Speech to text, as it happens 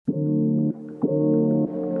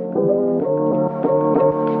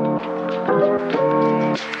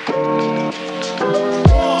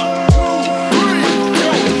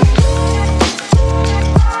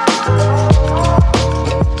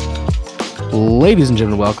Ladies and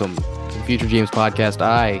gentlemen, welcome to the Future GMs podcast.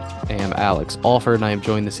 I am Alex Alford, and I am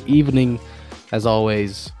joined this evening, as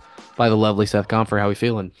always, by the lovely Seth Comfer. How are we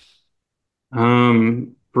feeling?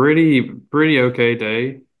 Pretty okay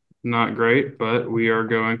day. Not great, but we are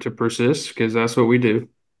going to persist because that's what we do.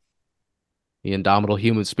 The indomitable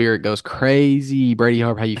human spirit goes crazy. Brady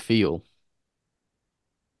Harp, how you feel?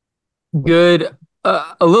 Good.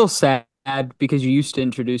 A little sad because you used to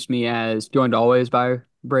introduce me as joined always by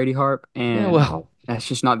Brady Harp, Yeah, and well, that's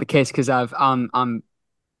just not the case because I'm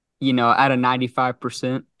at a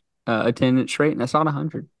 95% attendance rate, and that's not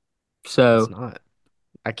 100. it's So not.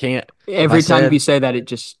 I can't. If I every time you said, say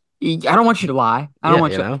that, I don't want you to lie. I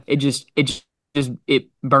don't yeah, want you. It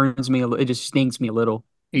burns me. It just stings me a little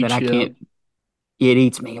that Eat I you up. can't. It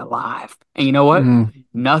eats me alive. And you know what? Mm.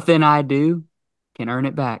 Nothing I do can earn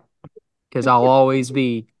it back because I'll always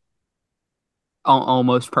be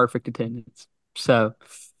almost perfect attendance. So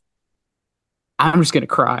I'm just gonna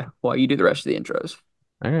cry while you do the rest of the intros.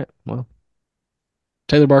 all right, well,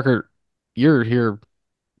 Taylor Barker, you're here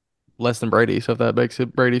less than Brady, so if that makes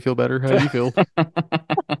it Brady feel better, how do you feel?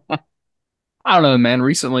 I don't know, man.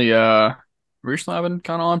 Recently I've been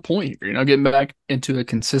kind of on point here. Getting back into a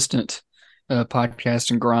consistent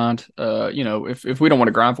podcast and grind. If we don't want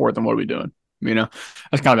to grind for it, then what are we doing? You know,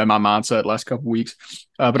 that's kind of been my mindset last couple weeks.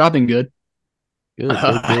 But I've been good. Good,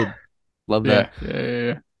 good, good. Love Yeah, that. yeah, yeah,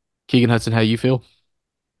 yeah. Keegan Hudson, how you feel?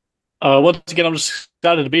 Once again, I'm just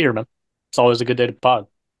excited to be here, man. It's always a good day to pod.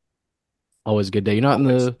 Always a good day. You're not in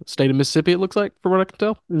Always. the state of Mississippi, it looks like, from what I can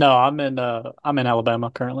tell. No, I'm in Alabama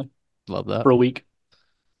currently Love that. for a week.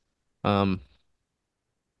 Um,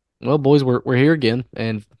 well, boys, we're here again,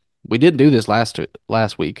 and we didn't do this last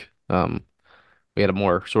week. We had a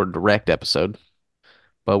more sort of direct episode,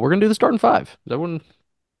 but we're gonna do the starting five. Everyone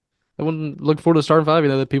looking forward to the starting five. You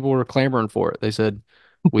know that people were clamoring for it. They said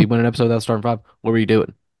we went an episode without starting five. What were you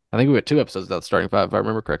doing? I think we went two episodes without starting five, if I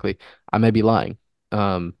remember correctly. I may be lying.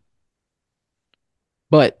 Um,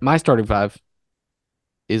 but my starting five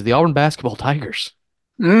is the Auburn basketball Tigers,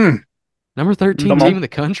 Mm, number 13 Come mm-hmm. team in on. the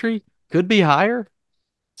country. Could be higher.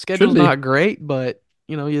 Should Schedule's be. not great, but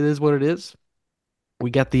it is what it is. We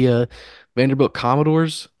got the Vanderbilt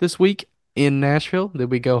Commodores this week in Nashville. Then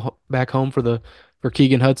we go back home for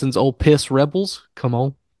Keegan Hudson's Ole Piss Rebels. Come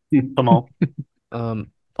on. Come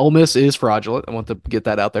on. Ole Miss is fraudulent. I want to get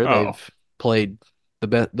that out there. Oh, They've played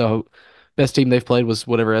the best team they've played was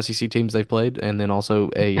whatever SEC teams they've played, and then also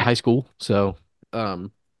a high school. So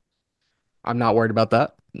um, I'm not worried about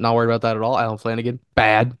that. Not worried about that at all. Alan Flanagan,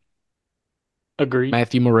 bad. agreed.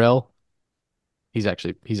 Matthew Morrell, he's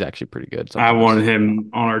actually pretty good I sometimes. wanted him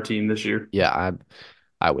on our team this year. Yeah,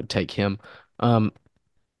 I would take him. Um,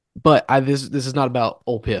 but this is not about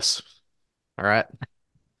Ole Piss. All right.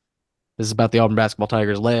 This is about the Auburn basketball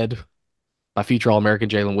Tigers led by future All-American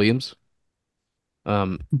Jalen Williams,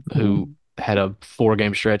 um, who had a 4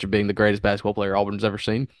 game stretch of being the greatest basketball player Auburn's ever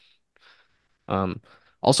seen. Um,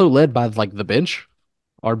 also led by like the bench.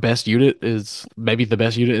 Our best unit is maybe the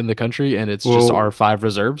best unit in the country, and it's just our Well, 5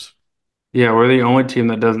 reserves. yeah, we're the only team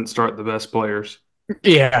that doesn't start the best players.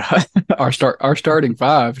 Yeah, our starting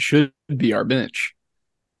five should be our bench,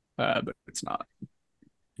 but it's not.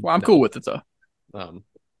 Well, I'm cool No. with it though. Um,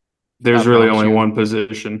 I There's really promise only you. one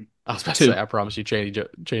position. I was about to say, Two. I promise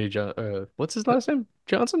you, what's his last name?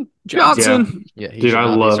 Johnson? Johnson. Yeah, Johnson. Yeah, he dude, should I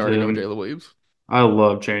not be love starting over him. Jalen Williams. I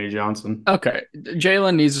love Chaney Johnson. Okay,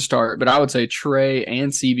 Jalen needs to start, but I would say Trey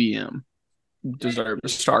and CBM deserve to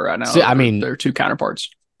start right now See, I over mean, their two counterparts.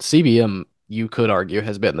 CBM, you could argue,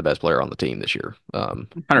 has been the best player on the team this year.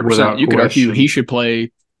 100%. Without You could argue he question. should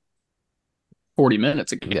play 40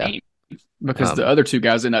 minutes a Yeah. game because the Um, other two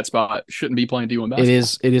guys in that spot shouldn't be playing D1 it basketball.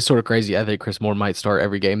 is it is sort of crazy. I think Chris Moore might start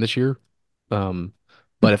every game this year. Um,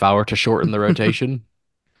 but if I were to shorten the rotation,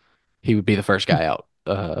 he would be the first guy out.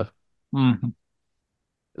 Mhm.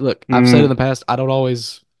 Look, I've said in the Mm, past, I don't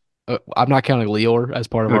always. I'm not counting Leor as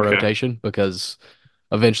part of our okay. rotation because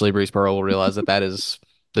eventually Bruce Pearl will realize that that is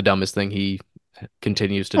the dumbest thing he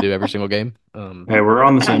continues to do every single game. Hey, we're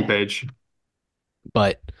on the same page.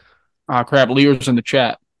 But Oh, crap. Lear's in the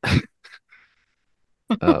chat.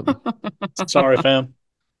 um, Sorry, fam.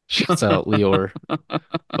 shouts out Leor,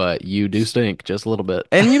 but you do stink just a little bit,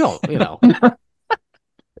 and you don't.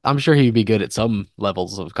 I'm sure he'd be good at some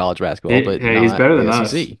levels of college basketball, but Hey, he's not better the than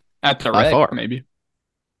us. SEC At the by rec, far. maybe.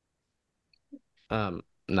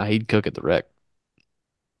 Nah, he'd cook at the rec.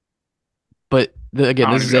 But again,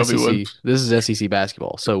 I this don't is even know if he would. SEC. This is SEC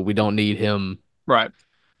basketball, so we don't need him Right.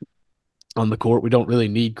 on the court. We don't really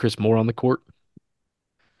need Chris Moore on the court.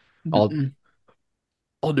 All Mm-mm.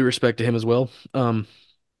 all due respect to him as well.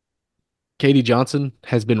 Katie Johnson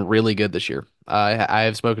has been really good this year. I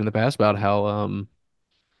have spoken in the past about how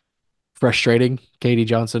frustrating Katie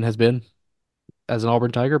Johnson has been as an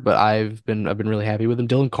Auburn Tiger, but I've been really happy with him.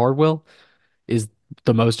 Dylan Cardwell is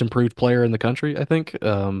the most improved player in the country, I think.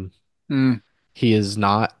 Mm. He is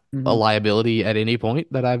not a Mhm. liability at any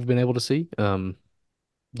point that I've been able to see.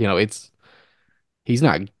 It's he's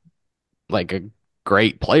not like a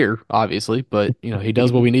great player, obviously, but he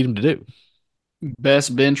does what we need him to do.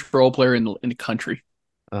 Best bench role player in the country.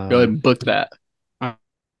 Go ahead Um, and book that. I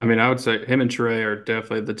I mean, I would say him and Trey are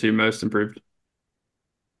definitely the two most improved.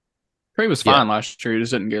 Trey was yeah, fine last year. He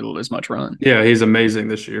just didn't get as much run. Yeah, he's amazing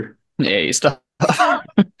this year. Yeah, he's tough. I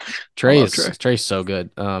Trey love is Trey. Trey's so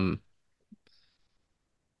good.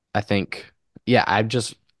 I think, yeah, I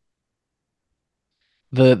just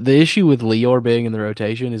the issue with Leor being in the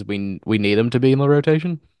rotation is we need him to be in the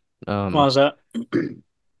rotation. Why Um, is that?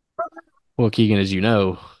 well, Keegan, as you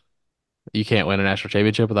know, you can't win a national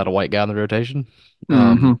championship without a white guy in the rotation.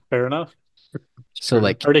 Hmm. Fair enough. So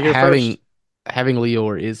like Heard it here first. having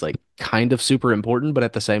Leor is like kind of super important, but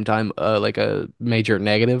at the same time, like a major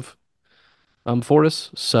negative for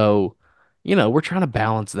us. So, we're trying to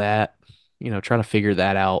balance that, trying to figure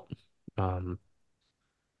that out. Um,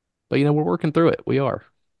 but we're working through it. We are.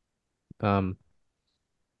 Um,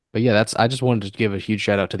 but yeah, I just wanted to give a huge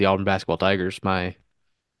shout out to the Auburn basketball Tigers, my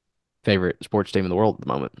favorite sports team in the world at the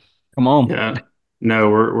moment. Come on. Yeah. No,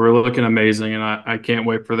 we're looking amazing, and I can't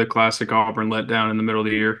wait for the classic Auburn letdown in the middle of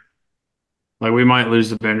the year. Like we might lose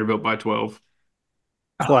to Vanderbilt by 12,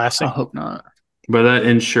 I Classy. hope not. but that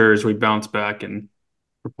ensures we bounce back and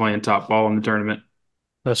we're playing top ball in the tournament.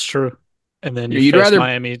 That's true. And then you You'd face rather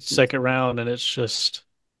Miami second round, and it's just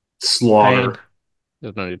pain. Slaughter.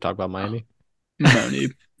 There's no need to talk about Miami. no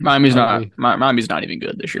need. Why would we? Miami's not even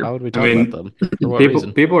good this Why year. would we I talk about mean, them? For what people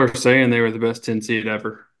reason? people are saying they were the best 10 seed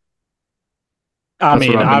ever. I That's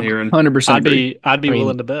what mean, I've been I hearing. 100% I'd agree. be I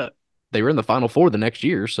willing mean, to bet. they were in the Final Four the next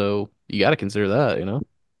year, so you got to consider that.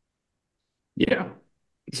 Yeah.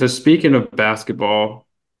 So speaking of basketball,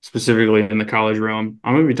 specifically in the college realm,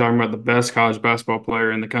 I'm going to be talking about the best college basketball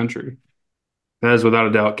player in the country. That is without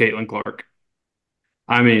a doubt Caitlin Clark.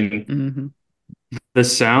 I mean, Hmm. the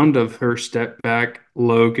sound of her step back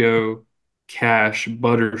logo cash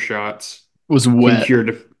butter shots Was can wet. cure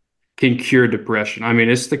can cure depression. I mean,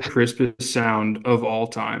 it's the crispest sound of all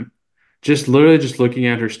time. Just literally just looking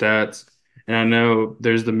at her stats, and I know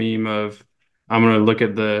there's the meme of I'm gonna look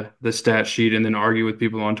at the stat sheet and then argue with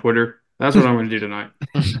people on Twitter. That's what I'm gonna do tonight.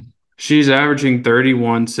 She's averaging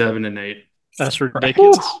 31, 7, and 8. That's Right.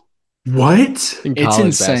 ridiculous. What? In It's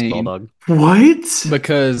college basketball, insane dog. What?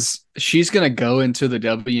 because she's gonna go into the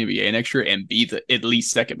WNBA next year and be the at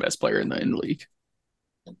least second best player in the league.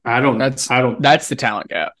 That's I don't that's the talent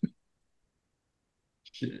gap.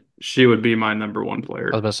 she would be my number one I was player.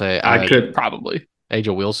 about to say, I could Probably.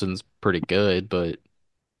 Angel Wilson's pretty good, but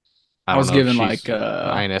I I don't was know if given like she's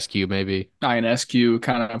INSQ maybe. INSQ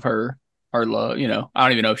kind of her love. I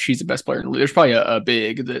don't even know if she's the best player in the league. There's probably a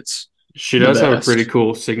big that's She the does have a pretty best.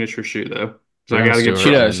 cool signature shoe though. So I Breanna gotta give her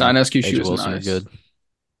She Stewart that. does. and INSQ shoe Angel is Wilson are nice. good.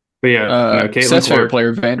 But yeah, no, Caitlin Seth's favorite Clark.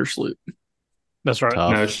 player, Vandersloot. That's right.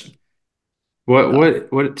 No, Tough.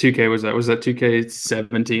 what 2K was that? Was that 2K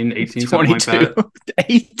 17, 18, something like 22, that?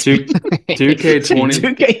 18. 2K20,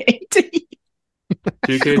 2K18.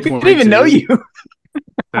 We didn't even know 2K22. you.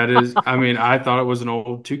 That is, I mean, I thought it was an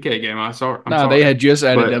old 2K game. I'm No, they sorry. had just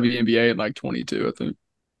added But WNBA in like 22, I think.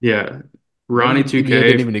 yeah, Ronnie NBA 2K,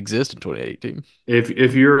 didn't even exist in 2018.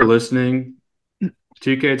 if you're listening,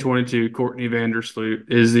 2K22, Courtney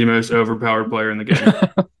Vandersloot is the most overpowered player in the game.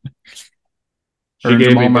 Her She and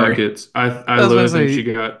gave me Jamal Murray. buckets. I I was about to literally think she say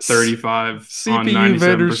got 35 on CPU 97%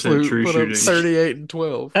 Vandersloot true put up shooting. 38 and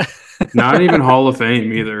 12. Not even Hall of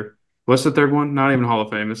Fame either. What's the third one? Not even Hall of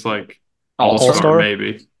Fame. It's like All-Star. All-Star, All-Star?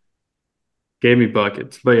 maybe. Gave me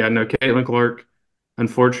buckets. But yeah, no, Caitlin Clark,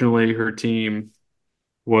 unfortunately, her team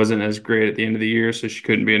wasn't as great at the end of the year, so she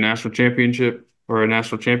couldn't be a national championship or a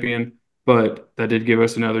national champion. But that did give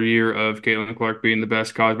us another year of Caitlin Clark being the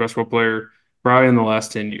best college basketball player probably in the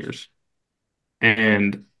last 10 years.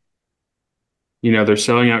 And, they're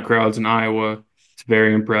selling out crowds in Iowa. It's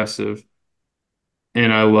very impressive.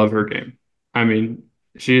 And I love her game. I mean,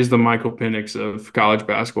 she is the Michael Penix of college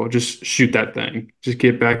basketball. Just shoot that thing. Just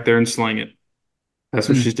get back there and sling it. That's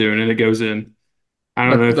what Hmm. she's doing, and it goes in. I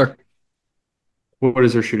don't They're, know they're, what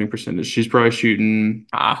is her shooting percentage. She's probably shooting.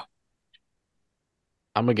 ah,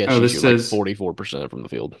 I'm gonna guess Oh, she's this shooting like says 44% from the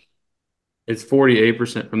field. it's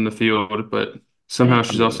 48% from the field, but somehow Damn.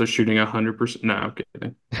 I she's mean, also shooting 100%. No, I'm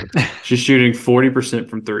kidding. She's shooting 40%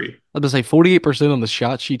 from three. I was gonna say 48% on the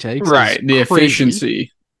shot she takes is right. The crazy.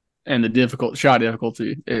 efficiency. and the shot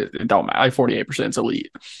difficulty, it don't matter. Like 48% is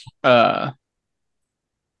elite. Yeah,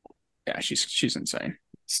 she's insane.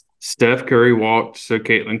 Steph Curry walked so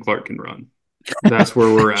Caitlin Clark can run. That's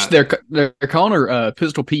where we're at. They're calling her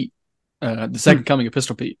Pistol Pete, the second coming of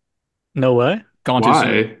Pistol Pete. No way. Gone too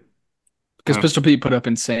soon. Why? Because Pistol Pete put up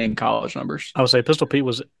insane college numbers I would say Pistol Pete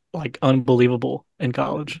was like unbelievable in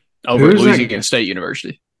college. over at Who's that- Louisiana State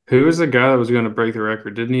University. Who was the guy that was going to break the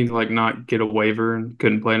record? Didn't he like not get a waiver and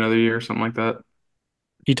couldn't play another year or something like that?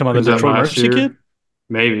 You talking about Was the that Detroit last Mercy year? kid?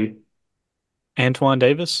 Maybe. Antoine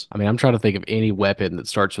Davis? I mean, I'm trying to think of any weapon that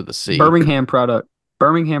starts with a C. Birmingham product.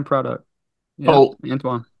 Yeah, Oh.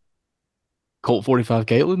 Antoine. Colt 45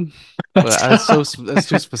 Caitlin? Well, that's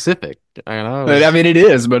too specific. I mean, it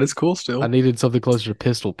is, but it's cool still. I needed something closer to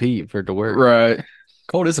Pistol Pete for it to work. Right.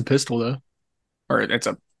 Colt is a pistol though, or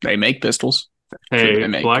they make pistols. Hey, They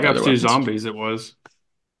make Black other Ops 2 weapons. Zombies it was.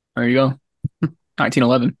 There you go.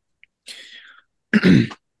 1911.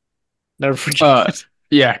 Never forget.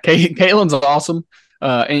 Yeah, Caitlin's awesome.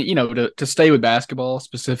 And to stay with basketball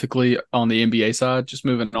specifically on the NBA side, just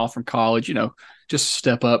moving off from college, just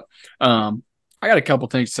step up. I got a couple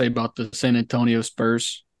things to say about the San Antonio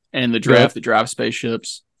Spurs and the draft, the draft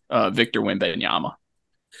spaceships, Victor Wembanyama.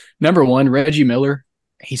 Number one, Reggie Miller.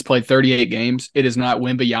 He's played 38 games. It is not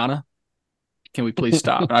Wembanyama. Can we please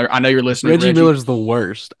stop? I know you're listening. Reggie Miller's the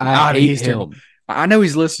worst. I hate him. I know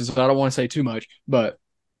he's listening, so I don't want to say too much, but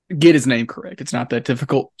get his name correct. It's not that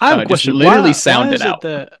difficult. I have a Just question. literally sound it out.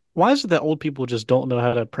 Why is it that old people just don't know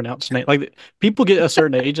how to pronounce names? Like people get a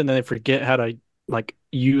certain age and then they forget how to like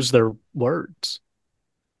use their words.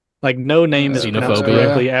 Like no name is pronounced Xenophobia.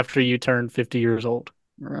 correctly after you turn 50 years old.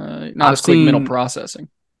 Right. Not as quick mental processing.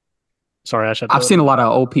 Sorry, I should. I've seen a lot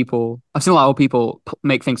of old people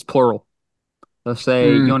make things plural. They'll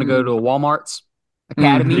say, you want to go to a Walmart's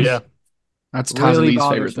Academy? Yeah. That's Really Ty's favorite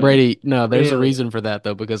bothers thing. Brady, no, there's a Really? reason for that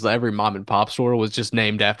though, because every mom and pop store was just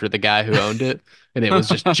named after the guy who owned it, and it was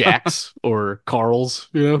just Jack's or Carl's,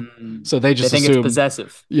 So they They just think assume, it's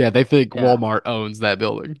possessive. yeah, they think Yeah. Walmart owns that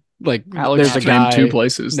building. Like Alex there's a just named guy two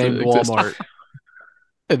places named that exist. Walmart,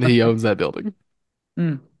 and he owns that building.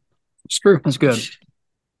 It's true. That's good.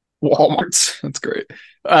 Walmart's. That's great.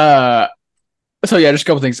 So yeah, just a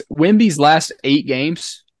couple things. Wemby's last 8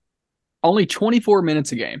 games, only 24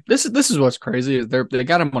 minutes a game. This is what's crazy is they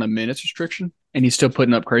got him on a minutes restriction, and he's still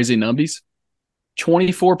putting up crazy numbies.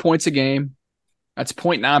 24 points a game. That's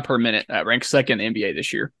 0.9 per minute. That ranks second in the NBA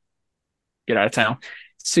this year. Get out of town.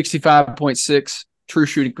 65.6 true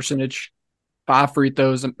shooting percentage. 5 free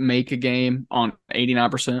throws make a game on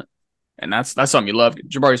 89%. And that's something you love.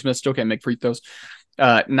 Jabari Smith still can't make free throws.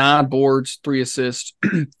 9 boards, 3 assists,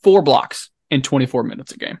 4 blocks in 24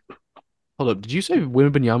 minutes a game. Hold up, did you say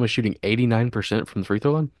Wembanyama shooting 89% from the free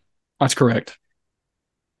throw line? That's correct.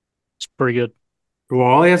 It's pretty good. Well,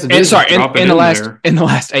 all he has to do And is drop it in there. the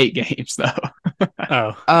last 8 games though.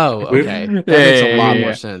 Oh, Oh, okay. That Yeah, makes a lot yeah.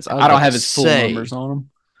 more sense. I don't have his full numbers on him.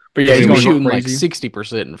 But Yeah, yeah, he he's was going shooting like crazy.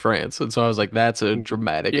 60% in France, and so I was like, that's a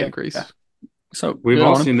dramatic Yeah, increase. yeah. So We've good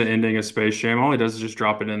all on him. seen the ending of Space Jam. All he does is just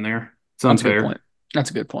drop it in there. It's That's a good unfair. point. That's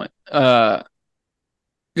a good point.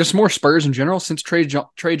 Just more Spurs in general since Trey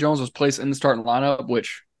Jones was placed in the starting lineup,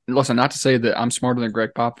 which, listen, not to say that I'm smarter than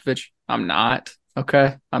Greg Popovich. I'm not.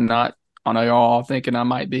 Okay? I'm not. I know y'all all thinking I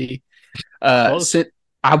might be. Close.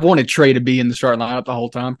 I wanted Trey to be in the starting lineup the whole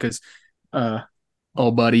time because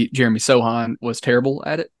old buddy Jeremy Sohan was terrible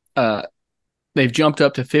at it. They've jumped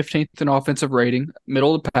up to 15th in offensive rating,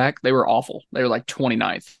 middle of the pack. They were awful. They were like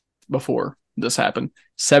 29th before this happened.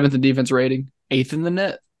 7th in defense rating, 8th in the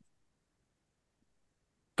net.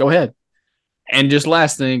 Go ahead. And just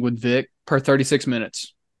last thing with Vic, per 36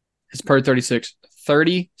 minutes. His per 36,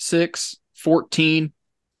 36, 14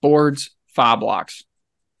 boards, 5 blocks.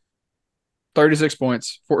 36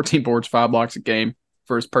 points, 14 boards, 5 blocks a game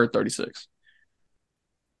for his per 36.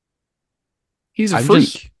 He's a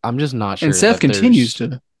freak. I'm just not sure. And Seth that continues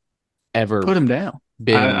there's to ever put him down.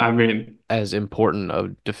 been I mean, as important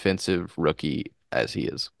a defensive rookie as he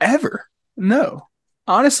is. Ever. No.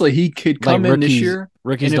 Honestly, he could Like come in this rookies- year,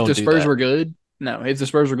 rookies and if don't the do Spurs that. were good, if the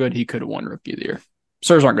Spurs were good, he could have won Rookie of the Year.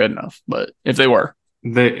 Spurs aren't good enough, but if they were,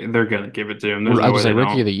 they're gonna give it to him. There's I no would way say they rookie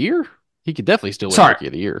don't. of the year. He could definitely still win Sorry. rookie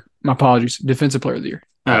of the year. my apologies, Defensive Player of the Year.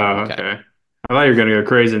 Oh, okay. okay. I thought you were gonna go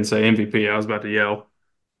crazy and say MVP. I was about to yell.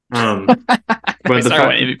 But the Sorry,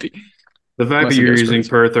 fact, MVP. the fact Unless that he you're goes using crazy.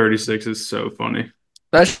 per 36 is so funny.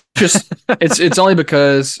 That's just it's only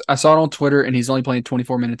because I saw it on Twitter and he's only playing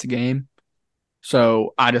 24 minutes a game.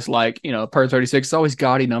 So I just like, per 36, it's always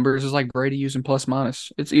gaudy numbers. It's like Brady using plus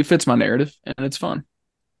minus. It fits my narrative and it's fun.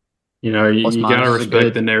 You Plus gotta minus is respect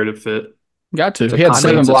good. the narrative fit. Got to. It's a He had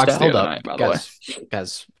 7 comprehensive blocks the stat. Hold other up, night, by the way.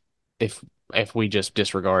 guys. If we just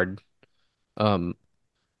disregard um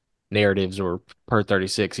narratives or per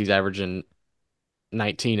 36, he's averaging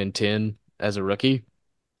 19 and 10 as a rookie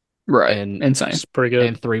Right. and Insane. It's pretty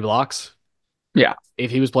good. 3 blocks. Yeah.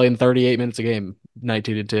 If he was playing 38 minutes a game,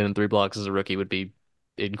 19 and 10 and 3 blocks as a rookie would be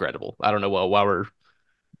incredible. I don't know why we're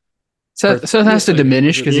per Seth has to 36.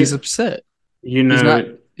 diminish because he's You, upset. you He's not.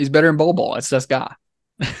 know, He's better in bowl ball. That's that guy.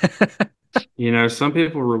 some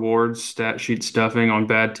people reward stat sheet stuffing on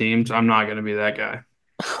bad teams. I'm not going to be that guy.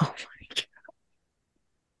 Oh my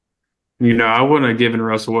God. I wouldn't have given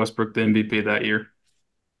Russell Westbrook the MVP that year.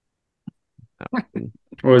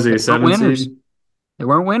 What was he, a They weren't 7 winners. seed? They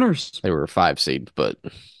weren't winners. They were a 5 seed, but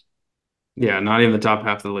Yeah, not even the top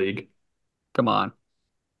half of the league. Come on.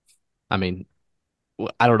 I mean,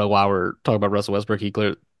 I don't know why we're talking about Russell Westbrook.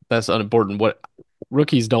 That's unimportant. What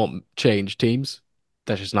rookies don't change teams.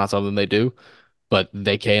 That's just not something they do. But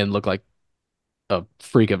they can look like a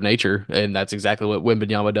freak of nature, and that's exactly what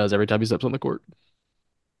Wembanyama does every time he steps on the court.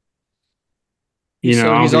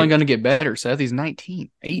 I'll He's only be, going to get better, Seth. He's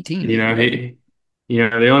 19, 18 you know, even maybe. he,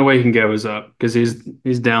 the only way he can go is up because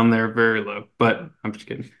he's down there very low. But I'm just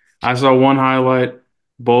kidding. I saw one highlight.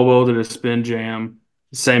 Bobo did a spin jam.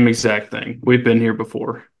 Same exact thing. We've been here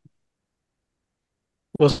before.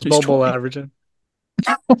 What's He's Bobo 20. averaging?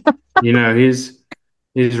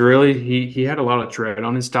 He's really he had a lot of tread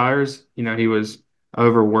on his tires. He was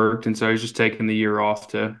overworked, and so he's just taking the year off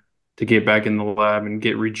to get back in the lab and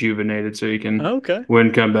get rejuvenated so he can Okay.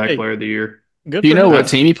 win comeback Hey, player of the year. good Do you for know him. what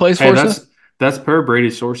team he plays Hey, for, Seth? that's per Brady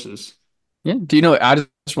sources. Yeah. Do you know? I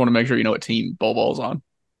just want to make sure you know what team Bol Bol's on.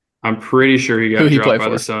 I'm pretty sure he Who got he dropped play by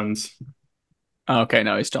the for? Suns. Oh, okay,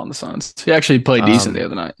 no, he's still on the Suns. He actually played decent the Um,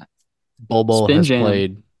 other night. Bobo Spin has jam.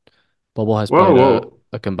 played Bobo has Whoa, played whoa.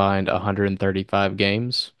 a combined 135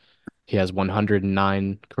 games. He has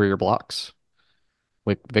 109 career blocks.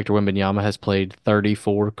 Victor Wembanyama has played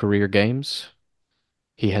 34 career games.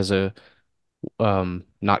 He has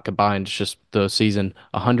not combined, it's just the season,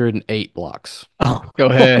 108 blocks. Oh, go Oh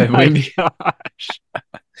ahead, my Wimby. gosh.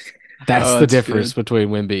 That's Oh, the that's difference good between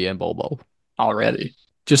Wemby and Bobo. already.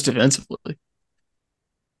 Just defensively.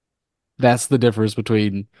 That's the difference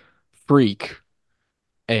between freak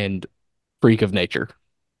and freak of nature.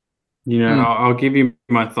 Mm, I'll give you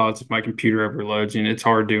my thoughts if my computer overloads. It's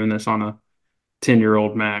hard doing this on a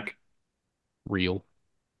 10-year-old Mac. Real.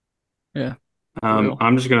 yeah, for real.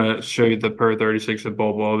 I'm just gonna show you the per 36 of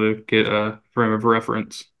Bobo to get a frame of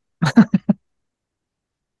reference.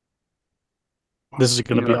 This is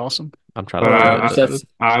going You to be know, awesome. I'm trying to But find I it. Seth's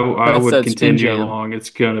I that's would that spin continue jam. along. It's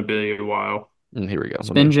gonna be a while. Here we go. Let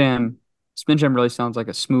Spin me. jam. Spin jam really sounds like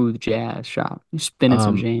a smooth jazz shop. You're spinning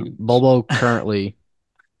some jams. Bobo currently,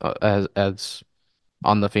 as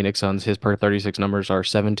on the Phoenix Suns, his per 36 numbers are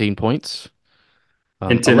 17 points,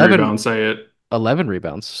 And 10 11, rebounds, say it. 11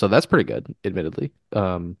 rebounds. So that's pretty good, admittedly.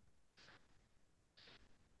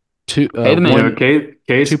 Two, Pay the man.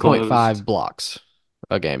 Case closed. 2.5 blocks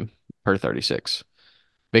a game per 36.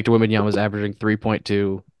 Victor Wembanyama was averaging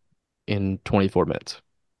 3.2 in 24 minutes.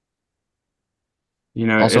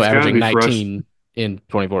 Also It's got to averaging be frustrating. 19 in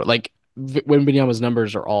 24. Like Wembanyama's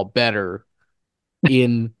numbers are all better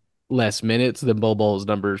in less minutes than Bobo's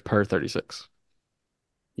numbers per 36.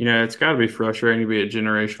 It's got to be frustrating to be a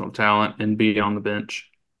generational talent and be on the bench.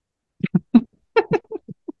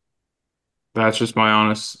 That's just my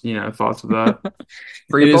honest, thoughts of that.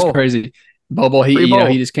 Free It is bowl. crazy. Bobo, Free he bowl.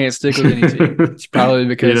 just can't stick with any team. It's probably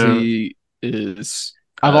You because know, he is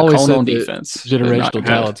I've always calling on said that defense, but not generational ha- good.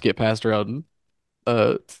 talents get passed around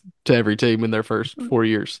uh, to every team in their first 4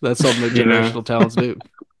 years. That's something that you know, generational talents do.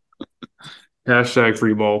 hashtag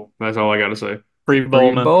free ball. That's all I got to say. Free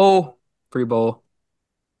Free Bowman. bowl. Free bowl.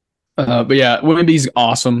 But yeah, Wimby's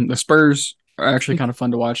awesome. The Spurs are actually kind of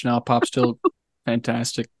fun to watch now. Pop's still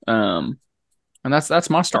fantastic. And that's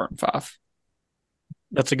my starting five.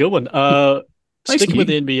 That's a good one. Thanks, Sticking with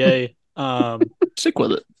the Keegan. NBA, Stick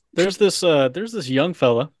with it. there's this young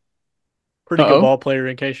fella, pretty good Uh-oh. ball player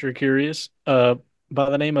in case you're curious, by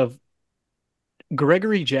the name of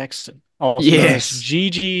Gregory Jackson, also known as Yes.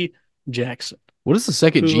 Gigi Jackson, What does the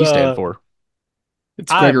second who G stand for?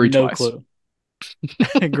 It's I have Gregory no twice. clue.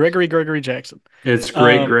 Gregory Jackson, It's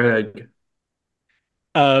great, um, Greg.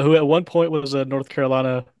 who at one point was a North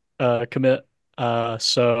Carolina commit.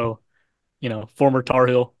 So former Tar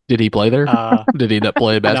Heel. Did he play there? Uh, Did he not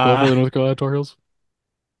play basketball for nah, the North Carolina Tar Heels?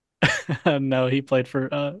 no, he played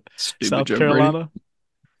for Stupid South Joe Brady. Carolina,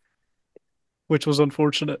 which was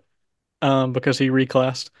unfortunate because he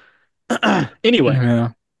reclassed. Anyway,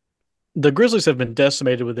 Yeah. the Grizzlies have been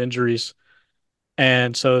decimated with injuries,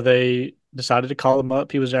 and so they decided to call him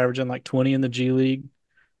up. He was averaging like 20 in the G League.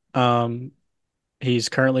 Um, he's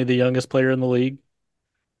currently the youngest player in the league.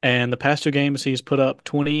 And the past two games, he's put up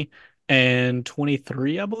 20 and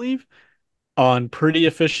 23, I believe, on pretty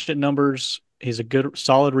efficient numbers. He's a good,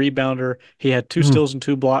 solid rebounder. He had two Mm. steals and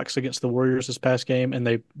two blocks against the Warriors this past game, and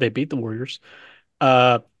they beat the Warriors.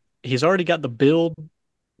 Uh, he's already got the build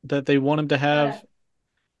that they want him to have.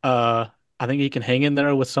 Uh, I think he can hang in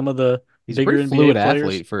there with some of the He's a bigger pretty NBA fluid players.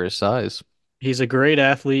 athlete for his size. He's a great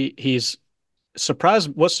athlete. He's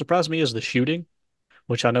surprised. What surprised me is the shooting,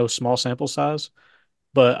 which I know small sample size,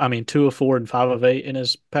 but I mean, 2 of 4 and 5 of 8 in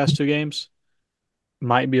his past two games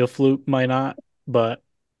might be a fluke, might not, but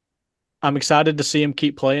I'm excited to see him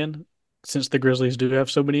keep playing since the Grizzlies do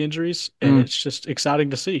have so many injuries, and Mm. it's just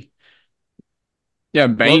exciting to see. Yeah,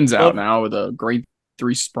 Love, Bane's out love, now with a grade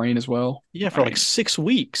 3 sprain as well. yeah, I for like mean, 6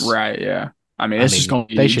 weeks. right, yeah. I mean, I it's just mean, going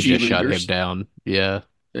to they be should G just shut him leaguers. down. Yeah.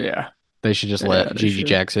 Yeah, They should just yeah, let they Gigi should.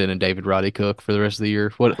 Jackson and David Roddy cook for the rest of the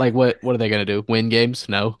year. What are they gonna do? Win games?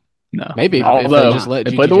 No. No, Maybe No, if they probably although just not. let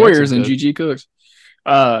they played Gigi the Jackson Warriors and cook. GG Cooks.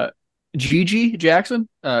 GG Jackson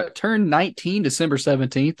turned 19 December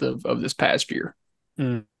 17th of this past year.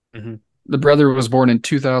 Mm-hmm. The brother was born in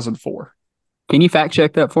 2004. Can you fact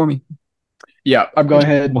check that for me? Yeah, I've gone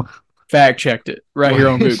ahead fact checked it right here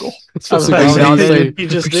on Google. It's I was just about like, to why would Appreciate he that, say dude. he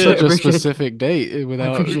just Appreciate, such did. a appreciate, specific date I without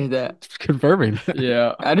appreciate that. confirming?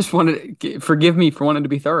 Yeah, I just wanted forgive me for wanting to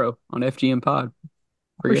be thorough on FGM Pod.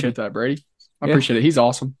 Forgive appreciate me. that, Brady. I Yeah. appreciate it. He's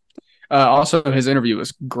awesome. Also, his interview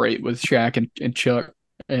was great with Shaq and Chuck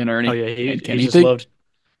and Oh Ernie yeah, he and he You Kenny. just think loved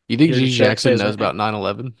you think hearing Gigi Shaq say Jackson his knows name. about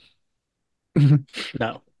 9/11?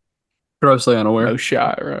 No, Grossly unaware. No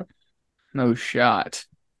shot, right? No shot.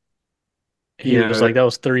 he was Yeah, like, that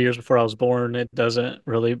was 3 years before I was born. It doesn't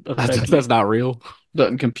really affect That's me. not real.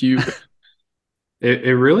 Doesn't compute.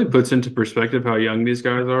 it really puts into perspective how young these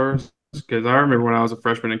guys are. Because I remember when I was a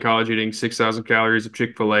freshman in college eating 6,000 calories of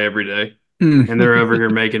Chick-fil-A every day, and they're over here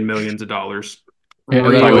making millions of dollars. Yeah,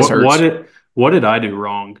 that Like Really? always what hurts. did I do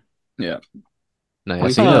wrong? Yeah. No, What yeah, do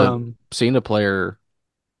you think about it? seeing a player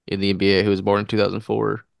in the NBA who was born in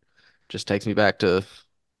 2004 just takes me back to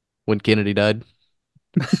when Kennedy died.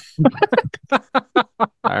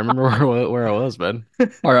 I remember where I was, man.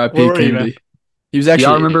 Where R.I.P. were you, man? Kennedy. He was Do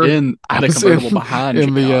y'all actually remember? in I the was convertible behind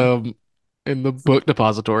in John. in the book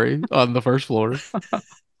depository on the first floor.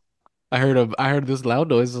 I heard this loud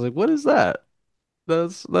noise. I was like, "What is that?"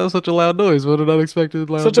 That was such a loud noise. What an unexpected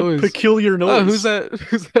loud Such a noise. peculiar Oh, who's noise. that?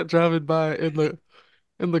 Who's that driving by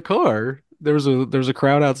in the car? There was a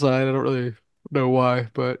crowd outside. I don't really know why,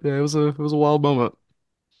 but yeah, it was a wild moment.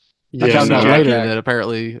 I Yeah, Yes, found out no. later Jack. that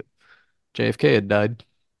apparently JFK had died.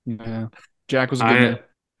 Yeah. Jack was a good I man.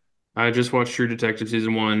 I just watched True Detective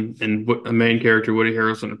season one, and a main character Woody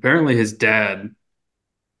Harrelson. Apparently, his dad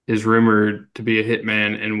is rumored to be a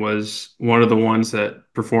hitman and was one of the ones that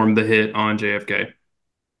performed the hit on JFK.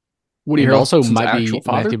 Woody And also Harrelson's might actual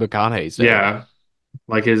be Matthew father. McConaughey's dad. Yeah,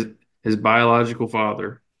 like his biological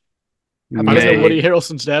father How I about didn't know that? Woody may.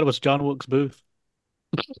 Harrelson's dad was John Wilkes Booth.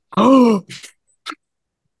 Oh,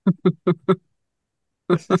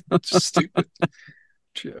 Stupid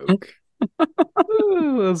joke.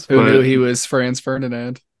 That's Who knew funny. But he was Franz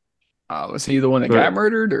Ferdinand? Was he the one that got but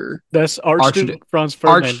murdered, or That's Archduke Archduke Franz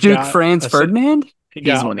Ferdinand Archduke Franz Ferdinand? he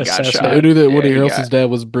he's the got one that got Who shot? assassinated. knew that Yeah, Woody Harrelson's dad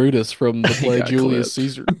was Brutus from the he play got Julius clipped.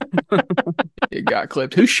 Caesar? It got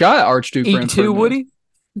clipped. Who shot Archduke Franz E2 Ferdinand? Woody?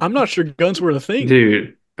 I'm not sure guns were a thing.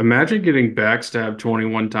 dude, imagine getting backstabbed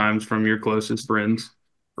 21 times from your closest friends.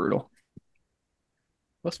 Brutal.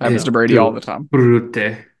 Let's be Happens to honest. Brady all the Dude, time. brute.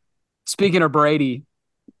 Speaking of Brady,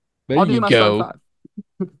 There I'll do you my starting go. five.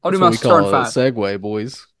 I'll do That's what my we starting call a five. segue,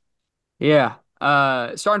 boys. Yeah.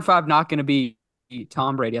 Starting five not going to be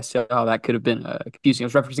Tom Brady. I said, oh, that could have been confusing. I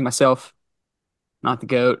was referencing myself, not the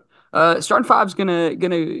goat. Starting five's gonna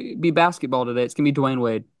be basketball today. It's gonna be Dwayne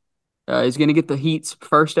Wade. He's gonna get the Heat's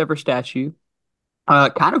first ever statue.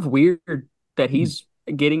 Kind of weird that he's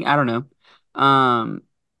getting. I don't know.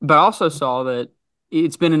 But I also saw that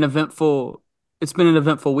it's been an eventful. It's been an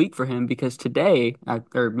eventful week for him because today,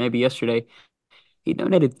 or maybe yesterday, he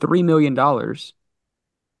donated $3 million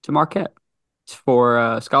to Marquette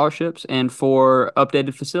for scholarships and for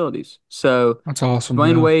updated facilities. So That's awesome.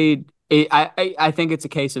 Dwayne Yeah. Wade, I think it's a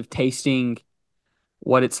case of tasting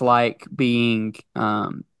what it's like being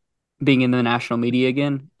in the national media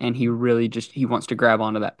again, and he really just he wants to grab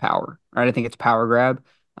onto that power. Right? I think it's power grab.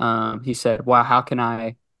 He said, "Wow, how can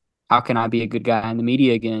I be a good guy in the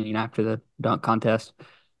media again? You know, after the dunk contest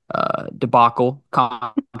debacle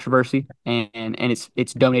controversy, and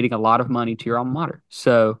it's donating a lot of money to your alma mater.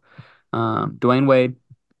 So Dwayne Wade,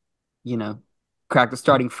 you know, cracked the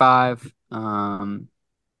starting five. I'm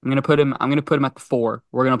gonna put him. I'm gonna put him at the 4.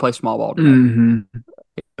 We're gonna play small ball tonight. Hmm.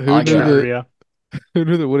 I Who like knew that. Sure, that? yeah. Who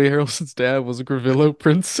knew that Woody Harrelson's dad was a Gravillo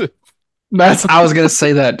Prince? I was gonna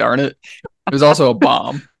say that, darn it. It was also a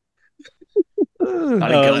bomb,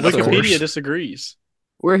 not a gun, of Sorry. Wikipedia course. disagrees.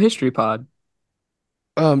 We're a history pod.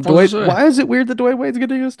 What was Dwayne. I say? Why is it weird that Dwayne Wade's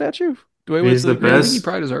getting a statue? Dwayne Wade's He's the the Yeah, I think he greatest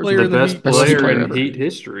best probably deserves player the it. in the best Heat Best team player history. player in ever. Heat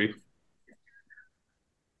history.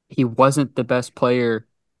 He wasn't the best player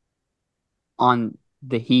on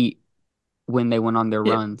the Heat when they went on their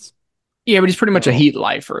Yeah, runs. yeah, but he's pretty much a Well, Heat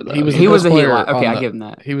lifer, he though. was You the He was best know, a Heat player lot. Okay, on I the. give him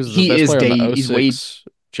that. He was the he best is player on the He's Wade '06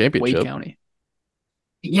 Wade championship. County.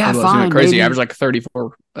 Yeah, He was, fine, crazy. He maybe. averaged like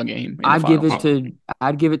 34 a game in the I'd give it finals. Oh, to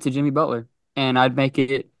I'd give it to Jimmy Butler, and I'd make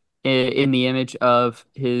it in the image of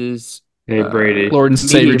his hey Brady. Lord and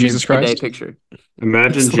Savior media Jesus day Christ. picture.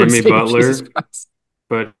 Imagine Yes, Lord Jimmy Savior Jesus Butler, Christ.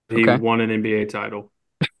 but he Okay. won an NBA title.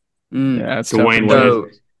 Mm. Yeah, it's tough to Dwayne do.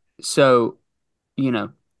 Wade. So you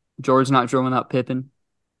know, George's not Jordan without Pippen.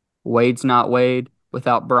 Wade's not Wade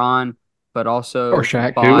without Bron, but Or also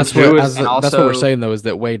Shaq. Who That's Bosh what who as is and that's what we're also saying though is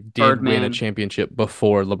that Wade did win a Birdman championship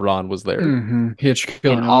before LeBron was there. He had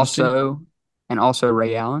Shaquille and O'Neal on his team. also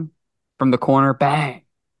Ray Allen from the corner. Bang.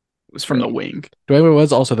 It was from the Great. wing. Dwayne Wade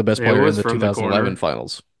was also the best it player in was the from the 2011 corner.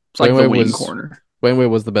 finals. It's like Dwayne the Wade wing was corner, Dwayne Wade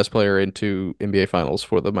was the best player in 2 NBA finals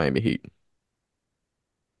for the Miami Heat.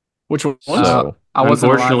 which ones? Uh, So I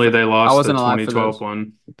wasn't alive Unfortunately, for they I lost the wasn't alive for 2012 those.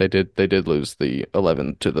 one. they did lose the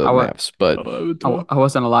 11 to the I was Mavs, but I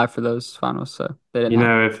wasn't alive for those finals, so they didn't You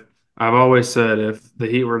happen. know, if I've always said if the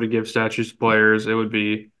Heat were to give statues to players, it would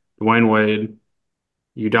be Dwayne Wade,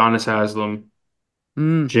 Udonis Haslem,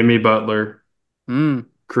 Mm, Jimmy Butler, mm.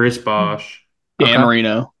 Chris Bosh, Dan Okay.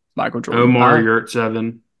 Marino, Michael Jordan. All Omar right.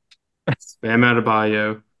 Yurtseven, Bam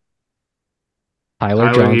Adebayo, Tyler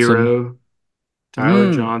Tyler Johnson, Hero, Tyler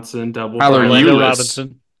Mm. Johnson, double Tyler Orlando finalist. Eulis.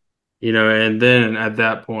 Robinson. And then at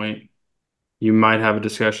that point, you might have a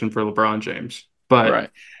discussion for LeBron James. But, Right.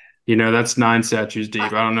 that's 9 statues deep. I, I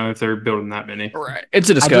don't know if they're building that many. Right. It's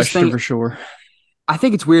a I just discussion think for sure. I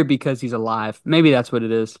think it's weird because he's alive. Maybe that's what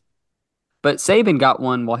it is. But Saban got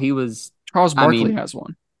one while he was. Charles I Barkley mean, has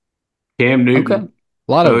one. Cam okay. Newton,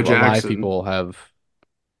 a lot Bo of alive Jackson. people have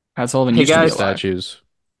Pat Sullivan Hey used to be guys, alive. statues.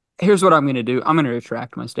 here's what I'm gonna do. I'm gonna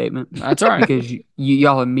retract my statement That's all right. because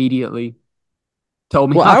y'all immediately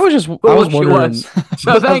told me Well, how I was foolish it was. wondering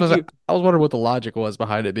So thank you. I was wondering what the logic was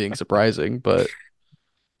behind it being surprising, but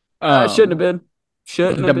Shouldn't have Um, been.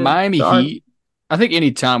 Shouldn't have the been. Miami Sorry. Heat. I think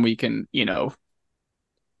anytime we can,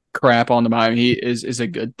 crap on the Miami Heat is a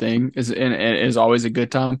good thing. And is always a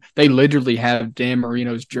good time. They literally have Dan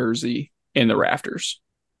Marino's jersey in the rafters.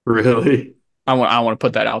 Really? I want to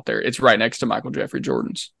put that out there. It's right next to Michael Jeffrey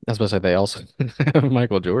Jordan's. I was about to say they also have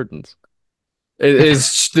Michael Jordan's. It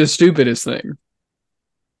is the stupidest thing,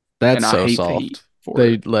 That's and I so hate the Heat soft. for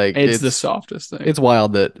They it. like It's the softest thing. it's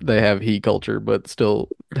wild that they have heat culture, but still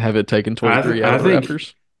have it taken I th 23 out I of the think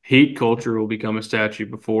rafters. Heat culture will become a statue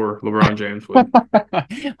before LeBron James would.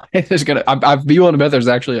 There's gonna. I'd be willing to bet there's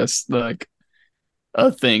actually like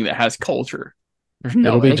a thing that has culture. There's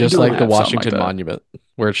no It'll way be They could they just do don't like a the have something like Washington that. Monument,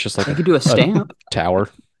 where it's just like they could do a a stamp. tower.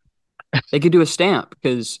 They could do a stamp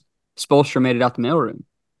because Spoelstra made it out the mailroom.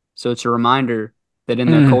 So it's a reminder that in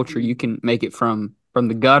their Mm, culture you can make it from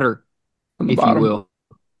the gutter, from the if you bottom. will.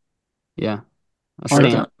 Yeah. A I like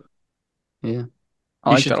stamp. that. Yeah.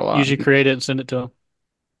 I like that a You lot. should create it and send it to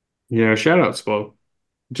him. Shout out Spo.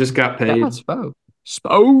 Just got Shout out paid. Spo.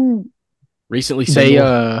 Spo. Recently They single.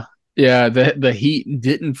 yeah, the Heat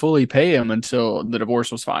didn't fully pay him until the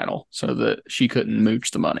divorce was final, so that she couldn't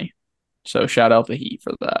mooch the money. So shout out the Heat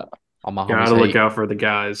for that. All my homies Gotta look hate out for the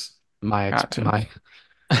guys. Got to. my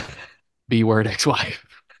B word ex-wife.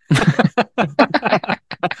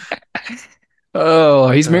 Oh,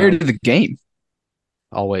 he's married Um, to the game.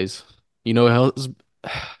 always. You know who else?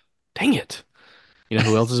 Dang it. You know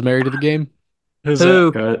who else is married to the game? Who's that?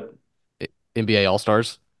 Who? Cut. NBA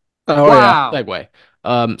All-Stars. Oh yeah. Wow. Segue.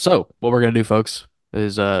 So what we're gonna do, folks,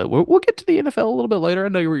 is we'll get to the NFL a little bit later. I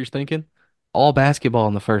know what you're thinking. All basketball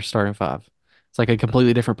in the first starting five. It's like a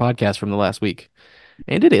completely different podcast from the last week,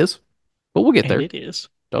 and it is. But we'll get And there. it is.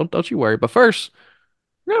 Don't you worry. But first,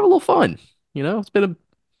 we're gonna have a little fun. It's been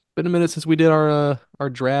a minute since we did our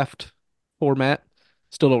draft format.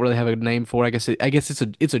 Still don't really have a name for it. I guess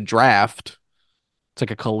it's a draft. It's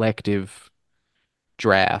like a collective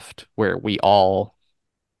draft where we all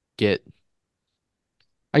get.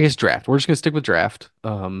 I guess draft. We're just gonna stick with draft.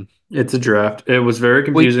 It's a draft. It was very We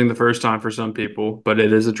confusing the first time for some people, but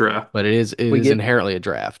it is a draft. But it we is get inherently a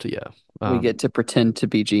draft. Yeah. we get to pretend to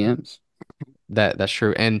be GMs. That's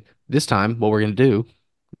true. And this time, what we're gonna do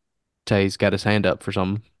Tay's got his hand up for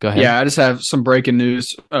something. Go ahead. Yeah, I just have some breaking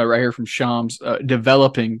news right here from Shams.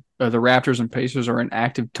 Developing the Raptors and Pacers are in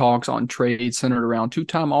active talks on trades centered around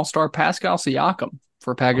two-time All-Star Pascal Siakam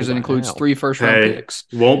for a Oh package that includes wow. 3 first-round Hey, picks.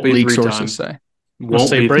 won't be League three sources time. say. Let's Won't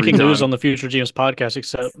say be three breaking news on time. the Future GM's podcast,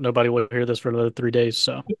 except nobody will hear this for another 3 days.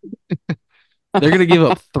 So They're gonna give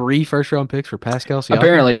up 3 first-round picks for Pascal Siakam.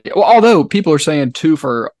 Apparently, well, although people are saying 2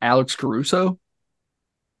 for Alex Caruso,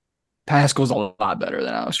 Pascal's a lot better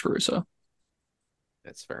than Alex Caruso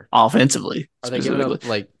That's fair. offensively Are they giving specifically. up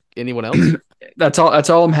like anyone else? That's all. That's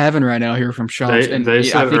all I'm having right now here from Shams, and They I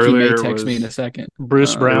said think he may earlier text me in a was second.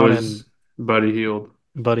 Bruce it Brown and was Buddy Hield.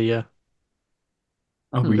 Buddy, yeah.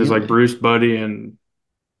 Oh, It was like really? Bruce, Buddy, and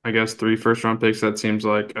I guess 3 first round picks. That seems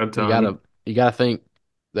like a You ton. gotta you gotta think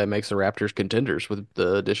that makes the Raptors contenders with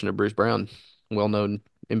the addition of Bruce Brown, well-known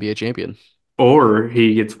NBA champion. Or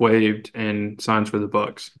he gets waived and signs for the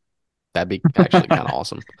Bucks. That'd be actually kind of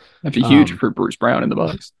awesome. That'd be huge Um, for Bruce Brown in the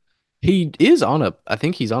Bucks. he is on I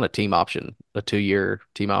think he's on a team option, a 2-year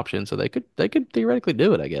team option, so they could theoretically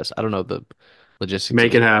do it, I guess. I don't know the logistics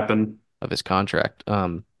Make it happen. of his contract.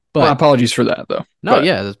 My But apologies for that, though. no, But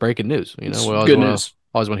yeah, that's breaking news. You know, it's we good news.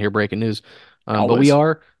 always want to hear breaking news. But we Always.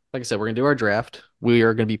 are, like I said, we're gonna do our draft. We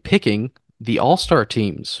are gonna be picking the All-Star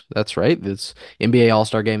teams. That's right. This NBA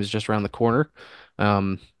All-Star game is just around the corner.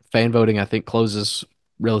 Um, Fan voting, I think, closes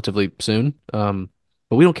relatively soon. But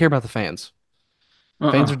we don't care about the fans.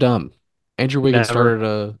 Fans are Uh-uh. dumb. Andrew Wiggins Never.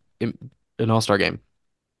 started an All-Star game.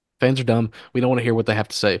 Fans are dumb. We don't want to hear what they have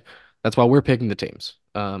to say. That's why we're picking the teams.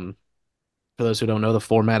 For those who don't know, the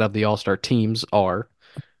format of the All-Star teams are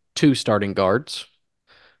 2 starting guards,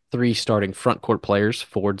 3 starting front court players,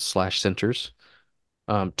 forwards/centers,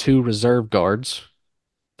 2 reserve guards,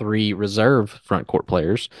 3 reserve front court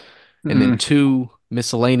players, and then Mm-mm. 2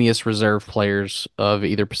 miscellaneous reserve players of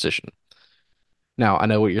either position. Now, I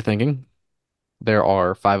know what you're thinking. There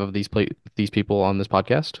are 5 of these people on this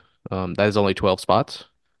podcast. That is only 12 spots.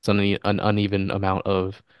 It's an uneven amount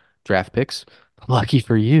of draft picks. Lucky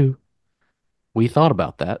for you, we thought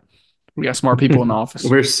about that. We got smart people in the office.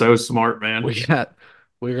 We're so smart, man. We got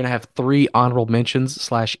we're gonna have 3 honorable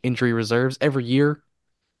mentions/injury reserves every year.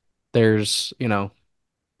 There's,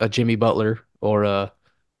 a Jimmy Butler or a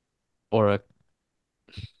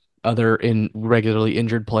other in regularly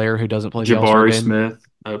injured player who doesn't play the All-Star Jabari game. Smith.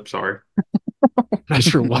 Oh, sorry. Not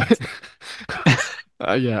sure what.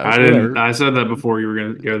 Yeah, I didn't. whatever. I said that before you were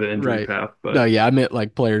going to go the injury Right. path, No, but yeah, I meant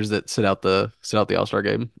like players that sit out the All-Star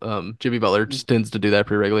game. Jimmy Butler just tends to do that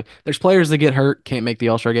pretty regularly. There's players that get hurt, can't make the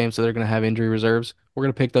All-Star game, so they're gonna have injury reserves. We're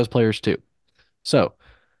gonna pick those players too. So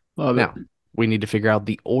Love it. now we need to figure out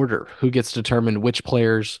the order. Who gets to determine which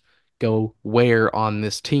players go where on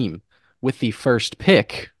this team with the first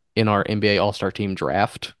pick in our NBA All-Star team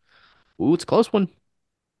draft. Ooh, it's a close one.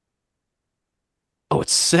 Oh,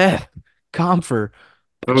 it's Seth Comfer.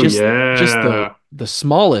 oh Just the yeah. the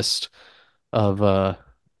smallest of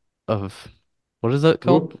of what is that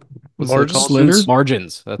called? Whoop. What's that called? Slender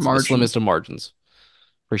Margins. That's the margins. slimmest of margins.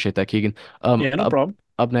 Appreciate that, Keegan. Yeah, no Up problem.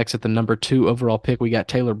 up next at the number 2 overall pick, we got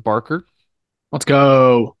Taylor Barker. Let's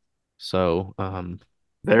go. So,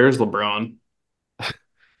 There's LeBron.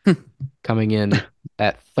 coming in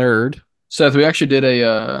at third, Seth, we actually did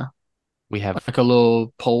we have like a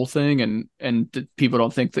little poll thing, and people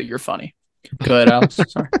don't think that you're funny. Go ahead, Alex.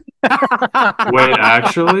 Sorry. Wait,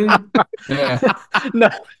 actually, Yeah. No,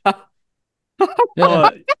 Yeah.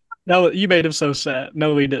 no, you made him so sad.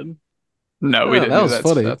 No, he didn't. No, we oh, didn't that do was that,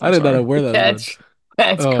 funny. Seth. I I'm did not know sorry. where that was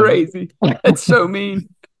That's going. crazy. That's so mean.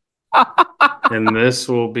 and this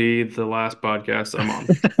will be the last podcast I'm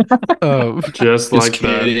on. Just Just like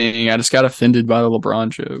that. kidding. I just got offended by the LeBron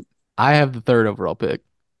joke. I have the third overall pick.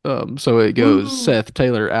 So it goes Woo. Seth,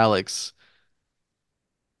 Taylor, Alex,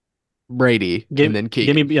 Brady, and then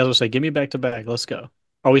Give me. Keegan. I was gonna say, give me back to back. Let's go.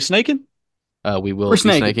 Are we snaking? We will We're be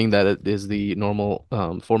snaking. snaking. That is the normal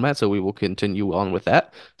format, so we will continue on with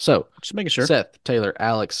that. So Just making sure. Seth, Taylor,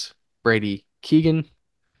 Alex, Brady, Keegan.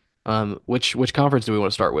 Which conference do we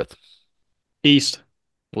want to start with? East.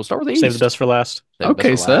 We'll start with the Save the East. best for last. Save the best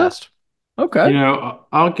Okay, for Seth. last. Okay.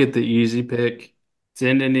 I'll get the easy pick. It's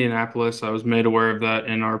in Indianapolis. I was made aware of that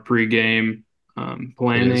in our pregame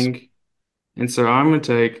planning. And so I'm going to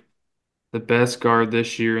take the best guard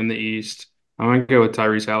this year in the East. I'm going to go with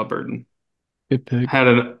Tyrese Halliburton. Good pick. Had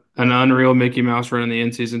an unreal Mickey Mouse run in the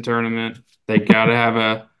in-season tournament. They got to have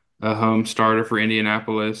a home starter for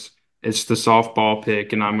Indianapolis. It's the softball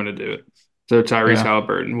pick, and I'm going to do it. So Tyrese Yeah.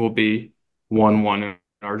 Halliburton will be 1-1 in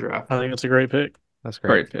our draft. I think it's a great pick. That's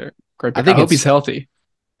great. Great pick. Great I pick. I think hope it's- he's healthy.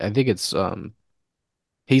 I think it's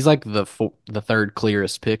he's like the third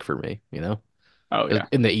clearest pick for me. Oh yeah,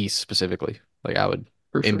 in the East specifically. Like I would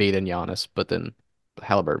for sure. Embiid and Giannis, but then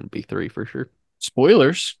Halliburton would be three for sure.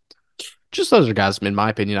 Spoilers. Just those are guys, in my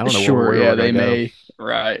opinion. I don't know Sure, where yeah, we're gonna they go. may.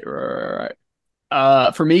 Right.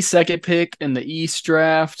 For me, second pick in the East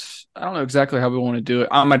draft. I don't know exactly how we want to do it.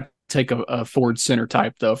 I'm gonna take a forward center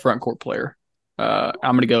type though, front court player. I'm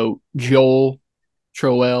gonna go Joel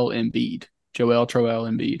Embiid. Joel Troel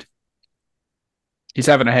Embiid. He's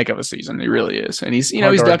having a heck of a season. He really is, and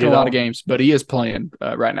Hard he's to ducking argue a that lot of one. games, but he is playing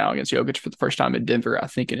right now against Jokic for the first time in Denver, I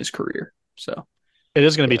think, in his career. So It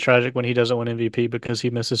is going to be yeah, tragic when he doesn't win MVP because he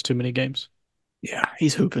misses too many games. yeah,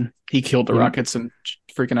 he's hooping. He killed the You, Rockets and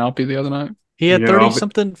freaking Alpi the other night. He you had know, 30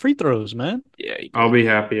 something free throws, man. Yeah, he I'll did. be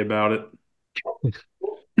happy about it.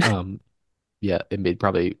 Um, yeah, Embiid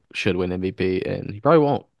probably should win MVP, and he probably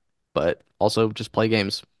won't. But also, just play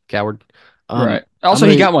games, coward. Right. I'm Also,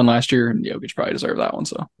 he gonna got one last year, and Jokic probably deserved that one.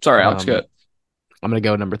 So sorry, Alex. um Good. I'm gonna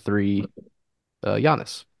go number three,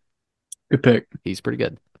 Giannis. Good pick. He's pretty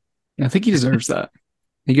good. I think he deserves that.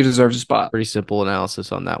 He deserves a spot. Pretty simple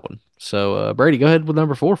analysis on that one. So Brady, go ahead with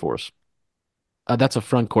number four for us. That's a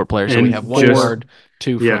front court player. So we have And one just, guard,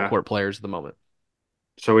 two front yeah. court players at the moment.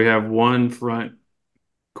 So we have one front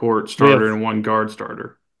court We starter have and one guard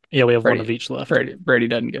starter. Yeah, we have one of Brady. each left. Brady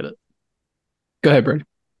doesn't get it. Go ahead, Brady.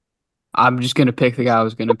 I'm just gonna pick the guy I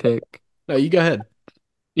was gonna pick. No, you go ahead.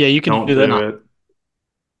 Yeah, you can Don't do that. do it.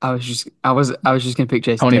 I was just gonna pick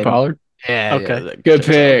Jason Tony Tatum. Pollard. Yeah, Okay. that Good checks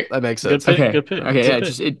out. pick. That makes Good sense. pick. Okay. Good pick. Okay. Good Yeah.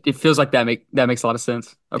 pick. It feels like that makes a lot of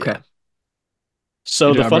sense. Okay. Yeah.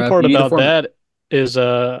 So Good the job, fun Brad. part You need a about format. that is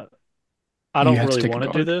I You don't have to really take a want to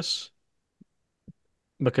do guard. this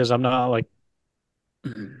because I'm not like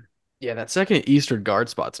Yeah, that second Eastern guard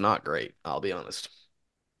spot's not great. I'll be honest.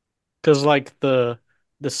 because like the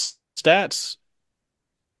stats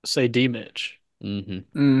say D Mitch, Mm-hmm.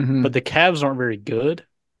 Mm-hmm. but the Cavs aren't very good.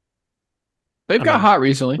 They've I got mean, hot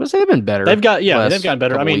recently. But they've been better they've got they've last gotten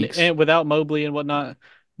better. I couple mean, weeks. and without Mobley and whatnot,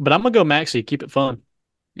 but I'm gonna go Maxi. Keep it fun.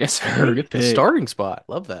 Yes, sir. Good The pick. starting spot.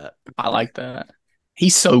 Love that. I like that.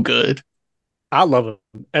 He's so good. I love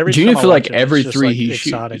him. Every Do you time I feel like watch him, it's every just three like he shoots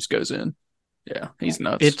exciting. just goes in? Yeah, he's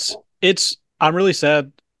nuts. It's I'm really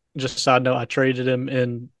sad. Just a side note, I traded him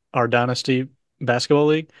in our dynasty basketball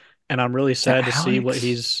league, and I'm really To sad to see what Alex.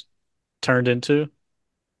 he's turned into.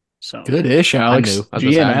 So Good ish, I knew. Alex. I was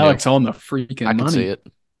gonna say GM I knew. Alex on the freaking I could see money. it.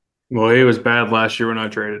 Well, he was bad last year when I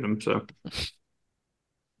traded him. So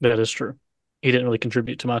that is true. He didn't really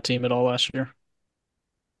contribute to my team at all last year.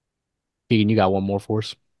 Keegan, you got one more for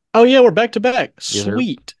us? Oh yeah, we're back to back. Yes, sir.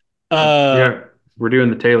 Sweet. yeah, we're doing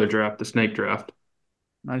the Taylor draft, the snake draft.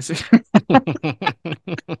 Nice.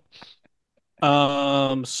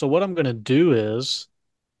 So what I'm gonna do is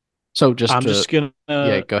So just I'm to just gonna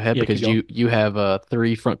go ahead yeah, keep because going. you have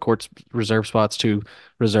three front court reserve spots, two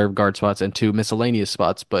reserve guard spots, and two miscellaneous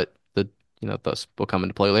spots. But those will come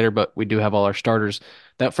into play later. But we do have all our starters.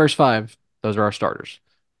 That first five, those are our starters.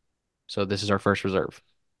 So this is our first reserve.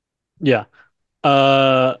 Yeah.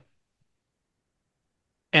 Uh,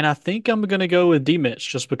 and I think I'm gonna go with D Mitch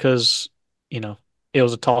just because, you know, it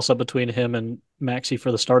was a toss up between him and Maxi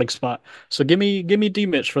for the starting spot. So give me D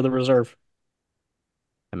Mitch for the reserve.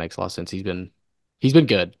 That makes a lot of sense. He's been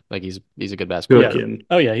good. Like he's a good basketball Good Yeah. player. kid.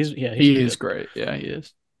 Oh yeah, he's He been is good. great. Yeah, he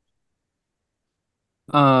is.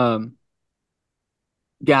 Um,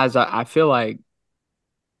 guys, I feel like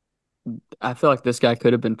this guy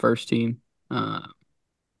could have been first team. Uh,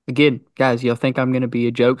 Again, guys, you'll think I'm gonna be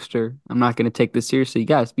a jokester. I'm not gonna take this seriously,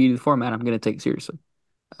 guys. Beauty of the format. I'm gonna take it seriously.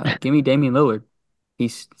 Give me Damian Lillard.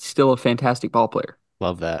 He's still a fantastic ball player.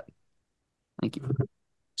 Love that. Thank you.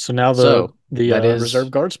 So now So the that is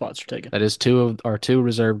reserve guard spots are taken. that is two of our two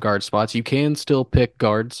reserve guard spots. You can still pick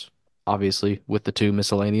guards, obviously, with the two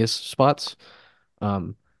miscellaneous spots.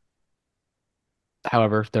 Um,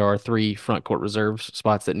 However, there are three front court reserve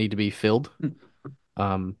spots that need to be filled.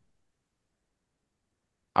 Um,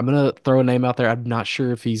 I'm gonna throw a name out there. I'm not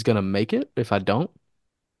sure if he's gonna make it. If I don't,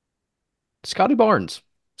 Scotty Barnes.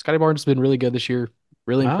 Scotty Barnes has been really good this year.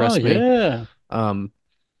 Really Oh impressed me. yeah. Um,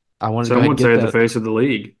 I wanted to go Some ahead and would get say the that face of the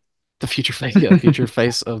league. the future face, yeah, the future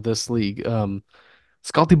face of this league.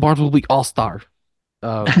 Scotty Barnes will be All-Star.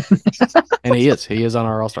 Um, and he is. He is on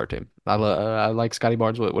our All-Star team. I like Scotty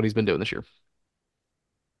Barnes what he's been doing this year.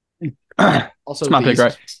 It's Also, my pick,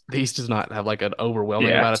 right? The East does not have like an overwhelming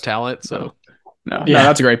Yeah. amount of talent. So No, Yeah.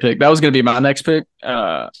 that's a great pick. That was going to be my next pick.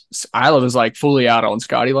 Isla was like fully out on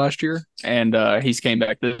Scotty last year, and he's came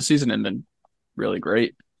back this season and been really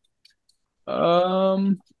great.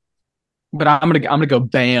 But I'm gonna go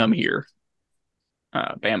Bam here.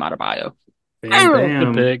 Bam out of bio. Bam,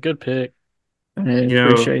 Good bam. pick. Good pick. You know,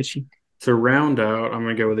 Appreciate you. to round out, I'm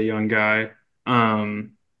gonna go with a young guy.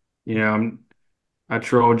 Um, you know, I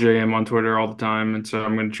troll JM on Twitter all the time, and so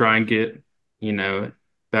I'm going to try and get, you know,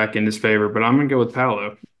 back in his favor. But I'm going to go with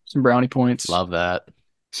Paolo. Some brownie points. Love that.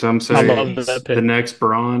 Some I say love he's that the pick. next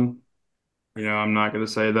Braun. I'm not going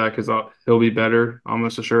to say that because he'll be better,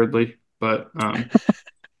 almost assuredly. But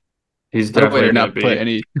he's By the way, definitely to going to not put be,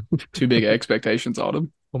 any too big expectations on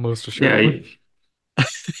him. Almost yeah. assuredly.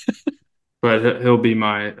 But he'll be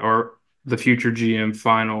the future GM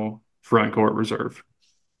final front court reserve.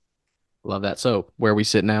 Love that. So where we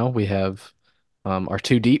sit now, we have our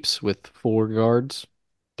two deeps with four guards,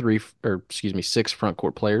 or excuse me, six front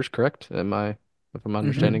court players, correct? If I'm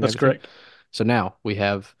understanding That's everything? correct. So now we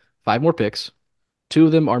have five more picks. Two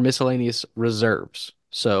of them are miscellaneous reserves.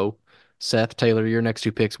 So Seth, Taylor, your next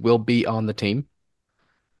two picks will be on the team.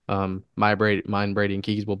 Mine, Brady, and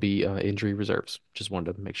Keys will be injury reserves. Just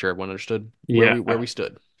wanted to make sure everyone understood Yeah, where we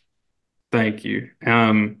stood. thank you.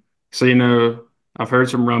 So I've heard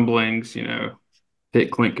some rumblings.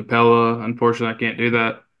 Pick Clint Capella. Unfortunately, I can't do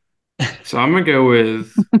that. So I'm gonna go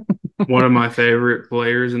with one of my favorite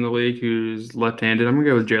players in the league who's left-handed. I'm gonna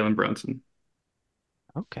go with Jalen Brunson.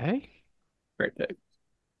 Okay. Great pick.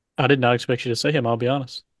 I did not expect you to say him, I'll be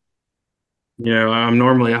honest. I'm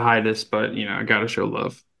normally a hiatus, but I gotta show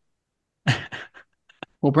love.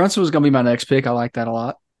 Well, Brunson was going to be my next pick. I like that a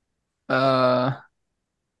lot. Uh,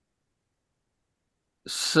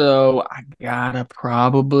 so I gotta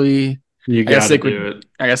probably. You I gotta gotta stick with. do it.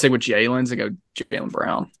 I gotta stick with Jalen's and go Jalen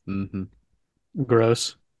Brown. Mm-hmm.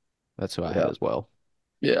 Gross. That's who I had Yeah. as well.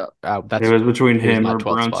 Yeah. It was between He was him my or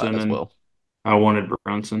 12th spot Brunson, as and well. I wanted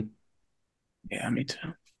Brunson. Yeah. Me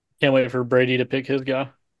too. Can't wait for Brady to pick his guy.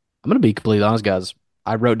 I'm gonna be completely honest, guys.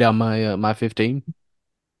 I wrote down my 15.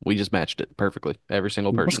 We just matched it perfectly. Every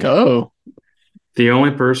single Let's person. go. The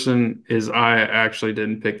only person is I actually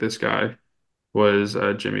didn't pick this guy was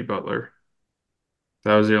Jimmy Butler.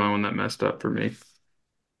 That was the only one that messed up for me.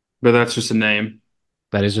 But that's just a name.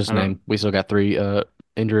 That is just I name. don't. We still got three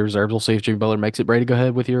injury reserves. We'll see if Jimmy Butler makes it. Brady, go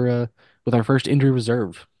ahead with your with our first injury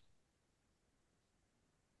reserve.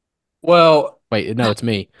 Well, Wait, no, it's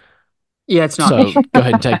me. yeah, it's not So me. go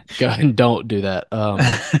ahead and don't do that.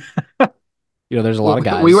 There's a lot of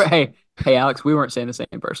We were guys. hey Alex, we weren't saying the same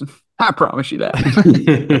person. I promise you that.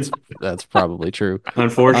 That's that's probably true.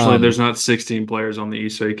 Unfortunately, Um, there's not 16 players on the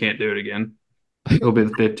East, so you can't do it again. He'll be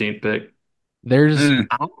the 15th pick. there's Mm,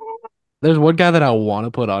 there's one guy that I want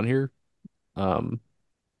to put on here. Um,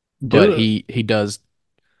 but Do it. he does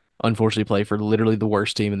unfortunately play for literally the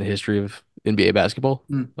worst team in the history of NBA basketball.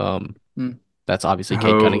 Mm, Um, mm. that's obviously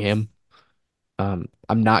Cade Oh, Cunningham.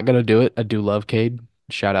 I'm not gonna do it. I do love Cade.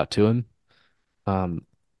 Shout out to him. Um,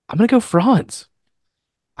 I'm gonna go Franz.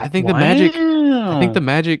 I think the Magic. I think the wow.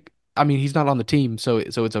 Magic. I mean, he's not on the team, so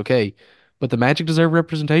it's okay. But the Magic deserve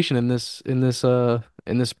representation in this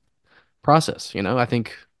process. I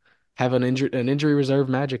think have an injury reserve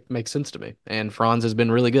Magic makes sense to me, and Franz has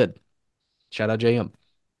been really good. Shout out JM.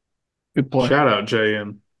 Good play. shout out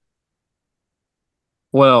JM.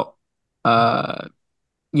 Well, uh,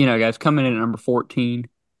 guys, coming in at number 14,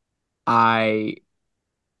 I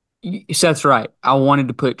Seth's right. I wanted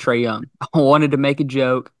to put Trey Young. I wanted to make a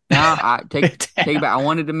joke. Now I take it Damn. back. I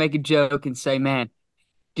wanted to make a joke and say, man,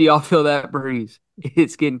 do y'all feel that breeze?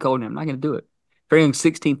 It's getting cold now. I'm not going to do it. Trey Young's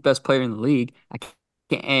 16th best player in the league. I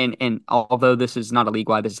can't, and although this is not a league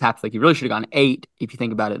wide, this is half league. He really should have gone 8 if you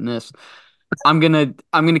think about it in this. I'm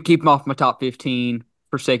gonna keep him off my top 15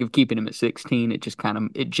 for sake of keeping him at 16. It just kind of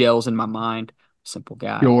it gels in my mind. Simple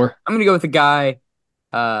guy. Your I'm gonna go with a guy.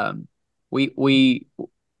 Um, we we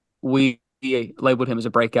we labeled him as a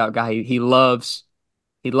breakout guy. He loves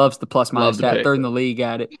the plus minus love the stat. pick. Third in the league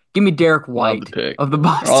at it. Give me Derek Love the White pick. of the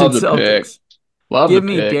Boston Love the pick. Celtics. Love the Give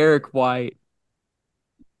me pick. Derek White.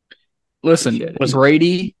 Listen, Appreciate it. Was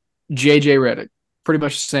Brady, JJ Redick, pretty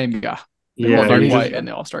much the same guy. They Yeah, want Derek Funny, he just White in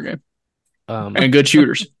the All-Star game. um, And good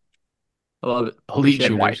shooters. I love it. elite Appreciate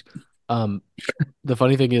And it. White. shooters. Um, the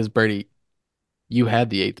funny thing is, Brady, you had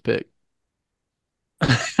the eighth pick.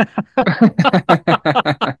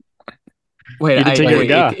 Wait, you didn't take your wait.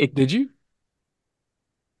 guy. Did you?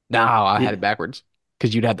 No, I had yeah, it backwards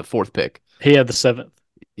because you'd had the fourth pick. He had the seventh.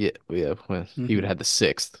 Yeah, yeah. Well, he would Mhm. have had the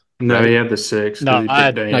sixth, no, he right? had the sixth because No, he I picked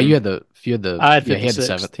had No, you Dame. had the you had the I had yeah. He had the 56th.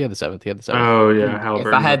 seventh. He had the seventh. He had the seventh. Oh yeah,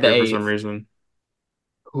 If I Halliburton's had up the there for some eighth, reason.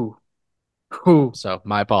 who, who? So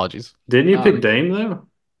my apologies. Didn't you pick Um, Dame though?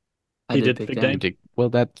 I He did did pick pick You Dame. Dame. did well.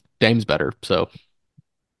 That Dame's better. So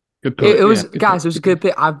Good It pick. was Yeah, good pick. guys. It was a good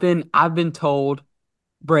pick. I've been told,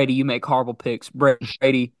 Brady, you make horrible picks.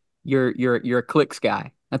 Brady, you're a clicks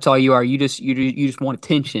guy. That's all you are. You just want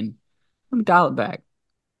attention. Let me dial it back.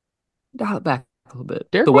 Dial it back a little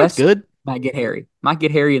bit. Derek The White's West, good. Might get hairy. Might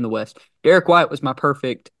get hairy in the West. Derek White was my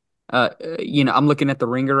perfect. I'm looking at the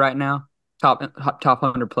Ringer right now. Top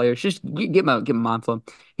 100 players. Just get my mind flowing.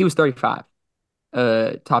 He was 35.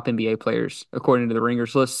 Top NBA players according to the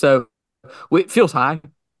Ringers list. So it feels high.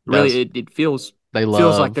 Does Really, it they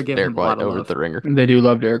feels like they're love giving Derek him a lot White of over at love. the Ringer? They do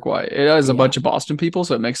love Derek White. It has a Yeah. bunch of Boston people,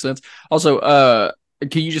 so it makes sense. Also,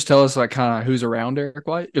 can you just tell us like kind of who's around Derek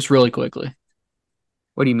White, just really quickly?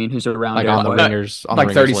 What do you mean? Who's around Like Derek White? on the Like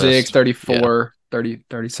Ringers 36, list. Yeah. 34, 30,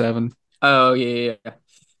 37. Oh yeah.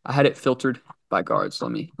 I had it filtered by guards.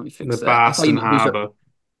 Let me The fix that. Boston Harbor.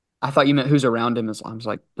 I thought you meant who's around him. I was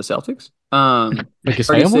like the Celtics. Like his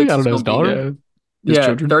family? I 36 don't is know his gonna be daughter. Yeah, his yeah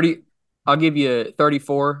children. 30. I'll give you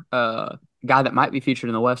 34. Guy that might be featured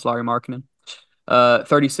in the West, Larry Markkinen.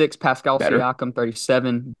 36 Pascal Better. Siakam.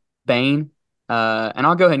 37 Bane. And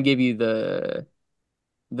I'll go ahead and give you the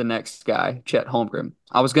next guy, Chet Holmgren.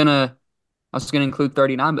 I was gonna include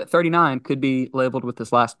 39, but 39 could be labeled with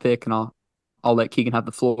this last pick, and I'll let Keegan have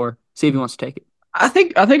the floor. See if he wants to take it. I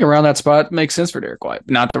think around that spot makes sense for Derek White.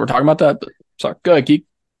 Not that we're talking about that, but sorry. Go ahead, Keith.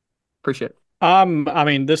 Appreciate it. I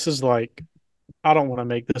mean, this is like I don't want to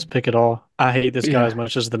make this pick at all. I hate this guy as Yeah,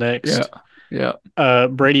 much as the yeah, next. yeah.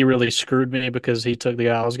 Brady really screwed me because he took the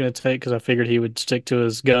guy I was going to take because I figured he would stick to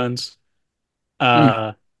his guns. Mm,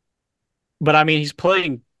 Uh, but I mean, he's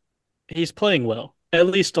playing well, at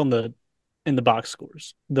least in the box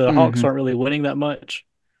scores. The Hawks hmm aren't really winning that much,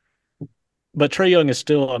 but Trae Young is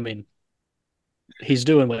still. I mean, he's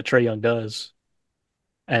doing what Trae Young does,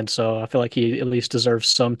 and so I feel like he at least deserves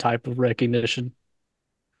some type of recognition.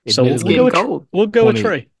 So we'll, It's we'll Admittedly, go getting with cold. we'll go with 20,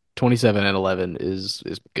 Trae. 27 and 11 is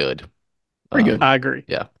good. Pretty good. I agree.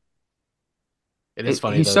 Yeah. It is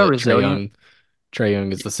funny He's though so that resilient. Trae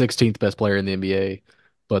Young is the 16th best player in the NBA,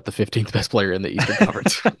 but the 15th best player in the Eastern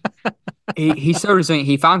Conference. He's so resilient.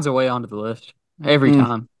 He finds a way onto the list every Mm.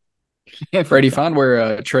 time. Every Brady, time. find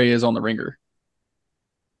where Trey is on the ringer.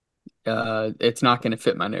 It's not going to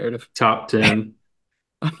fit my narrative. Top 10.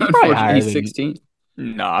 He's probably Unfortunately, higher he's than 16.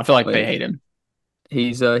 No, I feel like they Wait, hate him.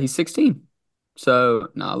 he's 16. So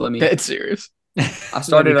no, let me. Dead serious. I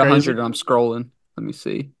That'd be started at crazy. 100 and I'm scrolling. Let me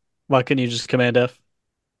see. Why couldn't you just Command F?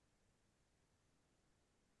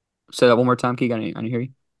 Say that one more time, Keegan. I didn't hear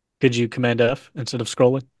you. Could you Command F instead of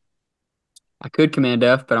scrolling? I could Command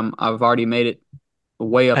F, but I've already made it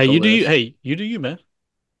way up Hey, the you do you. list. Hey, you do you, man.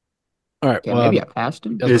 all right. Okay, maybe I passed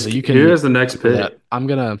him. I was gonna say you Who can has the next do that. pick? I'm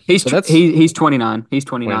gonna. He's So tw that's he's 29. He's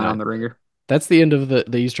 29 on 29. the ringer. That's the end of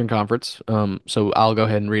the Eastern Conference. So I'll go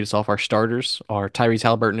ahead and read us off our starters. Our Tyrese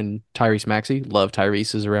Halliburton and Tyrese Maxey. Love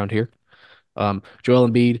Tyrese's around here. Joel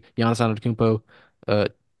Embiid, Giannis Antetokounmpo, uh,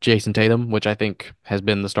 Jason Tatum, which I think has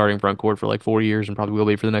been the starting front court for like 4 years and probably will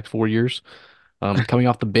be for the next 4 years. Coming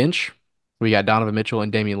off the bench, we got Donovan Mitchell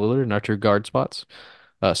and Damian Lillard in our two guard spots.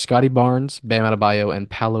 Scotty Barnes, Bam Adebayo, and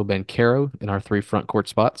Paolo Banchero in our three front court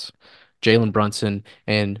spots. Jalen Brunson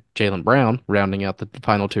and Jalen Brown rounding out the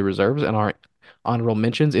final two reserves. And our honorable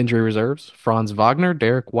mentions, injury reserves, Franz Wagner,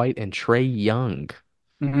 Derek White, and Trae Young.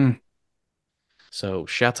 Mm-hmm. So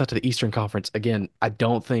shouts out to the Eastern Conference. Again, I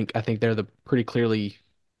think they're the pretty clearly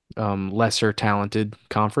lesser talented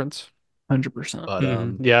conference. 100%. But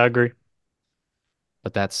Yeah, I agree.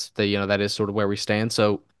 that's that is sort of where we stand.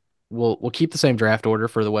 So we'll keep the same draft order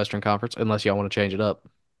for the Western Conference unless y'all want to change it up.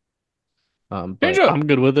 Change But up. I'm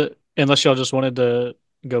good with it. Unless y'all just wanted to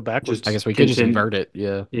go I guess Just we could just continue. invert it.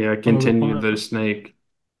 Yeah. Yeah, Oh, good continue point. the snake.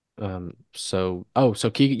 So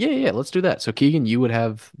Keegan, yeah, let's do that. So Keegan, you would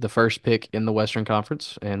have the first pick in the Western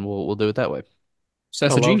Conference, and we'll do it that way.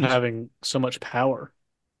 I That's a love genius. having so much power.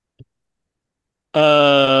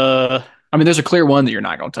 Uh, I mean, there's a clear one that you're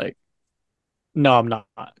not going to take. no, I'm not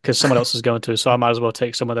because someone else is going to, so I might as well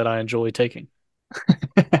take someone that I enjoy taking.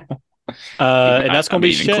 And that's I gonna be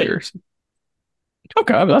mean, even Shea. clear.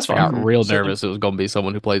 Okay, that's I got fine. real So nervous. It was going to be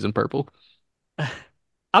someone who plays in purple.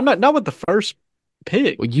 I'm not with the first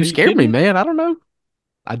pick. Well, you Are you scared kidding me, me? man. I don't know.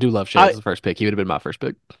 I do love Shea as I the first pick. He would have been my first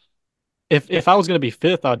pick. if I was gonna be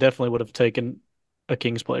fifth, I definitely would have taken a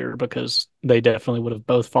Kings player because they definitely would have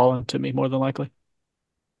both fallen to me more than likely.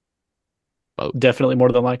 Both. Definitely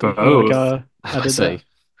more than likely. You like Both. I I would did say that.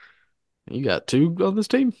 you got two on this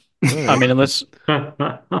team. All I right. mean, unless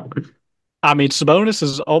I mean Sabonis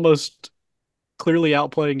is almost clearly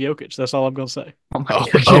outplaying Jokic. That's all I'm gonna say. Oh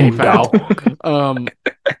my Okay, Boom, foul. dog.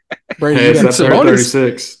 Brady, Hey, you it's got that Sabonis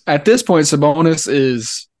 36. at this point, Sabonis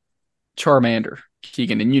is Charmander,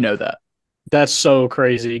 Keegan, and you know that. That's so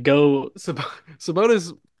crazy. Go.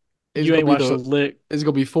 Sabonis is You gonna ain't be watched a lick.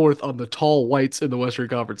 fourth on the tall whites in the Western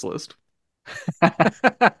Conference list.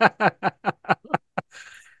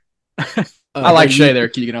 I like Brady, Shea there,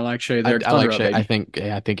 Keegan. I like Shea there. I like Thunder up, Shea.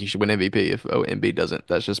 baby. I think he should win MVP if Embiid doesn't.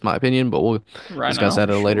 That's just my opinion, but we'll Right discuss now, that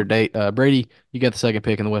at a later sure. date. Brady, you got the second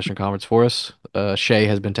pick in the Western Conference for us. Shea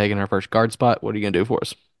has been taking our first guard spot. What are you gonna do for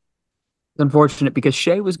us? It's unfortunate because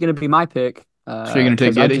Shea was going to be my pick. So you're gonna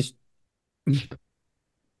take Because I Giddy? just, are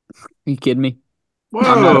you kidding me?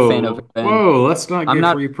 I'm not a fan of Whoa, Ben. whoa, let's not I'm get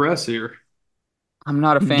not. free press here. I'm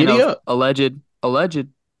not a fan Giddy of up. alleged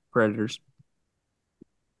predators.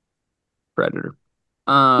 Predator.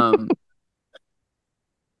 Um,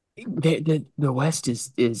 the West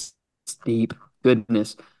is deep.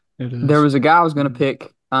 Goodness, It there is. was a guy I was going to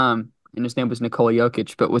pick. And his name was Nikola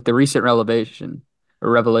Jokic, but with the recent revelation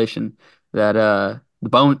that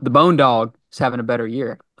the bone dog is having a better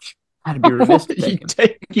year, I'd be remiss to You take him.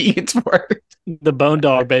 take Keegan's word. The Bone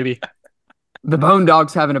Dog, baby. The bone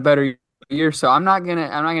dog's having a better year, so I'm not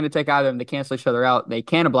gonna take either of them. They cancel each other out. They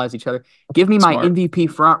cannibalize each other. Give me my Smart. MVP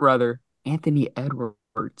front runner, Anthony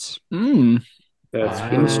Edwards. Mm. That's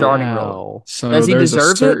Give him a starting cool. role. Wow. Does So he there's a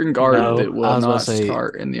deserve it? certain guard No. that I will was about to not say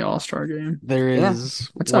start in the All-Star game. there Yeah.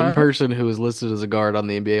 is That's all one right. person who is listed as a guard on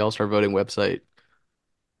the NBA All-Star voting website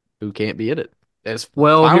who can't be in it. It's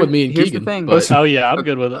Well, fine with me and here's the Keegan, thing. but Listen, Oh yeah, I'm Uh,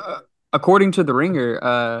 good with it. According to the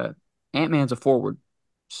Ringer, Ant-Man's a forward.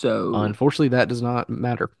 So, unfortunately that does not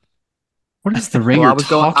matter. what is the well, ringer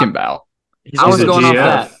talking about? He's I He's was a also a going off GM.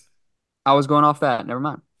 that. GF. I was going off that. Never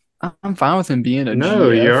mind. I'm fine with him being a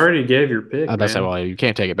No, you GF, already gave your pick, I was about to say, man. well, you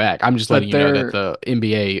can't take it back. I'm just letting but you know that they're the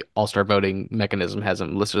NBA All-Star voting mechanism has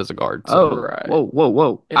him listed as a guard. So Oh, right.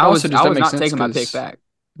 whoa. It also just I doesn't was make not sense taking my pick because back.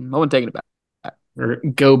 I wasn't taking it back. Or-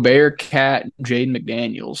 Gobert, Cat, Jaden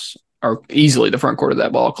McDaniels are easily the front court of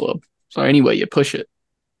that ball club. So anyway, you push it.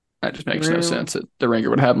 That just makes no Well, sense that the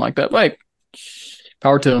ringer would have them like that. Like,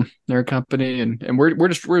 power to them. They're a company, and we're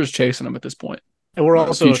just chasing them at this point. And we're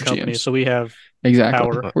also a Future company, GMs. so we have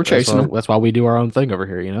Exactly. power. We're chasing them. that's why we do our own thing over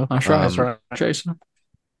here, you know. That's right. That's right. Chasing them.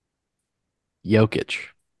 Jokic.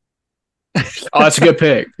 Oh, that's a good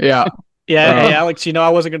pick. Yeah. Yeah, hey Uh, Alex, I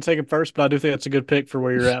wasn't gonna take him first, but I do think that's a good pick for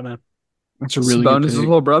where you're at, man. that's a really good Sabonis' pick.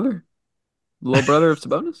 little brother of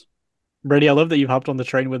Sabonis. Brady, I love that you've hopped on the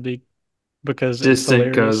train with me because it's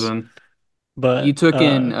distant hilarious. cousin. You But took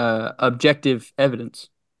in objective evidence,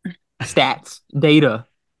 stats, data.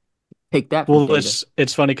 Take that from well, data.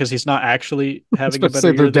 it's funny because he's not actually I was having a about to better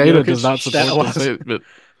say the year than data does Jokic. not support this Stat-wise. statement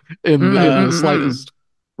in the Mm-mm-mm-mm-mm. slightest.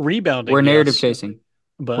 Rebounding, We're narrative yes, chasing.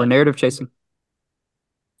 We're but narrative chasing.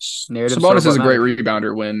 Narratives are Sabonis what is a great matter.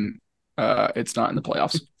 rebounder when it's not in the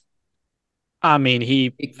playoffs. I mean, he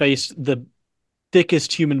faced the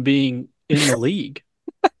thickest human being in the league.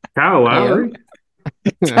 Kyle Ayo. Lowry?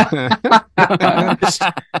 Thickest,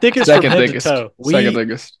 thickest from Second head to thickest. toe. Second we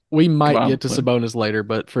thickest. we might get to Combined. Sabonis later,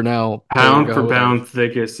 but for now we're gonna Pound go for pound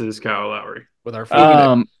thickest is Kyle Lowry. with our first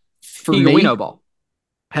Keegan, pick. For Keegan, we me, know ball.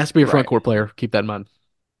 Has to be a front right. court player. Keep that in mind.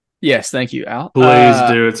 Yes, thank you, Al. Please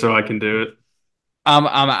do it so I can do it.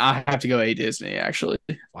 I have to go A Disney, actually.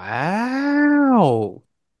 Wow.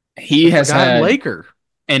 He has Forgot had Laker.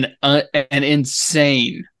 an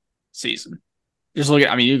insane season. Just look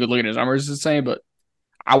at, I mean, you could look at his numbers, it's insane, but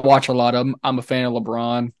I watch a lot of them. I'm a fan of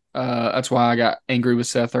LeBron. That's why I got angry with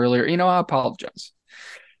Seth earlier. I apologize.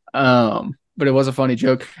 But it was a funny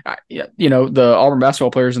joke. The Auburn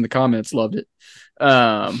basketball players in the comments loved it.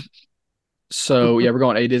 So yeah, we're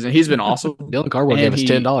going A Disney. He's been awesome. Dylan Cardwell And gave us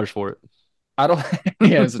 $10 for it. I don't.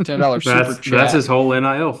 Yeah, it's a $10 super chat. That's his whole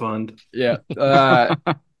NIL fund. Yeah.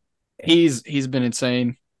 He's been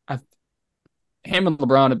insane. Him and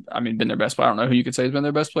LeBron have, been their best player. I don't know who you could say has been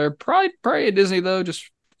their best player. Probably at Disney though, just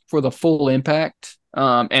for the full impact.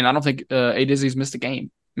 And I don't think A Disney's missed a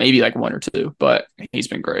game, maybe like one or two, but he's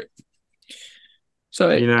been great. So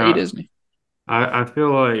A Disney. I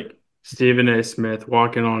feel like Stephen A. Smith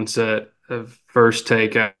walking on set of First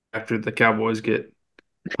Take after the Cowboys get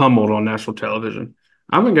pummeled on national television.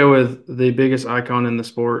 I'm gonna go with the biggest icon in the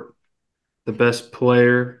sport, the best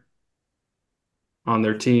player on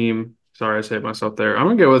their team. Sorry, I saved myself there. I'm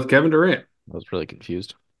gonna go with Kevin Durant. I was really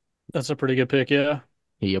confused. That's a pretty good pick, yeah.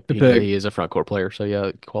 He is a front court player, so yeah,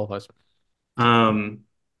 it qualifies.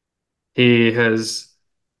 He has,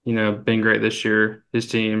 been great this year. His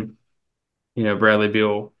team, Bradley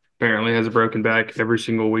Beal apparently has a broken back every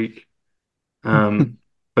single week.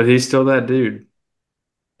 But he's still that dude.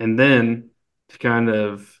 And then to kind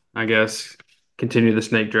of, I guess, continue the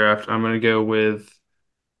snake draft, I'm going to go with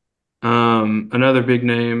another big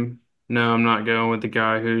name. No, I'm not going with the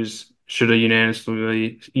guy who's should have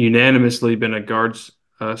unanimously been a guards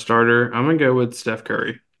starter. I'm going to go with Steph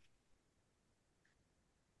Curry.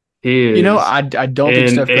 He is I don't think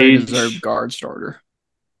in Steph Curry deserved age. guard starter.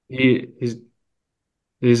 He's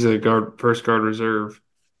He's a first guard reserve,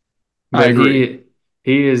 I but agree.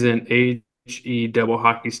 he is an HE double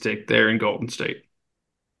hockey stick there in Golden State.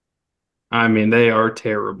 I mean, they are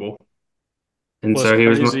terrible. And What's so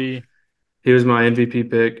crazy? he was my MVP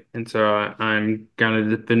pick, and so I'm kind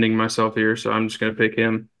of defending myself here. So I'm just going to pick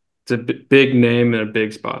him. It's a big name and a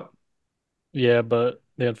big spot. Yeah, but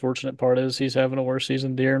the unfortunate part is he's having a worse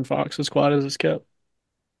season than De'Aaron Fox, as quiet as it's kept.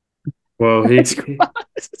 Well, That's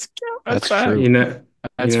That's fact. true. you know,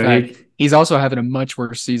 That's fact. He's also having a much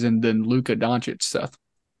worse season than Luka Doncic, Seth.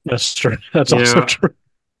 That's true. That's you also know, true.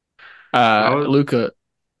 I was Luka,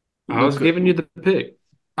 I was Luka. giving you the pick.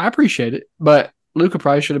 I appreciate it, but Luka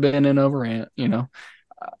probably should have been in over Ant.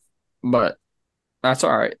 But that's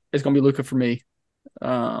all right. It's gonna be Luka for me.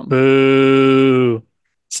 Um, Boo.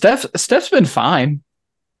 Steph's been fine,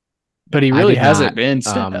 but he I really did hasn't not. been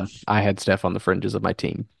Steph. I had Steph on the fringes of my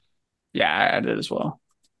team. Yeah, I did as well.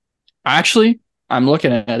 Actually, I'm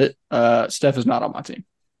looking at it. Steph is not on my team.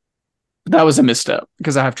 That was a misstep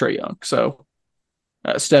because I have Trae Young. So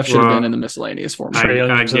Steph should have been in the Well, miscellaneous for me. Trae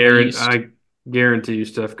Young's in the East. I guarantee you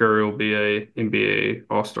Steph Curry will be a NBA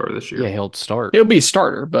All-Star this Yeah, year he'll start. He'll be a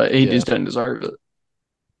starter, but he Yeah. just doesn't deserve it.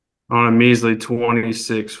 on a measly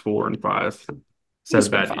 26, 4, and 5. It's He's a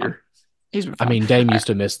been bad fine. year. He's been I fine. mean, Dame used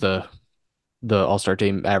to miss the All-Star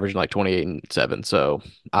team averaging like 28 and 7, so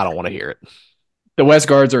I don't want to hear it The West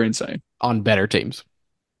guards are insane. on better teams.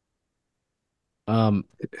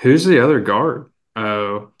 Who's the other guard?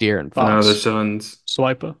 Oh, De'Aaron no, the Fox. Suns.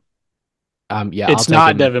 Swiper. Yeah, I'll It's take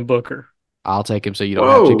not him. Devin Booker. I'll take him so you don't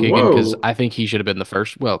have to, Whoa, Keegan, because whoa. I think he should have been the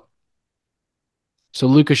first. Well, so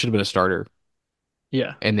Luca should have been a starter,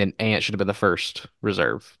 Yeah. and then Ant should have been the first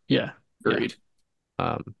reserve. Yeah. Yeah. Agreed.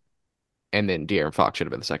 Um, and then De'Aaron Fox should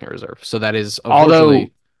have been the second reserve. So that is Although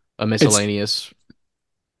unfortunately a it's miscellaneous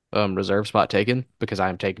reserve spot taken because I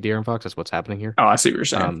am taking De'Aaron Fox. That's what's happening here. I see what you're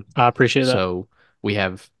saying. I appreciate that. So we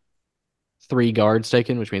have three guards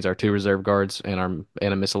taken, which means our two reserve guards and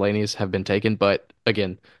a miscellaneous have been taken. But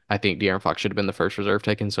again, I think De'Aaron Fox should have been the first reserve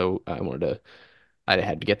taken. So I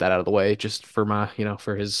had to get that out of the way just for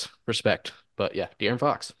for his respect. But yeah, De'Aaron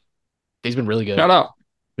Fox, he's been really good. Shout out.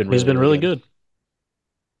 Been He's really, been really really good. good.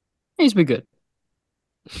 He's been good.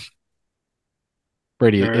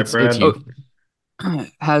 Brady, All right, it's Brad. you.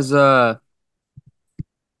 Has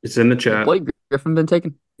It's in the chat. Blake Griffin been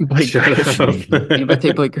taken? Blake Shut Griffin. up. Anybody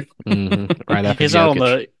take Blake Griffin? Right after He's not on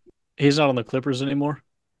Jokic. he's not on the Clippers anymore.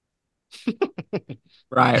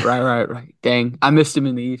 Right. Dang, I missed him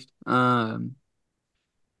in the East. All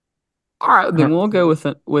right, then we'll go with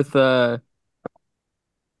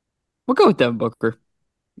Devin Booker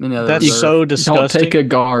in the other That's reserve. so Don't take disgusting. a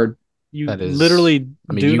guard. You That is, literally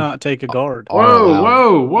I mean, do you not take a guard. are Whoa, allowed.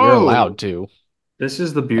 whoa, whoa. You're allowed to. This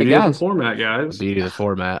is the Hey beauty of the guys, format, The guys. beauty of the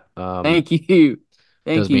format. thank you,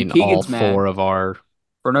 Does mean all Keegan's four mad of our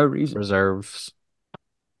for no reason. reserves,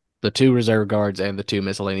 the two reserve guards and the two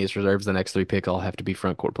miscellaneous reserves, the next three picks all have to be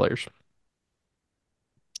front court players.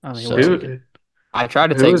 I mean, So- we'll take it. I tried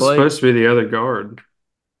to Who take was Blake. supposed to be the other guard?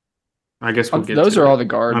 I guess we'll get Those to are it. all the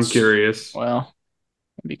guards. I'm curious. Well,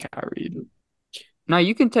 maybe Kyrie. No,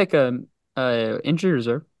 you can take a injury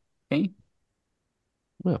reserve. Okay.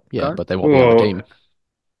 Well, yeah, Guard? but they won't be on the Whoa. team.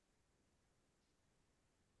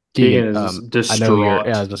 Keegan Keegan, is I know you're. distraught.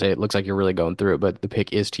 Yeah, I was gonna say it looks like you're really going through it, but the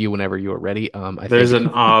pick is to you whenever you are ready. I There's think an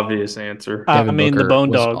obvious answer. I Devin mean, the Booker Bone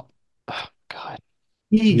was. Dog. Oh, God,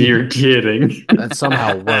 You're kidding. that's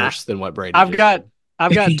somehow worse than what Brady. I've just got did.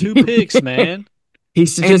 I've got two picks, man.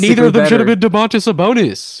 He's And statistically neither of them should have better. been Domantas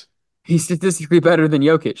Sabonis. He's statistically better than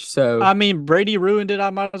Jokic. So I mean, Brady ruined it. I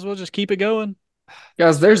might as well just keep it going.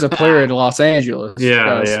 Guys, there's a player in Los Angeles. Yeah,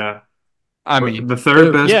 guys. yeah. I mean, The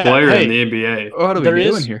third best Yeah, player hey. in the NBA. what are we There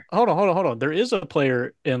doing is. here? Hold on. There is a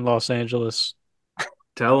player in Los Angeles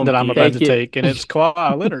Tell him that I'm Keegan. about to Take it. take, and it's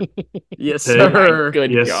Kawhi Leonard. yes, Hey, sir.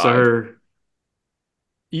 Good Yes, God. sir.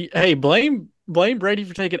 Hey, blame Brady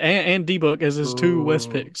for taking and D-Book as his two West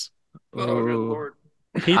Ooh. picks. Oh, good Ooh. Lord.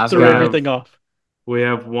 He I've threw got- everything off. We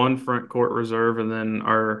have one front court reserve and then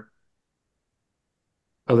our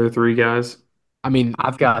other three guys. I mean,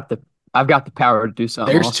 I've got the power to do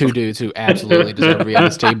something. there's awesome. two dudes who absolutely deserve to be on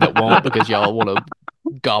this team that won't because y'all want to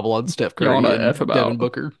gobble on Steph Y'all Curry wanna and F about- Devin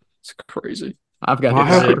Booker. It's crazy. I've got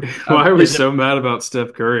Why the are, power. why are we Is it- so mad about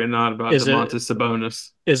Steph Curry and not about Is it- Domantas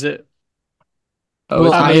Sabonis? Is it? Oh,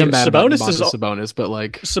 Well, it's I not- am mad about Sabonis is Domantas Sabonis, but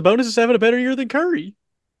like, Sabonis is having a better year than Curry.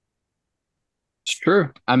 It's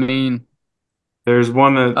true. I mean, There's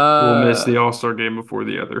one that will miss the Uh, All-Star game before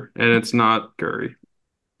the other, and it's not Curry.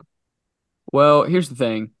 well, here's the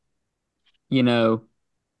thing. You know,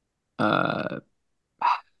 uh,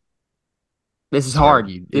 this is Sorry, hard.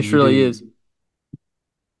 you This do. really is.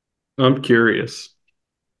 I'm curious.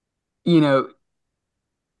 You know,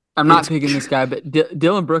 I'm not It's picking this guy, but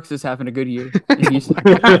Dylan Brooks is having a good year in Houston.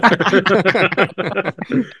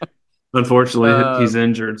 Unfortunately, he's Um,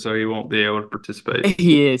 injured, so he won't be able to participate.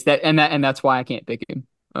 he is and that's why I can't pick him.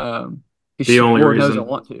 'Cause The only Lord knows I reason.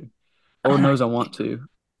 want to. Lord knows I want to.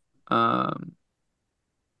 Um,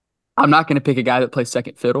 I'm not going to pick a guy that plays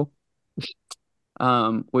second fiddle,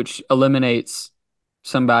 which eliminates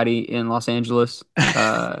somebody in Los Angeles.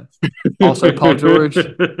 Also, Paul George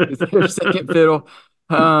is their second fiddle.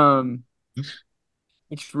 Um,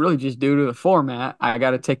 it's really just due to the format. I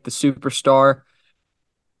got to take the superstar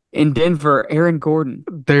in Denver, Aaron Gordon.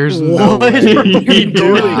 There's no What way. are you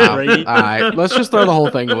doing, Nah. Brady? All right, let's just throw the whole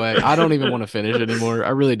thing away. I don't even want to finish anymore. I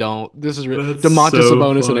really don't. This is That's Demontis so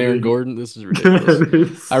Sabonis and Aaron funny. Gordon. This is ridiculous. That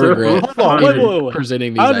is I so regret Hold on, wait, funny. wait, wait.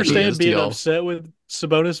 presenting I these understand ideas to being y'all. upset with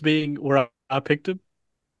Sabonis being where I picked him.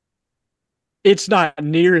 It's not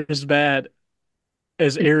near as bad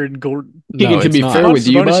as Aaron Gordon. No, Keegan, to it's be fair not. Demontis with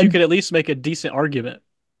you, Sabonis, you bud. could at least make a decent argument.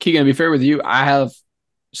 Keegan, to be fair with you, I have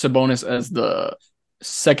Sabonis as the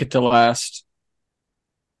second to last,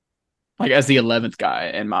 like as the 11th guy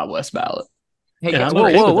in my West ballot. Hey, And I'm whoa,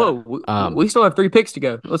 okay whoa, with that. whoa! We Um, still have 3 picks to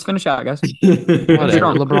go. Let's finish out, guys. Finish whatever.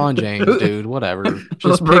 strong. LeBron James, dude. Whatever.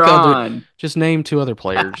 Just pick other. LeBron. Just name two other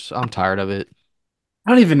players. I'm tired of it. I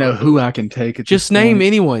don't even know who I can take at this Just name point.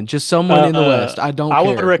 anyone. Just someone in the West. Uh, I don't I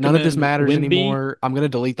would care. None of this recommend matters Wimby. anymore. I'm gonna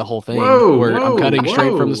delete the whole thing. Whoa, Where I'm whoa, cutting straight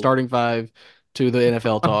from the whoa. starting five to the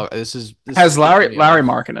NFL talk. This is Has pissing Larry me Larry off.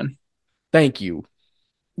 Markkinen. Thank you.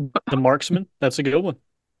 The marksman. That's a good one.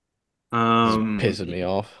 This is Um, pissing me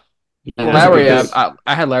off. yeah, Larry, because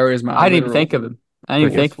I had Larry as my I didn't even literal think of him. I didn't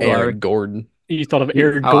even Freaking think of fourth. Larry. Aaron Gordon. You thought of you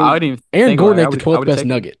Aaron I Gordon. didn't even Aaron think of Gordon Larry. ain't the I 12th would have best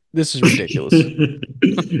taken him. Nugget. This is ridiculous. know,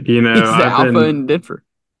 He's the alpha in Denver.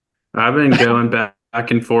 I've been going back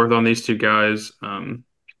and forth on these two guys.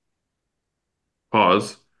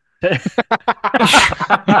 Pause.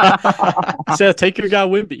 Seth, take your guy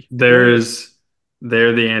Wimby. Go ahead. There's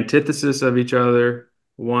they're the antithesis of each other.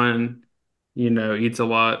 One, eats a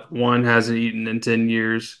lot. One hasn't eaten in 10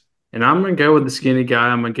 years. And I'm gonna go with the skinny guy.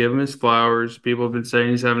 I'm gonna give him his flowers. People have been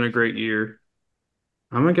saying he's having a great year.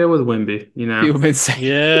 I'm gonna go with Wimby. People have been saying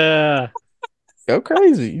Yeah. Go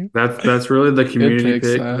crazy. That's really the good community picks.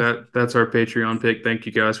 pick. That's our Patreon pick. Thank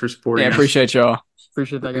you guys for Yeah, supporting us. appreciate y'all.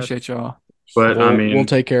 Appreciate that, guys. Appreciate y'all. But I We'll mean,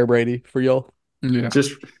 take care of Brady for y'all. Yeah,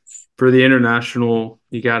 just for the international,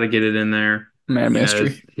 you got to get it in there. man,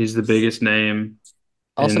 mystery. He's the biggest name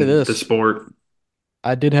I'll say in the this. sport.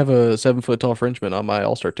 I did have a 7 foot tall Frenchman on my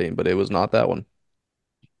All-Star team, but it was not that one.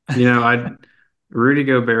 I Rudy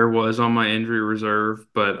Gobert was on my injury reserve,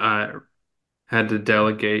 but I had to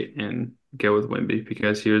delegate and go with Wimby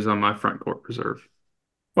because he was on my front court reserve.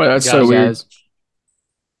 Well, that's Guys, so weird. Guys,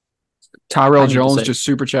 Tyrell I need to Jones say- just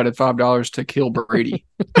super chatted $5 to kill Brady.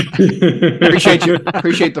 Appreciate you.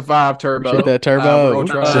 Appreciate the 5 turbo. Appreciate that, Turbo. We'll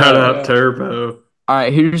try. Shout out Yeah. Turbo. all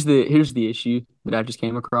right, here's the issue that I just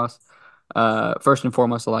came across. First and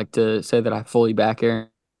foremost, I like to say that I fully back Aaron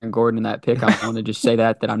Gordon in that pick. I want to just say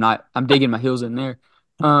that I'm digging my heels in there.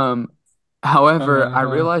 However, I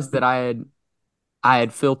realized that I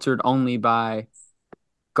had filtered only by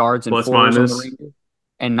guards and Plus fours on the minus. ringer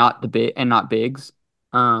and not bigs.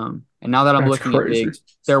 And now that I'm That's looking at crazy. bigs,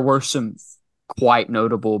 there were some quite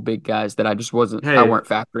notable big guys that I just wasn't Hey. I weren't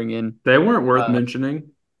factoring in. They weren't worth Uh, mentioning.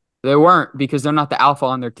 They weren't because they're not the alpha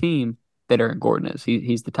on their team that Aaron Gordon is.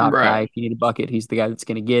 He's the top Right. guy. If you need a bucket, he's the guy that's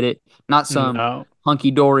going to get it. Not some No. hunky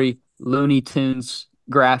dory Looney Tunes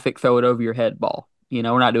graphic, throw it over your head ball. We're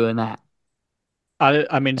not doing that.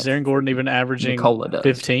 I mean, is Aaron Gordon even averaging Nicola does.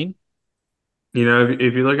 15? If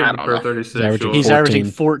you look I at the don't Pro know. 36, He's averaging He's 14. averaging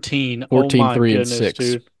 14. 14, Oh my 3, and goodness, 6.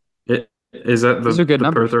 dude. is that Those are good the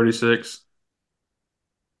Pro numbers. 36?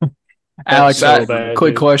 Alex, so bad,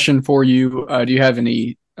 quick dude. question for you. Do you have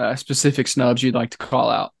any specific snubs you'd like to call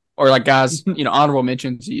out? Or like guys, honorable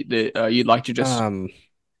mentions that you'd like to just Um,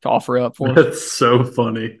 to offer up for us? That's so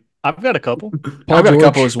funny. I've got a couple. Paul I've got a George.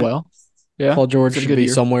 couple as well. Yeah. Paul George It's a should good be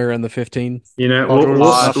year. somewhere in the 15. We'll George we'll, was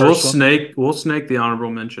my we'll first one. snake the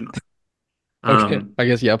honorable mention. Okay. I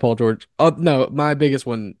guess, yeah, Paul George. Oh, no, my biggest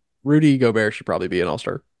one, Rudy Gobert should probably be an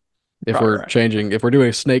All-Star. If Probably we're right. changing, if we're doing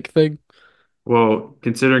a snake thing, Well,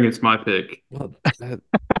 considering it's my pick, well,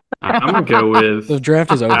 I'm gonna go with the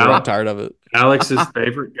draft is over. Al- I'm tired of it. Alex's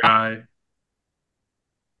favorite guy.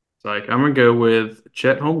 It's like I'm gonna go with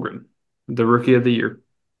Chet Holmgren, the Rookie of the Year.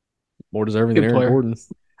 More deserving Good than Aaron player. Gordon.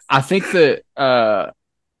 I think that I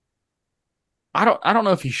don't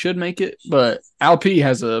know if he should make it, but Alp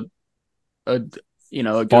has a good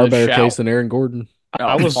Far better shout. case than Aaron Gordon. No,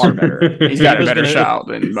 I was- far better. He's got I a was better gonna- shout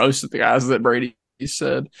than most of the guys that Brady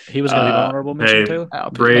said. He was going to be my honorable mention, Hey, Taylor.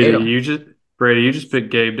 Al P. Brady, Tatum. you just picked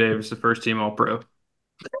Gabe Davis, the first team All Pro.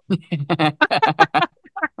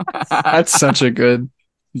 That's such a good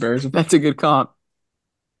comparison. That's a good comp.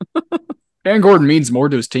 Aaron Gordon means more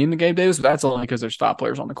to his team than Gabe Davis, but that's only because there's 5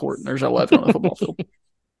 players on the court and there's 11 on the football field.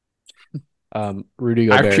 Rudy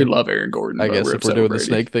I actually Gobert. love Aaron Gordon, I but guess we're if we're upset with doing the Brady.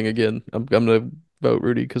 snake thing again, I'm gonna vote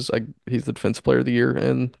Rudy because he's the defensive player of the year,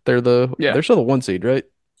 and they're still the 1 seed, right?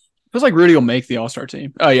 Feels like Rudy will make the All-Star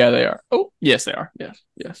team. Oh yeah, they are. Oh yes, they are. Yes,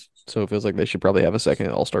 yes. So it feels like they should probably have a second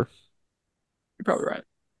All-Star. You're probably right.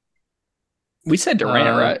 We said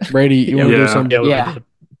Durant, right? Brady, you Yeah, want to do Yeah. some? Yeah, we Yeah. did.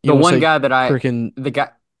 You The want to one say guy that freaking the guy,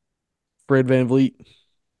 Fred Van Vliet?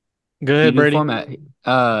 Go you ahead, do the Brady. format.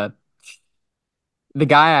 The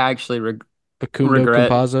guy I actually Facundo regret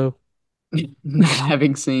Campazzo? not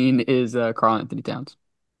having seen is Karl Anthony Towns.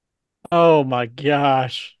 Oh my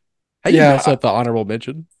gosh. How you Yeah, mess up the honorable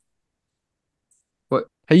mention? What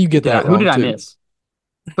How you get did I? that Who wrong did I too? miss?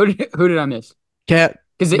 Who did I miss? Cat, not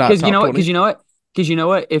Because you top know what? 20. Because you know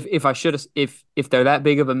what? If I should have, if they're that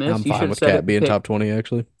big of a I'm miss, you should fine have with said Cat it. being Pick. top 20,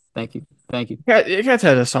 actually. Thank you. Cat's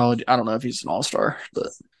had a solid. I don't know if he's an All-Star, but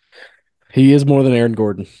He is more than Aaron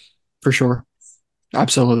Gordon. for sure,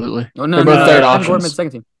 absolutely. Oh They're no. both third Aaron Gordon made the options.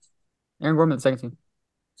 second team. Aaron Gordon made the second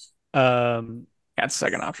team. Cat's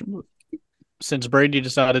second option. Since Brady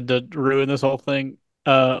decided to ruin this whole thing,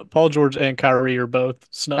 Paul George and Kyrie are both I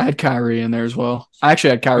snubbed. had Kyrie in there as well. I actually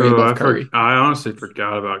had Kyrie Oh, above Curry. I honestly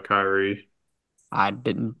forgot about Kyrie. I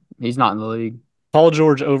didn't. He's not in the league. Paul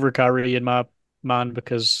George over Kyrie in my mind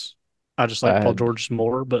because I just like I Paul had George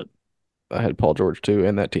more, but I had Paul George too,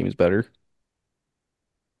 and that team's better.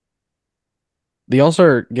 The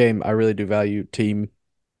All-Star game, I really do value team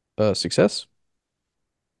success.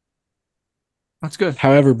 That's good.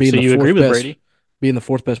 However, so you agree with Brady? being the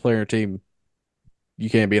fourth best player in your team, you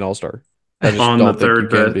can't be an All-Star. I just On the don't think you third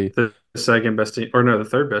can best, be. the second best team, or no, the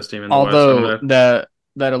third best team in the West. I Although don't know.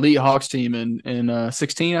 that elite Hawks team in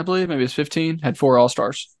 16, I believe, maybe it's 15, had 4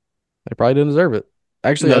 All-Stars. They probably didn't deserve it.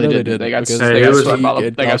 Actually, No, I they know they didn't. They didn't got because Hey, they who got was swept by Teague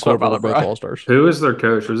and they Kyle got swept by Korver were both LeBron. All-Stars. Who was their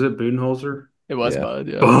coach? Was it Budenholzer? It was Yeah. Bud.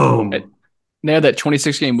 Yeah. Boom. They had that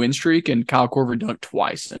 26-game win streak, and Kyle Korver dunked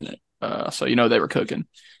twice in it. So they were cooking.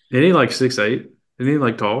 Isn't he like 6'8"? Isn't he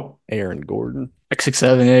like tall? Aaron Gordon. Like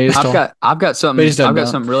 6'7". Yeah, he's tall. I've got But he something. just doesn't I've got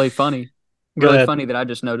dunk. something really funny. Go Really ahead. funny that I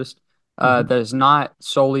just noticed. Mhm. That is not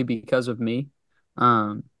solely because of me.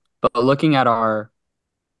 But looking at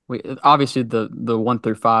obviously the 1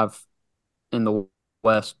 through 5 in the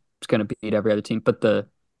West is going to beat every other team. But the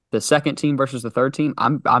second team versus the third team,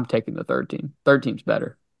 I'm taking the third team. Third team's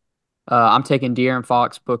better. I'm taking De'Aaron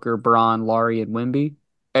Fox, Booker, Braun, Laurie, and Wemby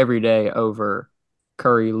every day over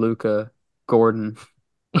Curry, Luka, Gordon,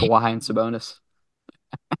 Kawhi, and Sabonis.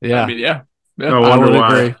 I mean, yeah. I I wonder would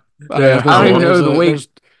why. agree. Yeah, I don't even know the weak.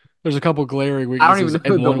 There's a couple glaring I don't even weaknesses, know and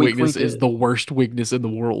who the one weak weakness link is is. the worst weakness in the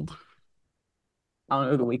world. I don't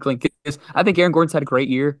know who the weak link is. I think Aaron Gordon's had a great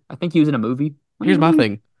year. I think he was in a movie. Here's my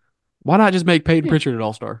thing. Why not just make Peyton Pritchard an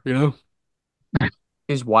All-Star, you know?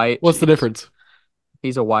 He's white. What's the difference?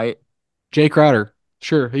 He's a white. Jay Crowder.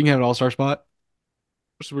 Sure, he can have an All-Star spot.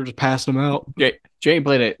 So we're just passing him out. Jay ain't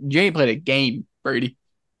played a game, Brady.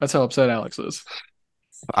 That's how upset Alex is.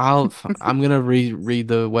 I'm gonna read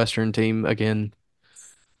the Western team again.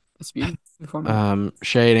 It's beautiful format.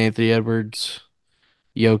 Shea and Anthony Edwards,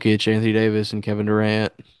 Jokic, Anthony Davis, and Kevin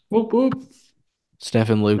Durant, Whoop whoop. Steph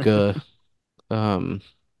and Luka,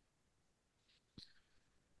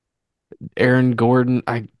 Aaron Gordon.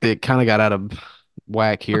 It kind of got out of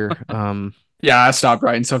whack here. Yeah, I stopped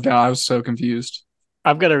writing stuff down. I was so confused.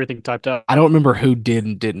 I've got everything typed up. I don't remember who did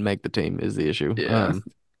and didn't make the team is the issue. Yeah.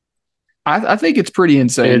 I think it's pretty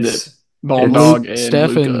insane that It's Ball it's Dog and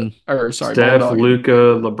Steph Luka, and or sorry, Ball Steph, Dog. Luka,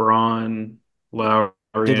 LeBron, Lowry,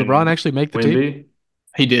 did LeBron actually make the team? Wemby.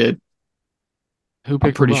 He did. Who I'm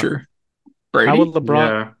picked pretty LeBron? sure. How would Brady. LeBron?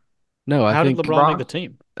 Yeah. No, How did LeBron make LeBron? the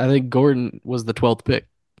team? I think Gordon was the 12th pick.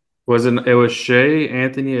 It was Shea,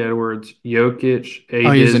 Anthony Edwards, Jokic,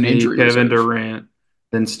 Oh, he was an Disney, injury Kevin reserve. Durant,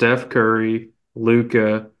 then Steph Curry,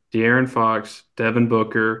 Luka, De'Aaron Fox, Devin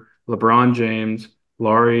Booker, LeBron James,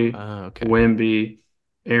 Laurie, Okay. Wemby,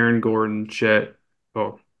 Aaron Gordon, Chet.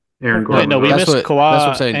 Oh, Aaron Wait, Gordon. no, was we on. missed That's what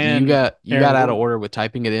I'm Kawhi saying. and You got Aaron out of Gordon. order with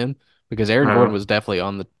typing it in because Aaron Oh. Gordon was definitely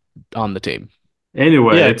on the team.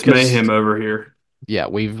 Anyway, Yeah, it's 'cause- mayhem over here. Yeah,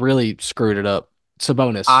 we've really screwed it up.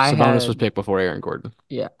 Sabonis. I Sabonis had- was picked before Aaron Gordon.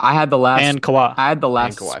 Yeah, I had the last. And Kawhi. I had the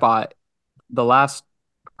last Kawhi. spot. The last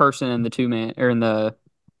person in the 2-man or in the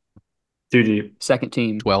Too deep. second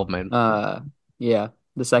team. 12 man. Yeah,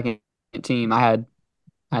 the second team. I had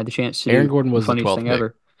the chance to Aaron do Gordon the was the funniest 12th thing pick.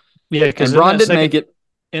 ever. Yeah, because And Braun didn't make it.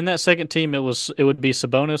 in that second team, it would be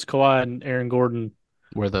Sabonis, Kawhi, and Aaron Gordon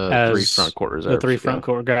We're the three as front court the three reserves. front Yeah.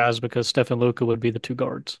 court guys because Steph and Luka would be the two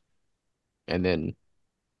guards. And then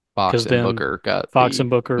Fox Because and then Booker got Fox the and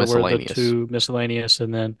Booker were the miscellaneous. two miscellaneous,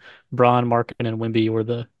 and then Braun, Markin, and Wemby were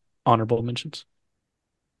the honorable mentions.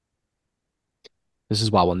 This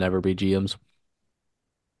is why we'll never be GMs.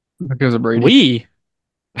 Because of Brady. We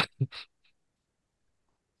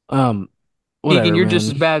Um, Keegan, whatever, you're just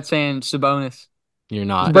as man. bad saying Sabonis. You're He's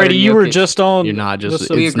not. better Brady, than you were Jokic. just on. You're not just.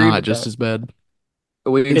 We It's agreed not with just that. as bad.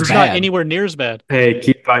 We It's agreed. not bad. anywhere near as bad. Hey,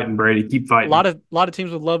 keep fighting, Brady. Keep A fighting. lot of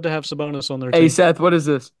teams would love to have Sabonis on their Hey team. Seth, what is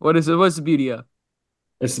this? What is it? What's the beauty of?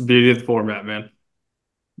 It's the beauty of the format, man.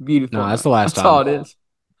 Beautiful. No, that's the last That's all time. it is.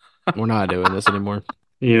 We're not doing this anymore.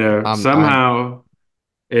 I'm. Somehow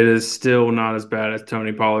it is still not as bad as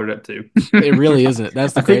Tony Pollard at 2. It really isn't.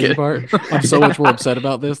 That's the I think crazy it- part. I'm so much more upset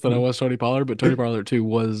about this than I was Tony Pollard, but Tony Pollard 2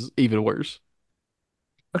 was even worse.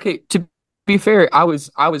 Okay, to be fair, I was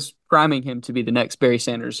priming him to be the next Barry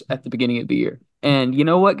Sanders at the beginning of the year. And you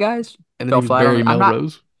know what, guys? And then Fell he was flat on Barry it. I'm not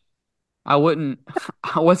Melrose. I wouldn't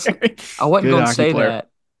I wasn't Good going to hockey say player. that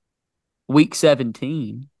week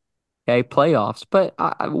 17, okay, playoffs, but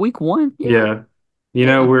week 1, yeah. Yeah.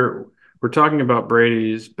 Yeah. We're talking about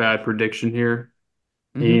Brady's bad prediction here.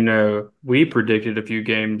 Mhm. We predicted a few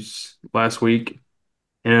games last week,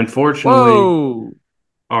 and unfortunately, Whoa.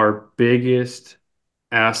 our biggest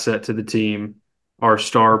asset to the team, our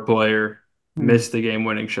star player, missed the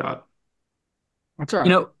game-winning shot. That's all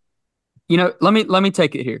You right. know, let me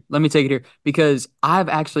take it here. Let me take it here because I've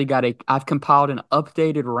compiled an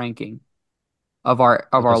updated ranking of our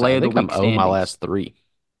I was gonna say, lay I of the think I'm week 0 my standings. last 3.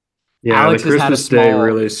 Yeah, the Alex has had a Christmas day small.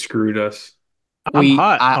 really screwed us. I'm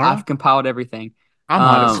hot, aren't I've compiled everything. I'm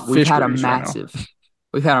hot as We've fish had a grease right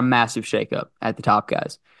now. massive shakeup at the top,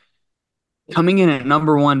 guys. Coming in at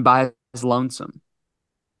number 1 by his lonesome,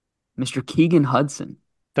 Mr. Keegan Hudson.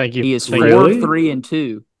 Thank you. He is Thank you. 4, Really? 3, and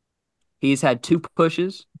 2. He's had 2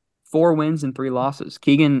 pushes, 4 wins, and 3 losses.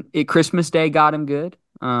 Keegan, Christmas Day got him good.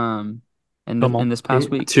 Come on. In this past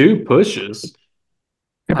week, 2 pushes.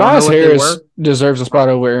 I don't know Tobias what they Harris were. deserves a spot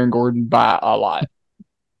over Aaron Gordon by a lot.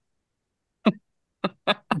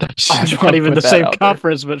 I just Not want to even put the that same out there.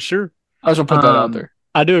 conference, but sure. I just want to put that out Um, there.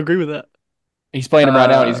 I do agree with that. He's playing him right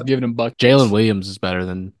now. And Uh, he's giving him buckets. Jalen Williams is better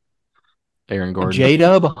than Aaron Gordon.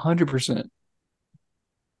 J-Dub, 100%.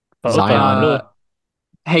 Both of them, Zion. really.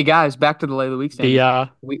 hey guys, back to the lay of the week standings.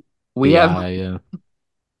 Bi. We have Yeah.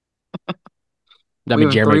 I we mean, have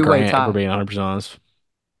a Jeremy 3-way Grant, if we're tie. being 100% honest.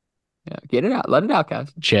 Yeah, get it out, let it out,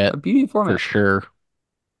 guys. Chet, A beauty of for format. sure.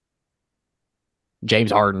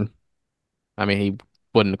 James Harden. I mean, he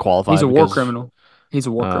wouldn't qualify He's a war because criminal. He's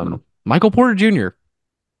a war criminal. Michael Porter Jr.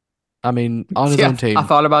 I mean, on his See, own I team.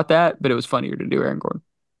 thought about that, but it was funnier to do Aaron Gordon.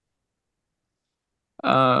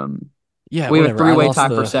 Yeah, We have a whatever. I 3-way lost tie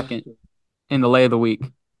for the. second in the lay of the week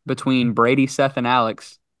between Brady, Seth, and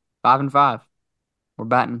Alex. 5 and 5. We're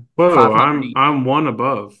batting Whoa, 500 each. I'm 1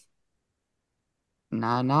 above.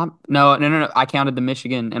 Nah, no. I counted the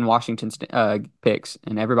Michigan and Washington picks,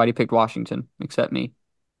 and everybody picked Washington except me.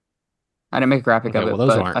 I didn't make a graphic Okay, of well, it,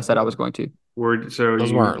 those but aren't. I said I was going to.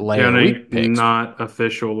 Those weren't You lay of the counting week picks. not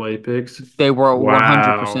official lay picks? They were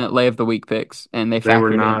Wow. 100% lay of the week picks, and they They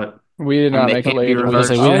were factored in. not. We did And not they make a can't lay be of the I was gonna week.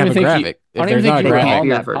 say reversed. we I didn't don't have a even think you. graphic. I If don't even there's think not a you were They can't on be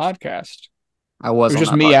graphic, that reversed. podcast. I It was was on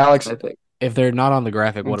just the me, podcast, Alex. I think. if they're not on the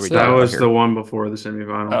graphic, what are we That's it. That talking about was here? the one before the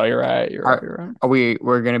semifinal. Oh, you're right. You're right. You're right.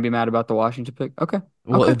 We're gonna be mad about the Washington pick? Okay.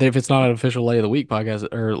 Well, Okay. if it's not an official lay of the week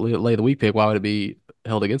podcast or lay of the week pick, why would it be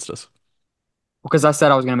held against us? Because I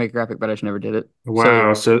said I was gonna make a graphic, but I just never did it.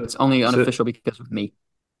 Wow. So it's only So, unofficial because of me.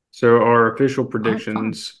 so our official All right, fine.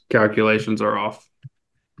 predictions calculations are off.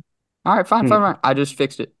 All right, fine, Hmm. fine, fine. I just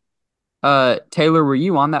fixed it. Taylor, were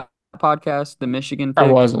you on that podcast, the Michigan I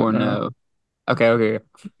pick, wasn't. or No. no? Okay.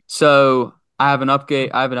 So I have an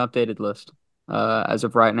updated list. As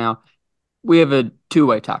of right now, we have a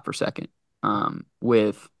 2-way tie for second.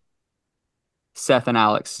 With Seth and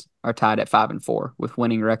Alex are tied at 5 and 4 with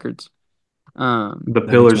winning records. The That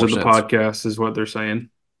makes pillars more of the sense. podcast is what they're saying.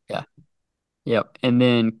 Yeah. Yep. And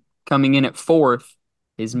then coming in at fourth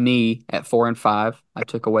is me at 4 and 5. I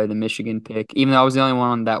took away the Michigan pick, even though I was the only one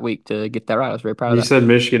on that week to get that right. I was very proud of You that. said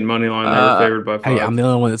Michigan money line. They were favored by 5. Hey, I'm the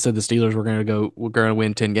only one that said the Steelers were going to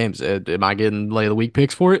win 10 games. Am I getting lay of the week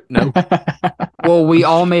picks for it? No. Well, we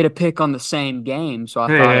all made a pick on the same game, so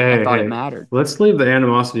I thought it mattered. Let's leave the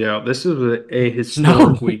animosity out. This is a historic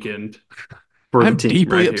No. weekend for the I'm team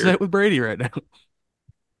deeply right upset here. with Brady right now.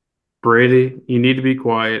 Brady, you need to be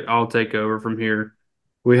quiet. I'll take over from here.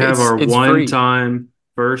 We have our It's free.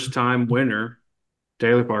 first time winner,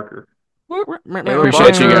 Taylor Parker. Taylor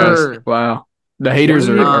Appreciate you guys. Parker. Wow. The haters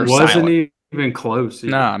Wasn't are silent. even close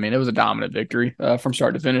either. Nah, I mean, it was a dominant victory from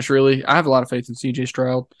start to finish, really. I have a lot of faith in CJ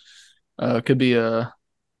Stroud. Could be a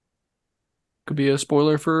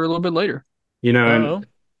spoiler for a little bit later. And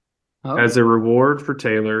Oh, as a reward for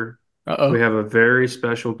Taylor, we Uh-oh. have a very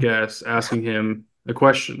special guest asking him a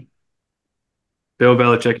question. Bill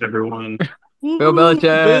Belichick, everyone. Bill Woo, Belichick.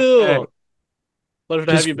 Bill. Pleasure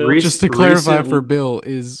to have Just you, Bill. Just to clarify for recent, Bill,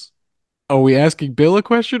 are we asking Bill a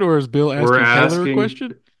question or is Bill we're asking Taylor a asking.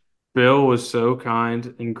 question? Bill was so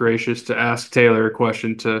kind and gracious to ask Taylor a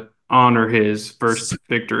question to honor his first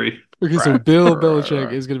victory. Okay, so Right. Bill Belichick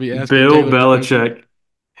Right. is going to be asking Bill Taylor a question. Belichick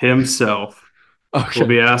himself will Okay,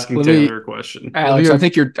 be asking let me Taylor a question. let me Alex, go.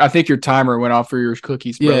 I think your timer went off for your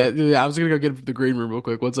cookies, Yeah, brother. yeah, I was gonna go get him from the green room real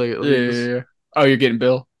quick. 1 second. Let Yeah, me yeah, just. yeah. Oh, you're getting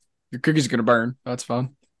Bill. Your cookies are gonna burn. That's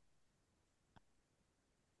fine.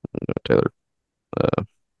 Taylor,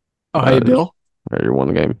 Oh, hey, just Bill. you won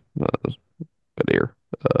the game. Good to hear.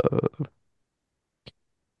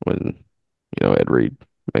 When Ed Reed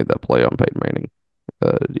made that play on Peyton Manning,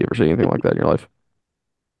 did you ever see anything like that in your life?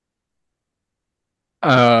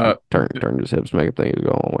 Uh, Turned his hips, make him think he was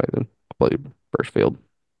going a long way, then played first field,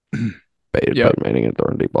 baited yep. Peyton Manning and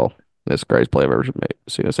throwing a deep ball. That's the greatest play I've ever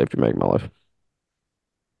seen a safety make in my life.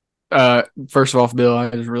 First of all, Bill, I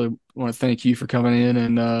just really want to thank you for coming in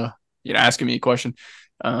and asking me a question,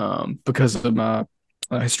 because of my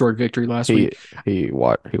historic victory last He week. he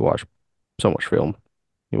watched so much film.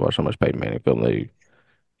 He watched so much Peyton Manning film that he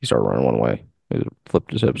started running one way. He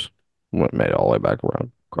flipped his hips, made it all the way back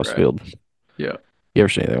around across the Right. field. Yeah. You ever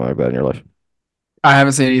seen anything like that in your life? I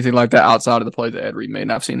haven't seen anything like that outside of the play that Ed Reed made,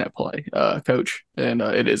 and I've seen that play, coach, and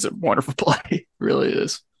it is a wonderful play. It really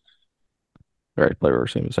is. Greatest play I've ever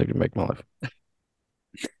seen a safety make in my life.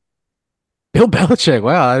 Bill Belichick.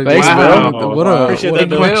 Wow. Thanks, Wow. Bill. What Wow. a Appreciate what that, a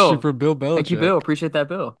Bill. question from Bill Belichick. Thank you, Bill. Appreciate that,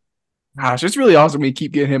 Bill. Gosh, it's really awesome we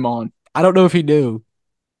keep getting him on. I don't know if he knew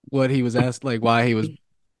what he was asked, like why he was You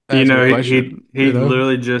asking a know, question. he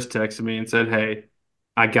literally just texted me and said, "Hey,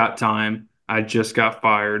 I got time. I just got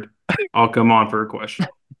fired. I'll come on for a question."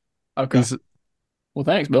 Okay. He's, Well,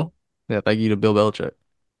 thanks, Bill. yeah, thank you to Bill Belichick.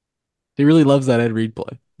 He really loves that Ed Reed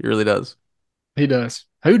play. He really does. He does.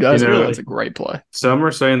 Who You doesn't? know, That's a great play. some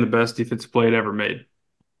are saying the best defensive play ever made.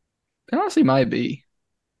 It honestly might be.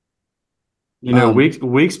 Um,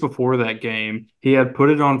 Weeks before that game, he had put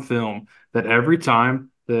it on film that every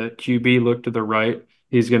time the QB looked to the right,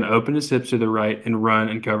 he's going to open his hips to the right and run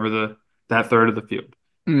and cover that third of the field.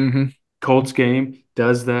 Mm-hmm. Colts game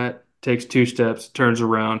does that, takes 2 steps, turns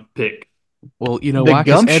around, pick. well, you know The why?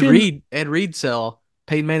 Because gumption. Ed Reed saw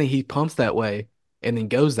Peyton Manning, he pumps that way and then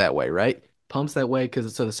goes that way, right? Pumps that way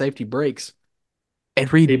because so the safety breaks.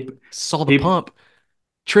 Ed Reed He saw the he pump,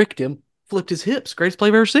 tricked him, flipped his hips. Greatest play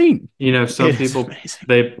I've ever seen. Some It is people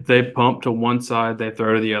amazing. they pump to one side, they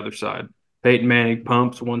throw to the other side. Peyton Manning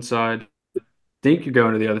pumps one side, think you're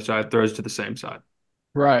going to the other side, throws to the same side.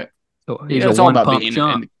 Right. So he's Yeah, a it's all one about pump being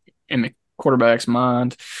chump. in the quarterback's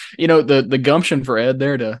mind. The gumption for Ed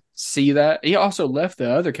there to see that. He also left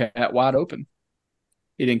the other cat wide open.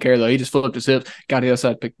 He didn't care though. He just flipped his hips, got the other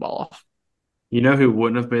side, picked the ball off. You know who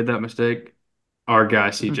wouldn't have made that mistake? Our guy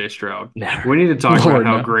CJ Stroud. Never. We need to talk about Lord,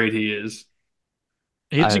 how no. great he is.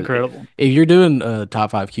 He's incredible. If you're doing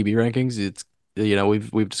top 5 QB rankings, it's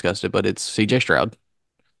we've discussed it, but it's CJ Stroud,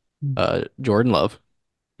 Jordan Love,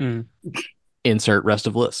 Mm. insert rest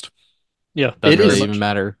of list. Yeah, Doesn't It really is- even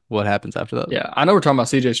matter what happens after that. Yeah, I know we're talking about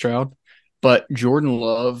CJ Stroud, but Jordan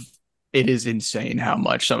Love, it is insane how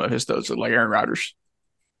much some of his throws look like Aaron Rodgers.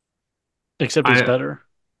 except he's I better.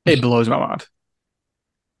 It blows my mind.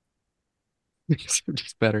 Just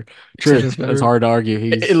better. Except True. it's better. That's hard to argue.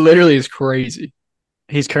 It literally is crazy.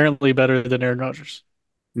 He's currently better than Aaron Rodgers.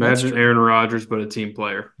 That's imagine true. Aaron Rodgers, but a team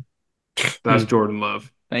player. That's Hmm. Jordan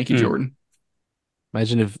Love. Thank you, Mm. Jordan.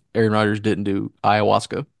 Imagine if Aaron Rodgers didn't do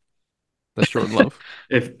ayahuasca. That's Jordan Love.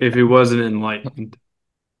 If he wasn't enlightened.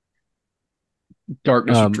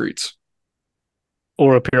 Darkness Um, retreats.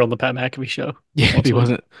 Or appear on the Pat McAfee show. Yeah, if Once he a week.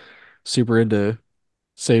 wasn't super into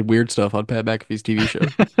saying weird stuff on Pat McAfee's TV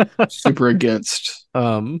show. Super against.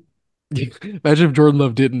 Imagine if Jordan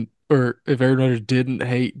Love didn't, or if Aaron Rodgers didn't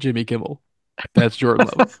hate Jimmy Kimmel. That's Jordan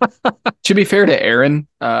Love. To be fair to Aaron,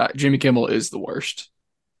 Jimmy Kimmel is the worst.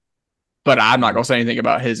 But I'm not gonna say anything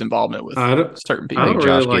about his involvement with I don't certain I people. don't think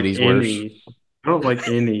really Josh like Giddey's worse. I don't like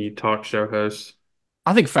any talk show hosts.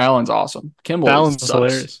 I think Fallon's awesome. Kimmel Fallon's sucks.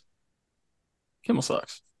 hilarious. Kimmel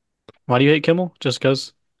sucks. Why do you hate Kimmel? Just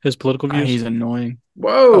because his political views? He's annoying.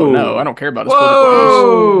 Whoa. Oh no, I don't care about his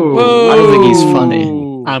political views. Whoa. I don't think he's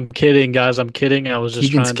funny. I'm kidding, guys. I'm kidding. I was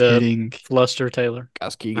just Keegan's trying to kidding. fluster Taylor.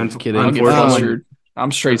 Guys, Keegan's Un- kidding. Don't get Unfortunately, flustered.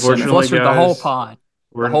 I'm straight center. Unfortunately, Flustered the whole guys, pod.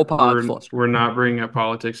 The we're whole pod we're flustered. we're not bringing up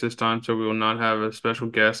politics this time, so we will not have a special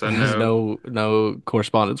guest. I There's know. no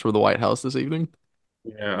correspondence for the White House this evening.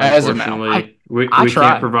 Yeah, As of now. I unfortunately, we I we can't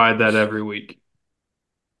try. provide that every week.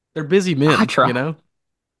 They're busy I men, try.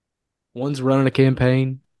 One's running a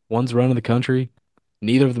campaign, one's running the country.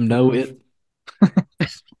 Neither of them know Mhm. it.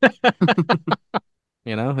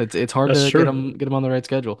 It's hard That's to true. get them on the right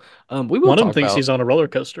schedule. We will One of them talk thinks about he's on a roller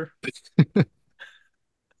coaster.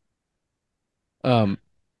 um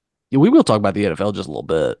yeah, we will talk about the NFL just a little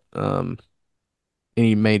bit.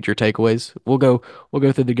 Any major takeaways? We'll go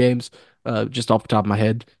through the games. Just off the top of my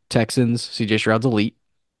head, Texans, CJ Stroud's elite.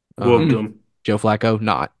 Whooped Um, Mm, them. Joe Flacco,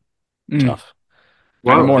 not mm, tough. not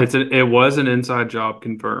Well, anymore. it was an inside job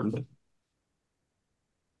confirmed.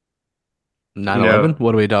 9/11.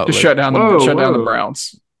 What do we do? Just Like, shut down the Whoa.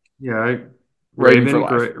 Browns. Yeah, Raven for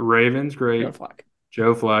life. Ravens Joe great. Flacco.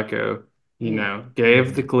 Joe Flacco,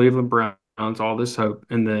 gave the Cleveland Browns all this hope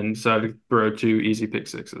and then decided to throw two easy pick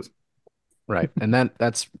sixes. right, and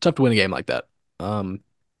that's tough to win a game like that. Um,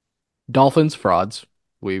 Dolphins frauds.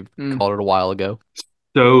 We've Mm. called it a while ago.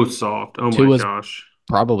 So soft. Oh my Tua's gosh.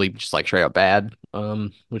 probably just like straight up bad,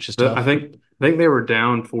 which is I tough. think they were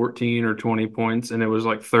down 14 or 20 points and it was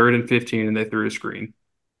like third and 15 and they threw a screen.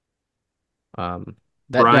 Um,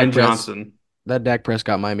 that Brian Dak Pres Johnson. that Dak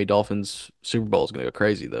Prescott Miami Dolphins Super Bowl is gonna go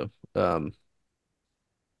crazy though.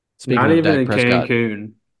 Speaking Not of even Dak in Prescott,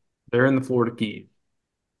 Cancun. They're in the Florida Key.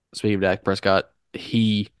 speaking of Dak Prescott,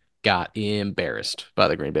 he got embarrassed by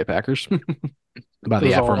the Green Bay Packers by It the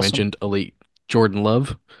was awesome. aforementioned elite Jordan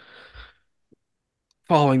Love.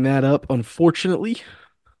 Following that up, unfortunately,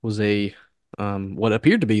 was a what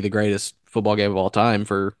appeared to be the greatest football game of all time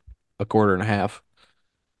for a quarter and a half.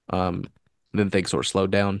 Um, then things sort of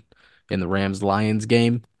slowed down in the Rams Lions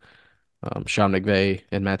game. Sean McVay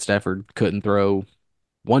and Matt Stafford couldn't throw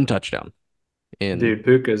one touchdown in Dude,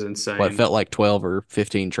 Puka's what insane. felt like 12 or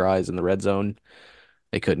 15 tries in the red zone.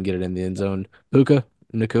 They couldn't get it in the end zone. Puka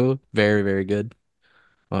Nakua, very, very good.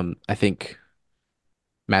 I think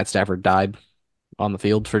Matt Stafford died on the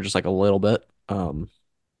field for just like a little bit.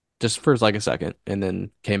 Just for like a second, and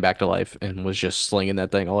then came back to life and was just slinging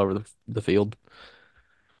that thing all over the field.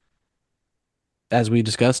 As we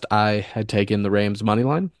discussed, I had taken the Rams money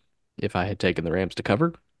line. If I had taken the Rams to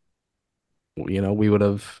cover, we would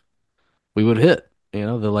have hit.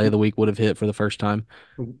 The lay of the week would have hit for the first time.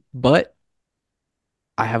 But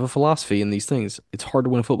I have a philosophy in these things. It's hard to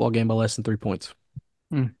win a football game by less than 3 points.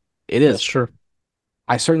 Mm. It That's is. true.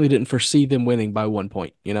 I certainly didn't foresee them winning by 1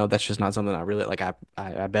 point. That's just not something I really like.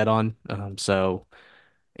 I bet on. So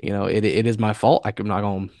it is my fault. I'm not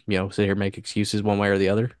gonna sit here and make excuses one way or the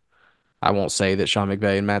other. I won't say that Sean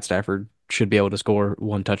McVay and Matt Stafford should be able to score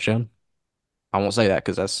one touchdown. I won't say that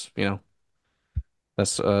because that's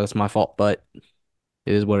my fault. But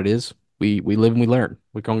it is what it is. We live and we learn.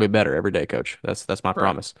 We're gonna get better every day, Coach. That's my Right.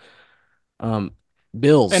 promise. Um, And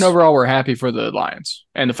Bills. overall, we're happy for the Lions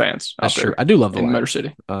and the fans That's out true. there I do love the in Motor Lions.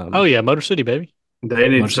 City. Oh yeah, Motor City, baby. They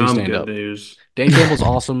need Motor City some stand good up. news. Dan Campbell's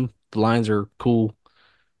awesome. The Lions are cool.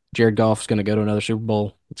 Jared Goff's gonna go to another Super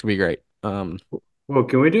Bowl. It's gonna be great. Well,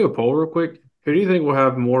 can we do a poll real quick? Who do you think will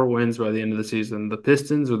have more wins by the end of the season, the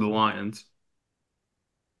Pistons or the Lions?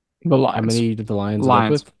 The How Lions. many did the Lions end up Lions.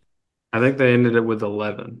 with? I think they ended it with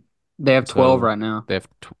 11. They have 12 So right now they have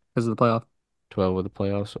because of the playoff. 12 with the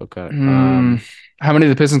playoffs. Okay. How many do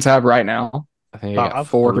the Pistons have right now? I think I got 5.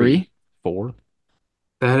 Four. three, Three. 4.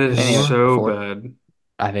 That They is need Four. so four. bad.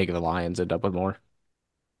 I think the Lions end up with more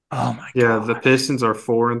Oh my Yeah, the gosh. Pistons are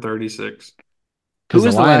 4 and 36. because Who the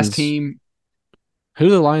is the last Lions. team? Who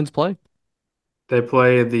do the Lions play? They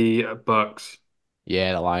play the Bucks.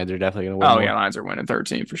 Yeah, the Lions are definitely gonna win Oh yeah, more. Lions are winning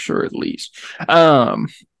 13 for sure at least. Um,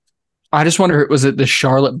 I just wonder, was it the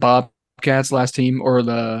Charlotte Bobcats last team or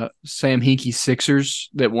the Sam Hinkie Sixers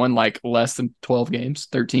that won like less than 12 games,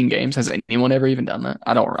 13 games? Has anyone ever even done that?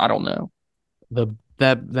 I don't know. The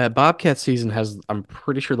that Bobcat season has, I'm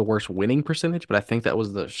pretty sure, the worst winning percentage, but I think that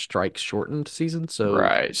was the strike shortened season, so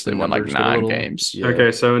Right. So the they won like numbers get a nine little, games. yeah.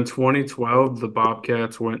 Okay, so in 2012, the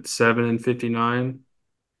Bobcats went 7 and 59.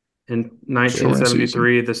 In Shortened season.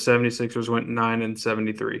 1973, the 76ers went 9 and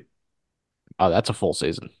 73. Oh, that's a full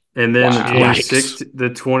season. And then the Wow. 26 the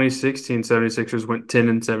 2016 76ers went 10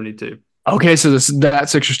 and 72. Okay, so that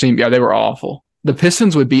Sixers team, yeah, they were awful. The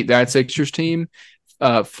Pistons would beat that Sixers team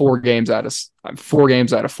 4 games out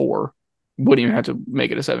of 4. Wouldn't even have to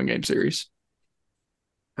make it a 7 game series.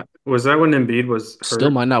 Was that when Embiid was Still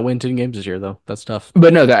hurt? might not win 10 games this year though. That's tough.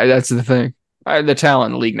 But no, that's the thing. The talent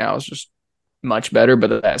in the league now is just much better,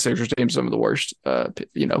 but that Sixers team is some of the worst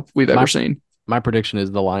we've ever My seen. My prediction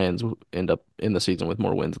is the Lions end up in the season with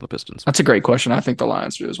more wins than the Pistons. That's a great question. I think the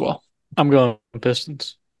Lions do as well. I'm going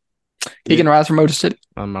Pistons. He can rise from Motor City.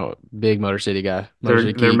 I'm a big Motor City guy. Motor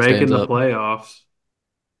City They're Keeg making stands the up. playoffs.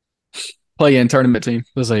 Play in tournament team.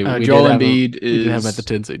 Let's say Joel Embiid we did have him at the is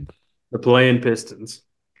 10 seed. The playing Pistons.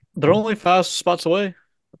 They're only 5 spots away.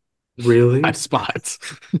 Really? 5 spots.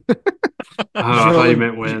 Oh, I thought you Joel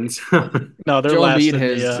meant wins. No, they're Joel last Embiid in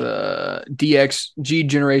has the DX G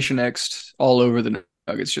Generation X all over the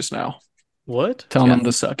Nuggets just now, what? telling them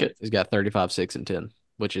to suck it. He's got 35, 6, and 10,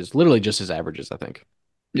 which is literally just his averages, I think.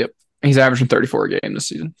 Yep, he's averaging 34 a game this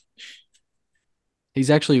season.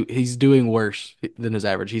 He's doing worse than his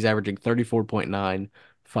average. He's averaging 34.9,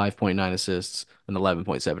 5.9 assists, and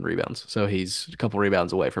 11.7 rebounds. So he's a couple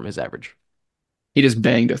rebounds away from his average. He just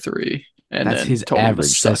banged a three and That's then his told him to average.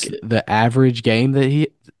 suck That's it. the average game that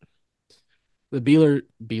the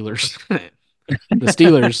Bealers the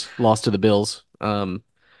Steelers lost to the Bills.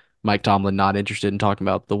 Mike Tomlin not interested in talking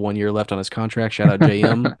about the 1 year left on his contract. Shout out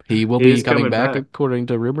JM. He will be He's coming coming back back. according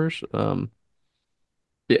to rumors.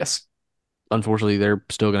 Yes, Unfortunately, they're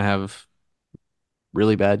still going to have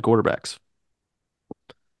really bad quarterbacks.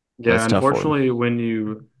 Yeah, That's tough for him. unfortunately, when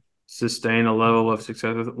you sustain a level of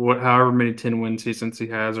success with however many 10-win seasons he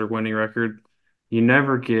has or winning record, you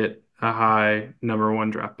never get a high number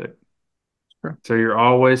one draft pick. sure. So you're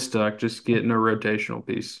always stuck just getting a rotational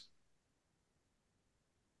piece.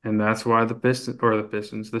 And that's why the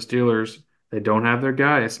Steelers, they don't have their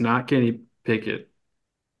guy. It's not Kenny Pickett.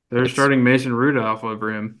 They're It's starting Mason Rudolph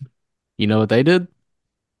over him. You know what they did?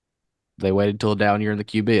 They waited till a down year in the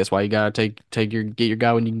QB. That's why you gotta get your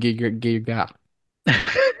guy when you can get your guy.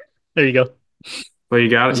 There you go. But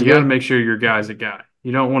That's you got to good. make sure your guy's a guy.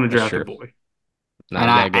 You don't want to That's draft a true. boy. Nah,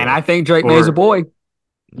 you gotta And go. I think Drake May's a Or boy.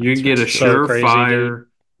 you That's get a ridiculous. So crazy, dude. surefire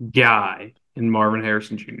guy in Marvin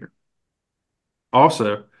Harrison Jr.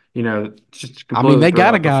 Also, just to I mean, completely they throw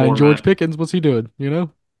got a out the guy in George format, Pickens. What's he doing? You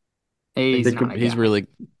know, He's not a he's guy. really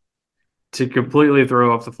to completely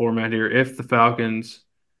throw off the format here, if the Falcons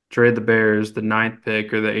trade the Bears the ninth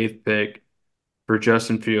pick or the eighth pick for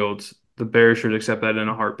Justin Fields, the Bears should accept that in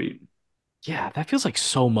a heartbeat. yeah. That feels like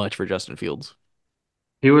so much for Justin Fields,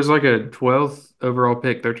 He was like a 12th overall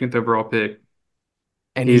pick, 13th overall pick.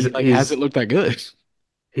 and He's he like hasn't he's looked that good.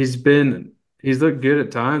 he's been he's looked good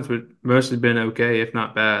at times, but mostly been okay, if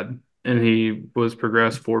not bad. And he was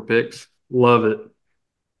progressed 4 picks. Love it.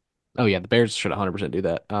 Oh yeah, the Bears should 100% do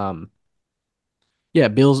that. Yeah,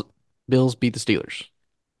 Bills beat the Steelers.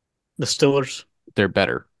 The Steelers. They're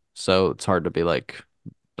better, so it's hard to be like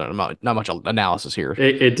not much analysis here.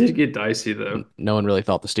 It did get dicey though. No one really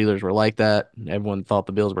thought the Steelers were like that. Everyone thought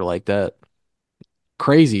the Bills were like that.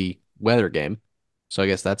 Crazy weather game. So I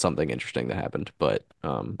guess that's something interesting that happened. But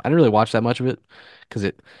I didn't really watch that much of it because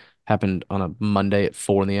it happened on a Monday at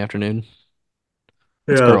 4 in the afternoon.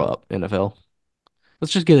 Let's grow Yeah. up, NFL.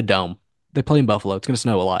 Let's just get a dome. They play in Buffalo. It's gonna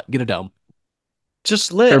snow a lot. Get a dome.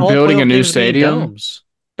 Just let They're all building a playoff new games be in stadium. domes.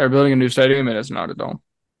 They're building a new stadium, and it's not a dome.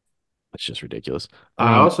 It's just ridiculous.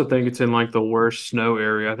 I also think it's in like the worst snow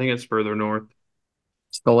area. I think it's further north.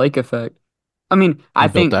 It's the lake effect. I mean, They I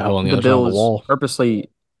built think that hole on the the other side of the Bills wall. purposely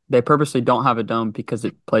don't have a dome because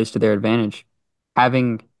it plays to their advantage.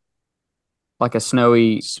 Having like a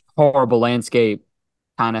snowy, horrible landscape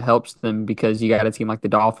kind of helps them because you got a team like the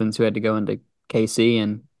Dolphins who had to go into KC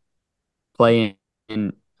and play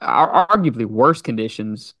in arguably worse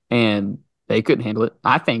conditions, and they couldn't handle it.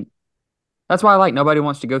 I think that's why nobody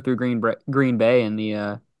wants to go through Green Bay in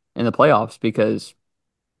the playoffs because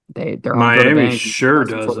their home field Miami advantage is sure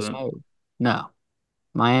massive before the doesn't. snow. No,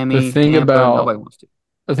 The Miami, thing Tampa, about nobody wants to.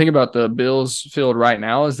 the thing about the Bills field right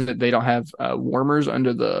now is that they don't have warmers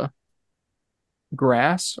under the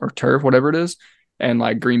grass or turf, whatever it is, and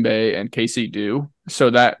like Green Bay and KC do. So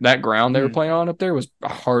that ground they were Hmm. playing on up there was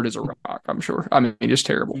hard as a rock. I'm sure. I mean, just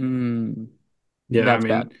terrible. Yeah, I That's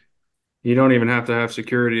bad. mean, you don't even have to have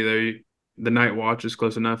security there. The night watch is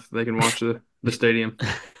close enough. They can watch the stadium.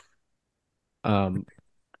 Um,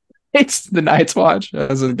 It's the Night's Watch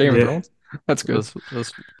as in Game of Yeah, Thrones. That's good.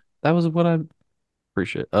 that was what I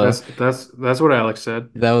appreciate. that's what Alex said.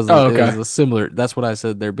 Oh, It was okay. a similar. That's what I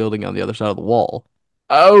said. They're building on the other side of the wall.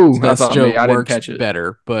 Oh, So that that's on me. joke I didn't works catch it.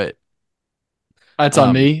 better, but That's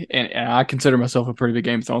on um, me, and I consider myself a pretty big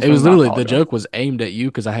Game of Thrones it fan. was And I literally the apologize. joke was aimed at you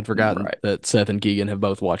because I had forgotten Right. that Seth and Keegan have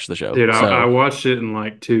both watched the show. Dude, I So watched it in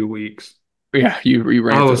like 2 weeks. Yeah, you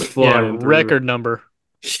I ran through was it. Yeah, flying through. record number.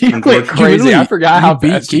 You went Unfortunately, you crazy. I literally forgot you how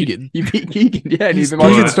beat fast Keegan. you beat Keegan. Yeah, and you've been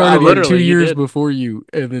watching Keegan for Well, started 5 years. like two Literally, you years did. before you,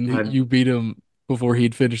 and then I you beat him before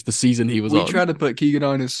he'd finished the season he was We on. tried to put Keegan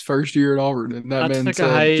on his first year at Auburn, and that I man took a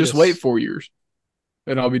said, "Just wait hiatus. 4 years,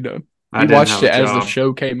 and I'll be done." I We didn't watched have a it as the job.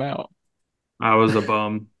 show came out. I was a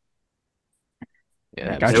bum. Yeah, It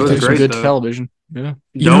that happens got It you was through some sometimes. great good though. television. Yeah.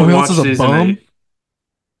 You know Don't who else watch is a season bum? 8.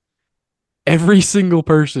 Every single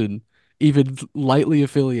person, even lightly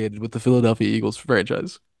affiliated with the Philadelphia Eagles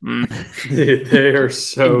franchise. Mm. They are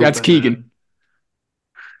so That's Keegan.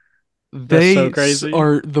 bad. That's so They crazy.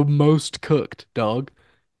 are the most cooked, dog.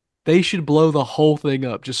 They should blow the whole thing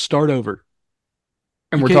up. Just start over.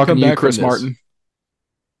 And You we're can't talking come to you, back from Chris this. Martin.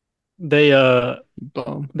 They uh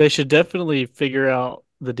Bum. they should definitely figure out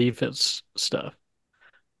the defense stuff.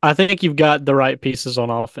 I think you've got the right pieces on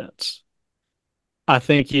offense. I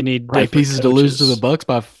think you need Right different pieces to lose to the coaches. Bucks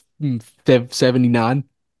by 79.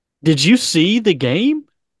 Did you see the game?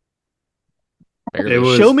 It Barely.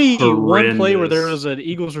 Show was me one play where there horrendous. was an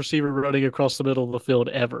Eagles receiver running across the middle of the field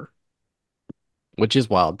ever. Which is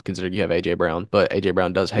wild considering you have AJ Brown, but AJ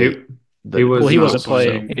Brown does hate He he the Well, was he not wasn't Eagles.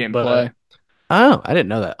 So, He playing, playing. didn't but play. oh, I didn't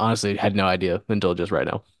know that. Honestly, had no idea until just right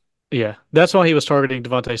now. yeah, that's why he was targeting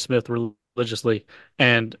Devontae Smith religiously.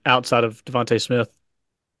 And outside of Devontae Smith,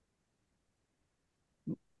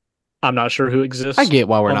 I'm not sure who I exists get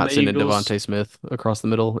why we're on not the sending Eagles. Devontae Smith across the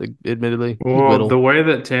middle, admittedly. He's Well, the little. way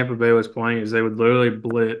that Tampa Bay was playing is they would literally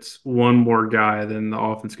blitz one more guy than the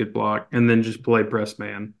offense could block, and then just play press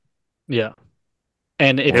man. Yeah.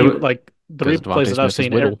 And if It Well, you would like the because replays Devontae that I've Smith is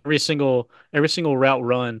seen, whittle. every single route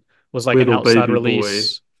run was like an little outside baby boy.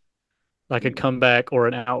 release, like a comeback or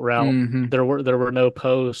an out route. Mm-hmm. There were no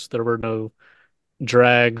posts, there were no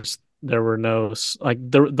drags, there were no like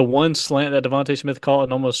the one slant that Devontae Smith caught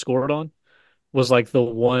and almost scored on was like the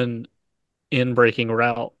one in breaking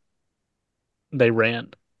route they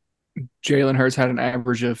ran. Jalen Hurts had an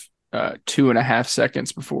average of 2.5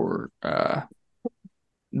 seconds before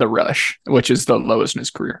the rush, which is the lowest in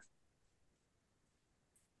his career.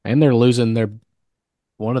 And they're losing their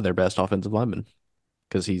one of their best offensive linemen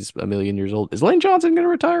because he's a million years old. Is Lane Johnson going to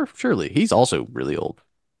retire? Surely. He's also really old.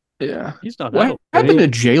 Yeah. He's not that What old. And happened to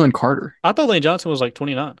Jalen Carter? I thought Lane Johnson was like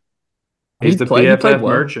 29. he's the He played PFF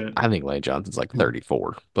well. merchant. I think Lane Johnson's like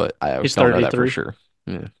 34, but I He's don't know that for 33. sure.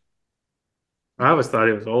 Yeah. I always thought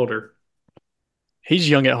he was older. He's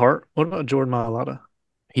young at heart. What about Jordan Mailata?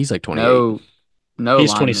 He's like 28. No, no He's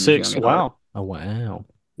lineman is 26. young at heart. Wow. Oh, wow.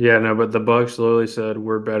 Yeah, no, but the Bucks literally said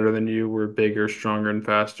we're better than you, we're bigger, stronger, and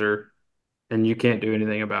faster, and you can't do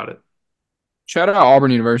anything about it. Shout out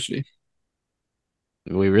Auburn University.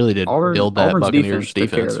 We really did build that Auburn's Buccaneers defense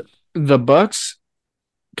took care of defense. it. The Bucks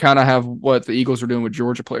kind of have what the Eagles are doing with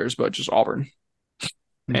Georgia players, but just Auburn.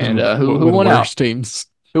 And who With won out? worse teams.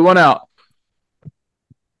 Who won out?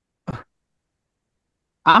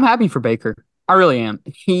 I'm happy for Baker. I really am.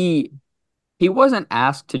 He wasn't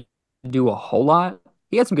asked to do a whole lot.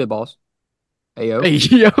 He had some good balls. Ayo. Hey,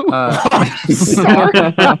 yo. Sorry.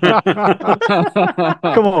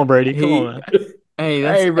 Come on, Brady. Come on, He, man. hey,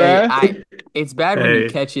 Hey, bruh. it's bad when you Hey,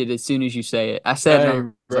 catch it as soon as you say it. I said, and I Hey,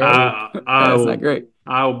 was like, bro. oh, I that's not will great.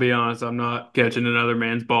 I will be honest, I'm not catching another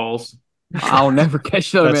man's balls. I'll never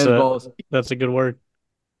catch another That's man's a balls. that's a good word.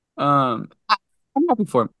 I'm happy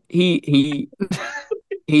for him.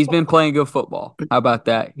 He's been playing good football. How about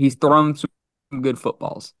that? He's thrown some good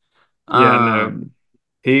footballs. Yeah, no.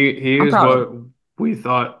 He I'm is proud of what him. we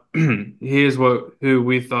thought he is what who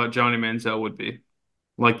we thought Johnny Manziel would be.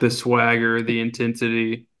 Like the swagger, the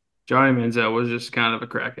intensity. Johnny Manziel was just kind of a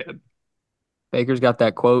crackhead. Baker's got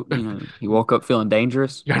that quote. He woke up feeling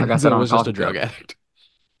dangerous. Johnny I got that Manziel on a was just a coffee drug cup. addict.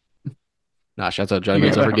 Nah, shouts out Johnny You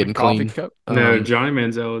got Manziel that for on a getting coffee clean. cup? No, Johnny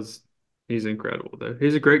Manziel is he's incredible though.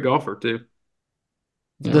 He's a great golfer too.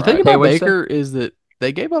 Yeah, The thing right. Hey, about what'd you say? Baker is that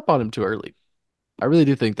they gave up on him too early. I really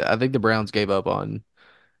do think that. I think the Browns gave up on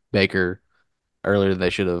Baker earlier than they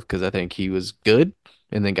should have because I think he was good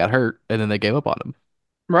and then got hurt and then they gave up on him.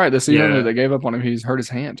 Right. The season that Yeah. they gave up on him, he's hurt his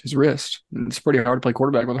hand, his wrist. It's pretty hard to play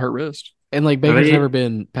quarterback with a hurt wrist. And like I think Baker's never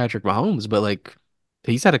been Patrick Mahomes, but like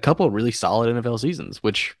he's had a couple of really solid NFL seasons,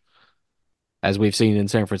 which as we've seen in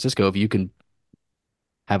San Francisco, if you can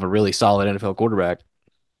have a really solid NFL quarterback,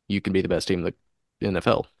 you can be the best team in the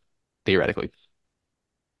NFL, theoretically.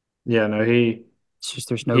 yeah, no, It's just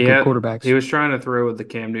there's no good he quarterbacks. was trying to throw with the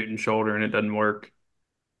Cam Newton shoulder and it doesn't work.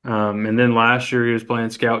 And then last year he was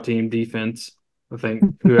playing scout team defense, I think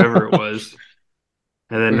whoever it was.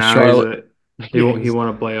 And then With now he's Charlotte. a Yeah, he won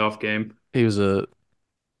a playoff game. he was a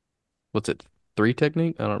what's it, three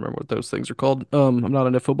technique? I don't remember what those things are called. I'm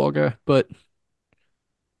not a football guy, but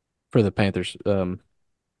for the Panthers. All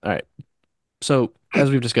right. So as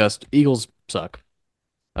we've discussed, Eagles suck.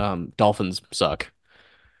 Dolphins suck.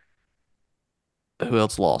 Who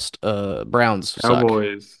else lost? Browns suck.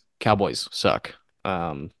 Cowboys. Cowboys suck.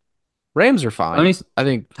 Rams are fine. Tony I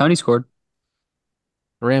think Tony scored.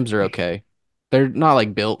 Rams are okay. They're not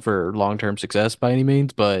like built for long-term success by any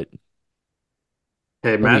means, but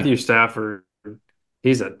Hey, they'll be. Matthew Stafford,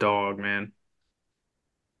 he's a dog, man.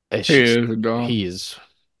 It's He just is a dog.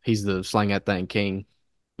 he's the slang that thing king.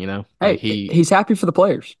 Like Hey, he's happy for the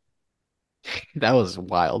players. that was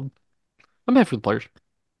wild. I'm happy for the players.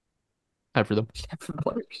 Happy for them. He's happy for the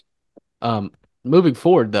players. Um, moving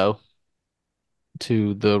forward though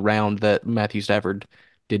to the round that Matthew Stafford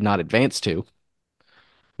did not advance to,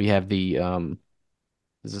 we have the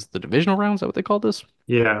is this the divisional round? Is that what they call this?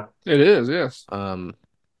 Yeah. It is, yes. Um,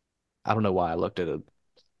 I don't know why I looked at a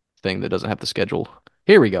thing that doesn't have the schedule.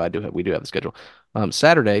 Here we go. We do have the schedule.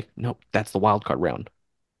 Saturday. Nope, that's the wild card round.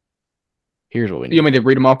 Here's what we You want need. me to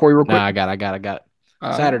read them off for you real Nah, quick? I got it. All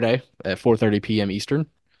right. Saturday at 4:30 p.m. Eastern.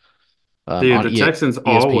 Dude, On the Texans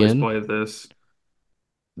always ESPN, play this.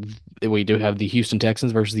 we do have the Houston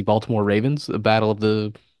Texans versus the Baltimore Ravens, a battle of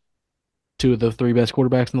the two of the three best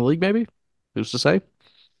quarterbacks in the league, maybe. Who's to say?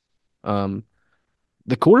 Um,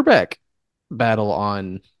 the quarterback battle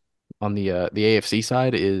on the AFC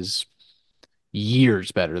side is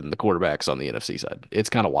years better than the quarterbacks on the NFC side. It's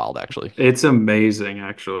kind of wild, actually. It's amazing,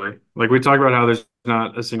 actually. Like we talked about how there's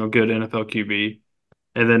not a single good NFL QB,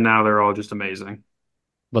 and then now they're all just amazing.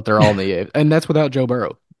 But they're all in the AFC, and that's without Joe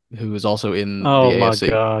Burrow, who is also in the Oh my AFC.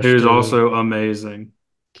 gosh, Who's dude. also amazing.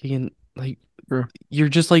 Keegan, like, Sure. you're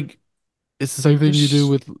just like it's the same thing you do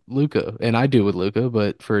Just with Luca, and I do with Luca,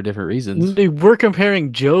 but for different reasons. Dude, we're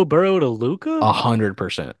comparing Joe Burrow to Luca?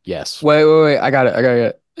 100%, yes. Wait. I got it. I got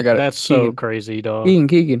it. That's so Keegan, crazy, dog.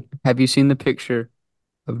 Keegan. Have you seen the picture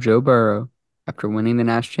of Joe Burrow after winning the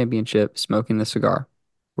national championship, smoking the cigar,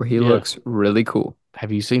 where he Yeah. looks really cool?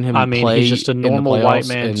 Have you seen I him mean, he's play just a in the normal white playoffs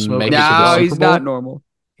man and smoking make a it to the No, cigar. Super he's not Bowl? normal.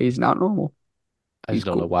 He's not normal. I He's just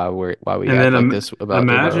don't know cool. why we And act then like this about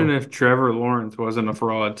Joe imagine Burrow. if Trevor Lawrence wasn't a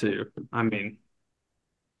fraud too. I mean,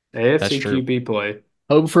 That's AFC true. QB play,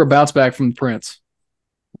 hope for a bounce back from the Prince.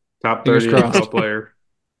 top Fingers 30 NFL crossed. player.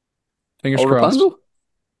 Fingers Or crossed. Rapunzel?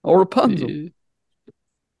 Or Rapunzel?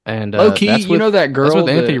 And Low key, that's you know with that that's with girl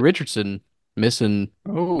Anthony that Richardson missing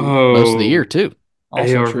oh, most of the year Oh, too.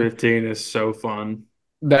 also true. AR-15 is so fun.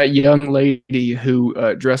 That young lady who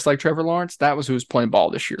dressed like Trevor Lawrence, that was who was playing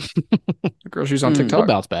ball this year. The girl she's on Hmm. He'll TikTok.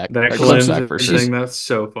 bounce back. That That He'll bounce Clemson. back Clemson for sure. thing, that's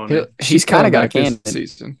so funny. She's kind of coming got a back this cannon.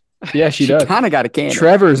 season. Yeah, she She does. kind of got a cannon.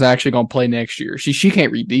 Trevor's actually gonna play next year. She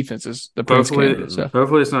can't read defenses. The Prince can. Hopefully, Mm-mm. So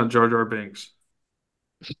hopefully it's not Jar Jar Binks.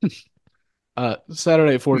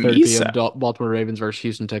 Saturday at 4:30 p.m. Misa. Baltimore Ravens versus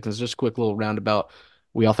Houston Texans. Just a quick little roundabout.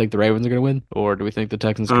 We all think the Ravens are going to win, or do we think the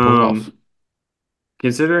Texans can pull it off? Um,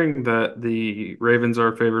 Considering that the Ravens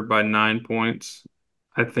are favored by 9 points,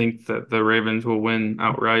 I think that the Ravens will win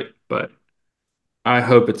outright, but I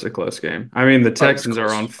hope it's a close game. I mean, the Oh, it's Texans are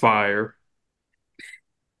close. on fire,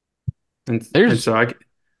 and There's, so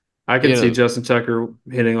I you could see know, Justin Tucker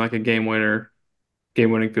hitting like a game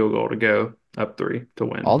winning field goal to go up three to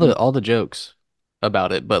win. all the jokes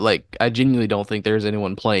about it, but like I genuinely don't think there's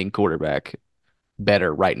anyone playing quarterback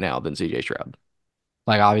better right now than CJ Stroud.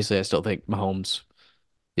 Like obviously, I still think Mahomes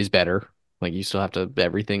is better. Like you still have to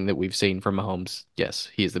everything that we've seen from Mahomes. Yes,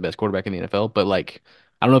 he is the best quarterback in the NFL, but like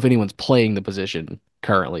I don't know if anyone's playing the position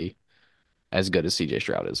currently as good as CJ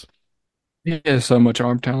Stroud is. He has so much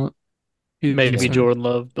arm talent. He's Maybe insane. Jordan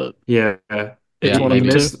Love, but Yeah, it's Yeah, one of he the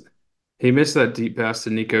maybe. two. missed that deep pass to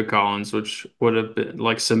Nico Collins, which would have been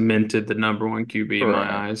like cemented the number one QB in my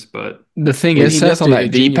Right. eyes. But The thing Well, is, he Seth, missed on it. It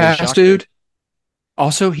that deep genuinely pass, shocked me. dude.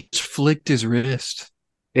 Also, he's flicked his wrist.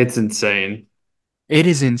 it's insane. It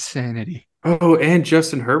is insanity. Oh, and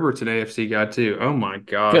Justin Herbert's an AFC guy too. Oh my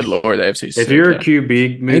Good gosh. lord, the AFC's If sick. you're a Yeah.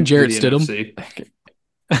 QB, And move to Jarrett the Stidham. NFC.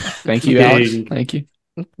 Thank you, Alex. King. Thank you.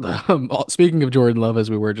 Speaking of Jordan Love, as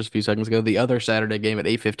we were just a few seconds ago, the other Saturday game at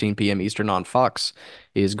 8:15 p.m. Eastern on Fox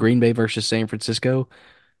is Green Bay versus San Francisco.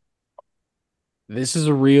 This is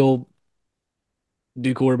a real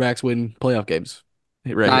do quarterbacks win playoff games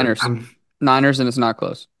right here. Niners. Niners, and it's not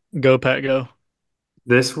close. Go Pat, go.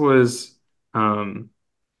 This was um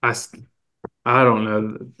I s- I don't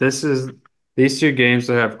know. This is these two games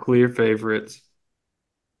that have clear favorites,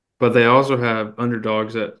 but they also have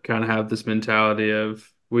underdogs that kind of have this mentality of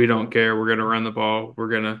we don't care, we're going to run the ball, we're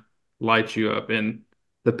going to light you up. And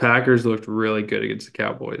the Packers looked really good against the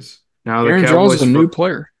Cowboys. Now Aaron Jones is a new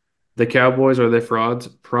player. the Cowboys, are they frauds?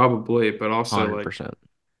 Probably, but also like 100%.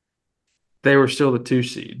 they were still the two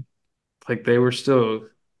seed. Like they were still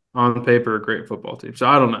on paper a great football team. So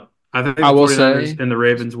I don't know. I think the I will 49ers say, and the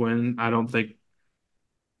Ravens win. I don't think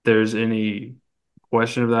there's any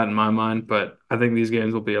question of that in my mind, but I think these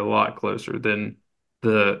games will be a lot closer than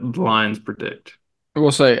the lines predict.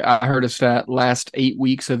 I heard a stat last 8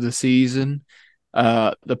 weeks of the season.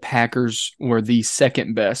 The Packers were the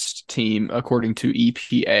second best team according to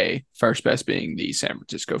EPA, first best being the San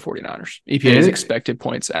Francisco 49ers. EPA is And expected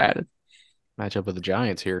points added. Match up with the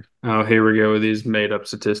Giants here. oh, here we go with these made up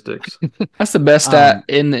statistics. That's the best stat Um,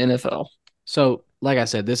 in the NFL. so like I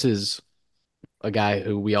said, this is a guy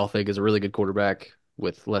who we all think is a really good quarterback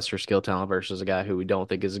with lesser skill talent versus a guy who we don't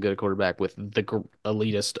think is a good quarterback with the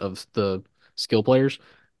elitist of the skill players.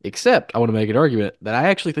 Except I want to make an argument that I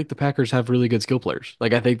actually think the Packers have really good skill players.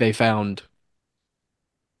 Like I think they found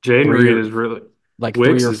Jaden three Reed or is really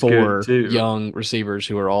three Wicks or is good four too. young receivers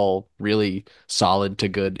who are all really solid to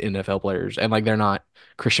good NFL players. And like they're not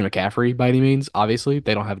Christian McCaffrey by any means. Obviously,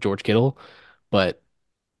 they don't have George Kittle, but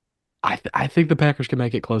I think the Packers can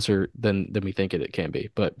make it closer than we think it can be.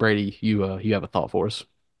 But Brady, you have a thought for us.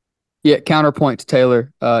 Yeah, counterpoint to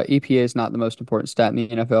Taylor. EPA is not the most important stat in the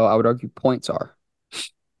NFL. I would argue points are.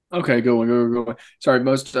 Okay, go on, go on. Sorry,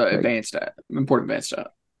 most Right. advanced stat, important advanced stat.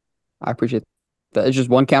 I appreciate that. It's just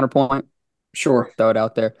one counterpoint. Sure. Throw it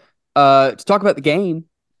out there. To talk about the game,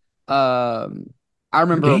 um, I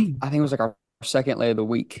remember, Game. I think it was like our second leg of the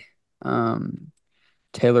week. Um,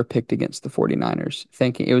 Taylor picked against the 49ers,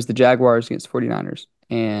 thinking it was the Jaguars against the 49ers.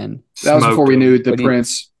 And That was before Smoked we knew him. the what do you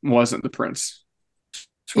Prince wasn't the Prince.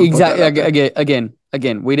 Just want to put that exactly out there.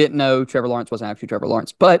 again, we didn't know Trevor Lawrence wasn't actually Trevor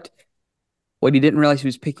Lawrence, but what he didn't realize he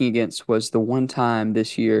was picking against was the one time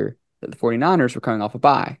this year that the 49ers were coming off a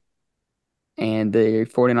bye. And the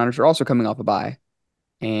 49ers are also coming off a bye.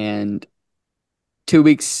 And 2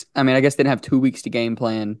 weeks, I mean, I guess they didn't have 2 weeks to game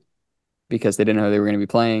plan because they didn't know they were going to be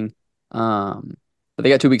playing. But they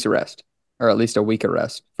got 2 weeks of rest, or at least a week of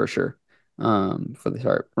rest for sure. Before they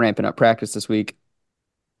start ramping up practice this week.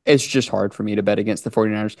 It's just hard for me to bet against the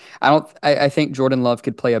 49ers. I think Jordan Love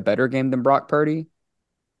could play a better game than Brock Purdy,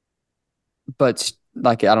 but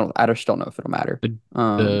like I just don't know if it'll matter. The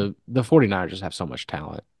Um, the 49ers just have so much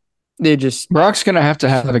talent. they just Brock's gonna have to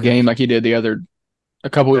have so a game good like he did a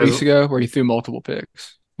couple of As weeks ago where he threw multiple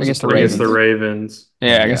picks. Was it against the three? I against the Ravens. think. Ravens.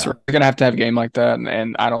 Yeah, I guess Yeah. we're gonna have a game like that,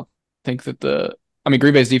 and I don't think that the. I mean,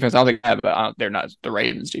 Green Bay's defense. I don't think they have, but they're not the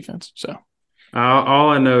Ravens' defense. So All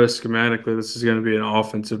I know is schematically, this is going to be an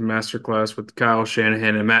offensive masterclass with Kyle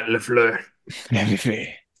Shanahan and Matt LaFleur.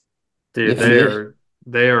 MVP. Dude, If you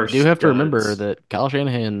they are You do have to remember studs. that Kyle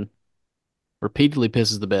Shanahan repeatedly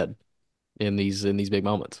pisses the bed in these big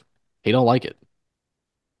moments. He don't like it.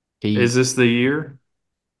 Is He this the year?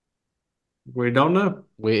 We don't know.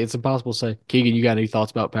 it's impossible to say. Keegan, you got any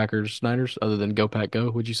thoughts about Packers Niners other than go Pack go?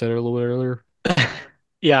 Would you say a little bit earlier?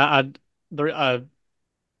 Yeah, a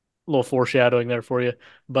little foreshadowing there for you,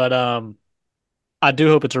 but I do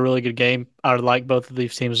hope it's a really good game. I like both of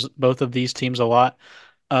these teams a lot.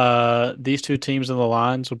 These two teams in the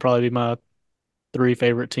lines would probably be my three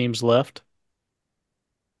favorite teams left.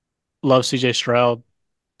 Love CJ Stroud.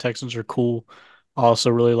 Texans are cool. I also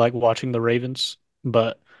really like watching the Ravens,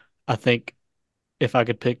 but I think if I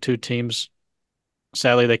could pick two teams,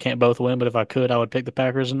 sadly they can't both win, but if I could, I would pick the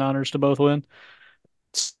Packers and Niners to both win.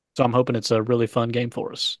 So I'm hoping it's a really fun game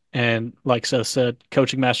for us. And like Seth said,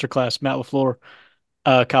 coaching masterclass, Matt LaFleur,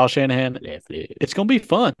 Kyle Shanahan, Definitely. it's gonna be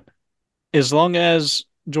fun as long as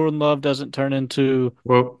Jordan Love doesn't turn into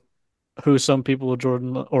Well, who some people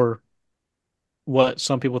or what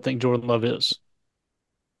some people think Jordan Love is.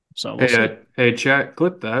 So we'll see. hey, chat,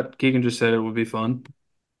 clip that. Keegan just said it would be fun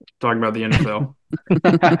talking about the NFL.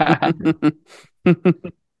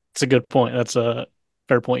 It's a good point. That's a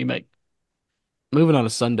fair point you make. Moving on to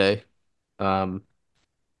Sunday, um,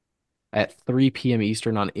 at 3 p.m.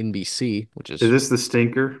 Eastern on NBC, which Is is this the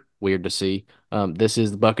stinker? weird to see. This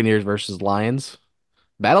is the Buccaneers versus Lions.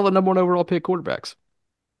 Battle of the number one overall pick quarterbacks.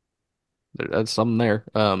 That's something there.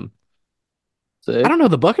 I don't sick. know.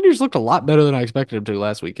 The Buccaneers looked a lot better than I expected them to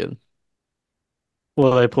last weekend.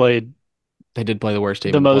 Well, they played They did play the worst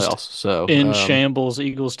team the in the most playoffs. So in shambles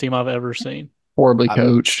Eagles team I've ever seen. Horribly I'm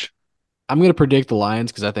coached. I'm going to predict the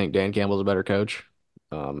Lions because I think Dan Campbell's a better coach.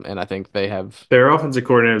 And I think Their offensive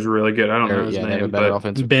coordinator is really good. I don't know his they have a name, better but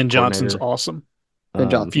offensive Ben Johnson's coordinator. awesome. Ben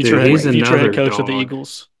Johnson. dude, he's Future head another coach of the dog.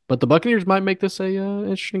 Eagles. But the Buccaneers might make this a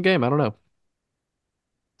interesting game. I don't know.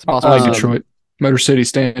 It's a All possible right, spread. Um, Detroit, Motor City,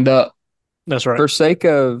 stand up. That's right. for sake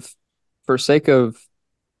of for sake of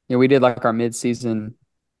we did like our mid-season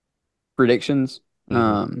predictions.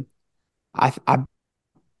 Mhm. If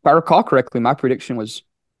I recall correctly, my prediction was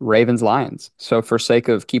Ravens Lions. So for sake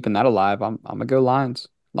of keeping that alive, I'm gonna go Lions.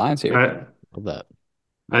 Lions here. I Love that.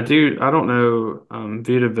 I do. I don't know.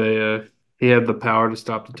 Vita Vea, he had the power to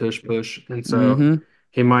stop the tush push, and so Mm-hmm.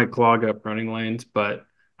 he might clog up running lanes. But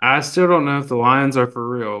I still don't know if the Lions are for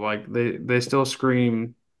real. Like they still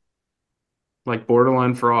scream like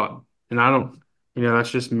borderline fraud, and I don't.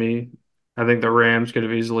 That's just me. I think the Rams could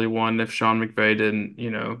have easily won if Sean McVay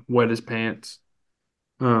didn't, wet his pants.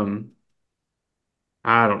 Um,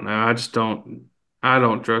 I don't know. I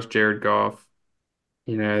don't trust Jared Goff.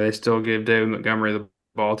 They still give David Montgomery the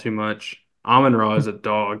ball too much. Amon-Ra is a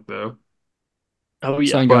dog though. Oh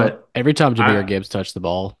yeah. Sun God. But Every time Jahmyr I Gibbs touched the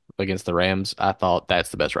ball against the Rams, I thought that's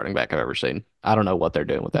the best running back I've ever seen. I don't know what they're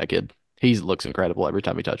doing with that kid. He looks incredible every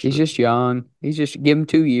time he touches He's it. just young. He's just give him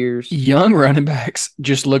 2 years. Young running backs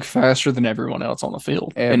just look faster than everyone else on the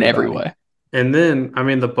field in every Everybody. way. and then I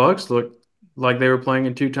mean the Bucks looked like they were playing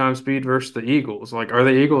in two-time speed versus the Eagles. Like, are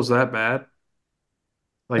the Eagles that bad?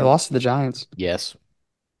 They Like, lost to the Giants. Yes.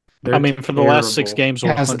 I they're mean, for the last six terrible. games,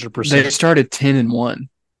 Guys, they 100%. started 10-1.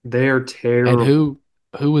 They are And terrible.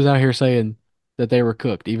 who was out here saying that they were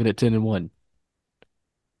cooked even at 10-1?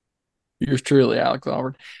 Yours truly, Alex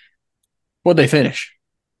Auburn. What'd they finish?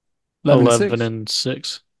 11 and 11 6. and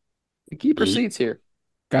 6. Keep Yeet. receipts here.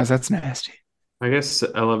 Guys, that's nasty. I guess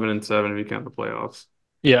 11-7 if you count the playoffs.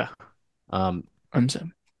 Yeah. Um, I'm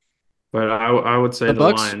saying. But I would say the the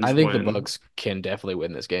Bucks, I Lions think the win. Bucks can definitely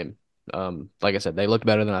win this game. Like I said, they looked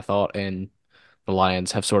better than I thought, and the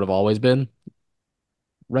Lions have sort of always been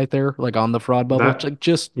right there, like on the fraud bubble. That,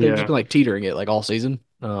 Just they've just yeah. been like teetering it like all season.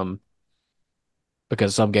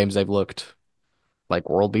 Because some games they've looked like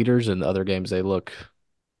world beaters, and other games they look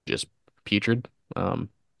just putrid. Um,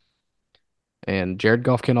 and Jared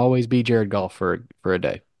Goff can always be Jared Goff for a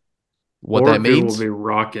day. What Or that people will means, be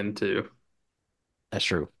rocking too. that's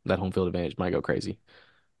true. That home field advantage might go crazy.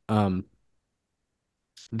 Um,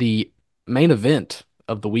 the main event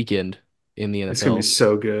of the weekend in the It's gonna be NFL,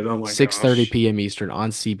 so good. Oh my 6:30 gosh. p.m. Eastern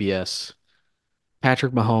on CBS.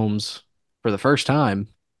 Patrick Mahomes, for the first time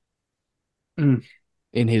Mm.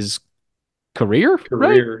 in his career,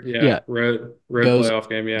 right? Career, yeah. Yeah, Red goes playoff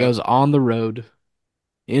game, yeah. goes on the road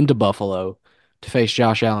into Buffalo to face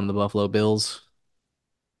Josh Allen, the Buffalo Bills.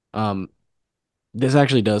 Um, this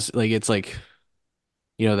actually does like it's like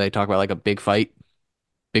they talk about like a big fight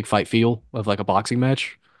feel of like a boxing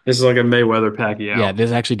match. This is like a Mayweather Yeah, Pacquiao.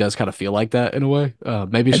 this actually does kind of feel like that in a way.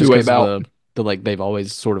 Maybe it's just Heavyweight because of bout. the like they've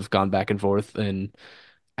always sort of gone back and forth, and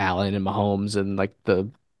Allen and Mahomes and like the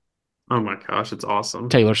Oh my gosh, it's awesome.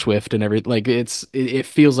 Taylor Swift and every like it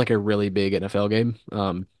feels like a really big NFL game.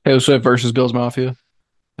 Taylor Swift versus Bills Mafia.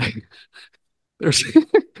 There's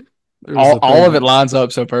there's a All of it thing. lines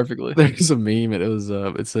up so perfectly. There's a meme, and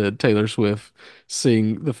it's a Taylor Swift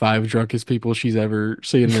seeing the five drunkest people she's ever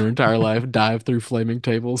seen in her entire life dive through flaming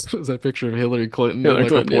tables. It's that picture of Hillary Clinton in Hillary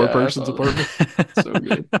like a Clinton, poor yeah, I person's saw apartment. that. So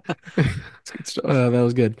good. It's good stuff. That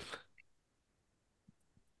was good.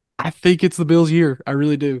 I think it's the Bills' year. I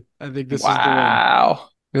really do. I think this is the one. Wow.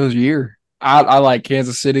 Bills year. I like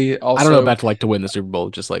Kansas City I don't know also. about to like to win the Super Bowl,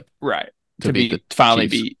 just like Right. to beat the Finally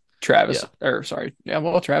Chiefs. beat Travis. Yeah. Or sorry. Yeah,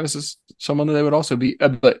 well, Travis is someone that they would also beat,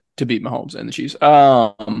 but to beat Mahomes and the Chiefs.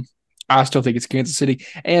 I still think it's Kansas City.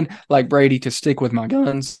 And like Brady, to stick with my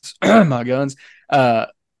guns, my guns,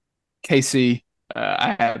 KC,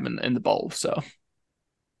 I have them in the bowl. So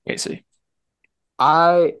KC.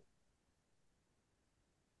 I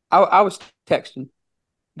I was texting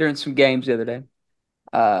during some games the other day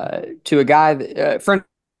to a guy friend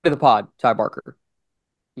of the pod, Ty Barker.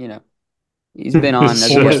 You know, he's been on as a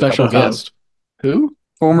Former guest a special couple Shut times. guest. Who?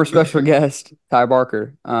 Former special guest Ty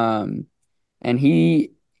Barker. And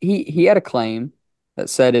he had a claim that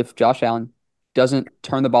said if Josh Allen doesn't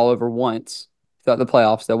turn the ball over once throughout the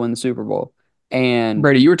playoffs, they'll win the Super Bowl. And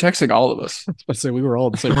Brady, you were texting all of us. I say we were all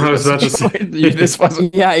in the same I was about to frequency. say. This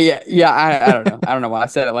wasn't. yeah. I don't know. I don't know why I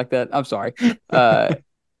said it like that. I'm sorry.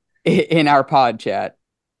 In our pod chat,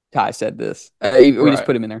 Ty said this. We just Right.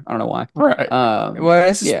 put him in there. I don't know why. Right. Well,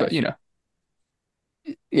 it's Yeah, just,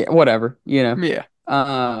 yeah, whatever. yeah.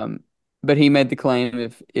 But he made the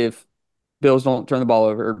claim if Bills don't turn the ball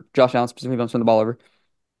over, or Josh Allen specifically don't turn the ball over,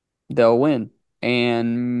 they'll win.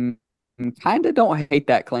 And kind of don't hate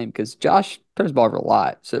that claim because Josh turns the ball over a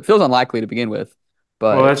lot, so it feels unlikely to begin with.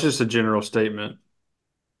 Well, But that's just a general statement.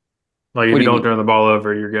 Like, if what you do you don't mean? turn the ball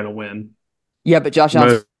over, you're gonna win Yeah, but Josh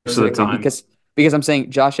Allen most of the specifically time. because I'm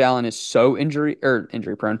saying Josh Allen is so injury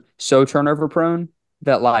prone, so turnover prone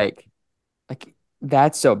that like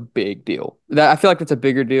that's a big deal. That I feel like that's a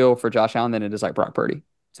bigger deal for Josh Allen than it is like Brock Purdy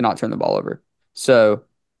to not turn the ball over. So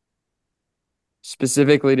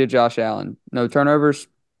specifically to Josh Allen, no turnovers,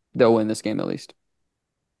 they'll win this game at least.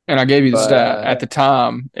 And I gave you the But stat. At the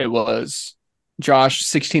time, it was Josh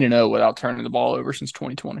 16-0 without turning the ball over since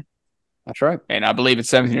 2020. that's right. And I believe it's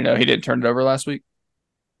 17-0. He didn't turn it over last week.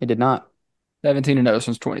 It did not. 17-0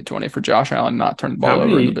 since 2020 for Josh Allen not turning the How ball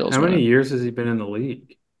over and the many Bills how many winning. years has he been in the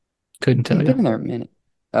league? Couldn't He's tell been you. in there a minute.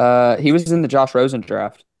 He was in the Josh Rosen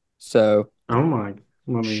draft. So Oh my,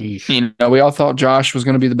 I mean, Sheesh. We all thought Josh was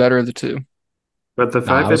going to be the better of the two. but the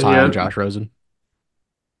Nah, fact I that was he high on had, Josh Rosen.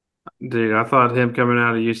 dude, I thought him coming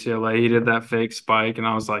out of UCLA, he did that fake spike, and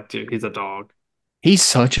I was like, dude, he's a dog. He's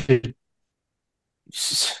such a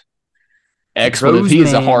expletive. He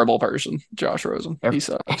is a Roseman, horrible person, Josh Rosen. He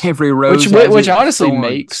sucks. every Which rose has which its honestly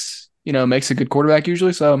thorns. makes a good quarterback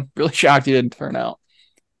usually. So I'm really shocked he didn't turn out.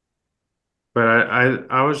 But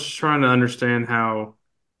I was just trying to understand how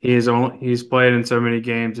he's played in so many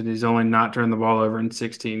games and he's only not turned the ball over in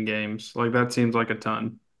 16 games. Like that seems like a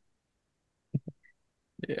ton.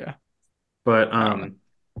 Yeah, But I don't know.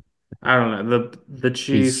 I don't know. The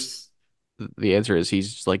He's Chiefs, the answer is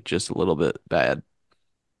he's like just a little bit bad.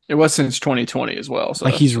 It was since 2020 as well.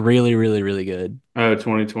 Like So he's really, really, really good, oh,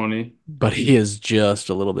 2020. but he is just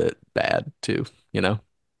a little bit bad too, you know?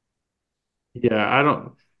 Yeah, I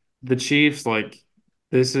don't the Chiefs like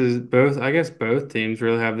this is both I guess both teams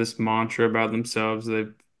really have this mantra about themselves. They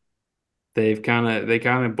kind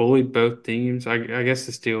of bullied both teams. I guess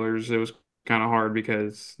the Steelers it was kind of hard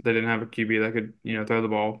because they didn't have a QB that could, throw the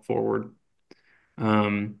ball forward.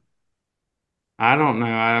 Um I don't know.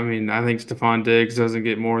 I mean, I think Stephon Diggs doesn't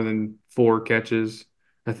get more than 4 catches.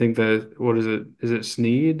 I think that what is it? Is it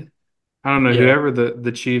Snead? I don't know. Yeah. Whoever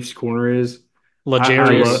the Chiefs corner is, I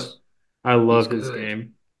love Legarius. I He's love his good.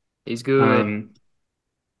 game. He's good. Um,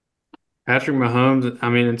 Patrick Mahomes. I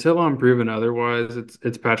mean, until I'm proven otherwise,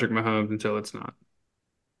 it's Patrick Mahomes until it's not.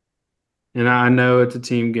 And I know it's a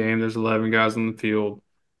team game. There's 11 guys on the field,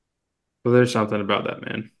 but there's something about that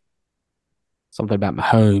man. Something about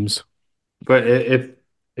Mahomes. But if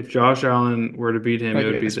Josh Allen were to beat him, I it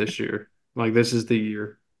would be guess this year. Like this is the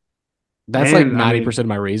year. That's like And I 90% mean, of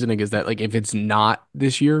my reasoning is that like if it's not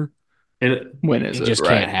this year, it. when is it it? just Right.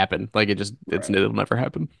 can't happen. Like Right. it'll never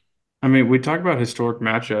happen. I mean, we talk about historic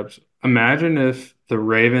matchups. Imagine if the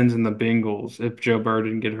Ravens and the Bengals, if Joe Burrow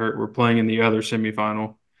didn't get hurt, were playing in the other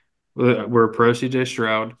semifinal. We're pro CJ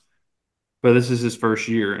Stroud, but this is his first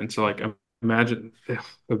year, and so like imagine it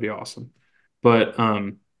would be awesome. But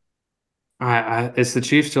I it's the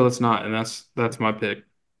Chiefs till it's not, and that's my pick.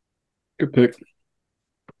 Good pick.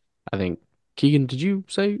 I think Keegan, did you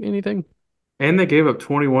say anything? And they gave up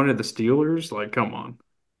 21 to the Steelers. Like, come on,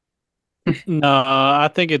 No, I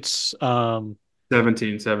think it's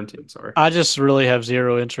 17-17. Sorry. I just really have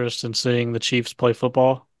zero interest in seeing the Chiefs play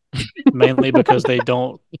football, mainly because they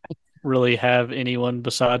don't really have anyone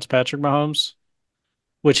besides Patrick Mahomes,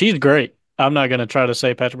 which he's great. I'm not going to try to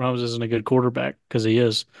say Patrick Mahomes isn't a good quarterback because he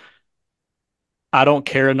is. I don't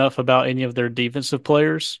care enough about any of their defensive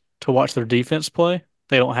players to watch their defense play.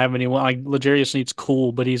 They don't have anyone like Legarius needs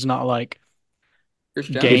cool, but he's not like Chris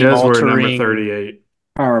He Jones. game does wear number altering. 38.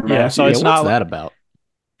 Or Yeah, so Yeah, it's Matthews. what's not that about?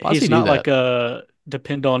 Why does he he's do not that? like a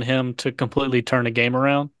depend on him to completely turn a game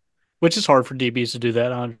around, which is hard for DBs to do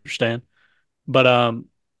that. I understand, but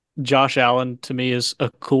Josh Allen to me is a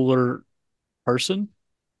cooler person,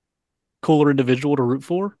 cooler individual to root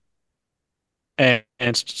for, and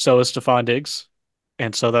so is Stephon Diggs,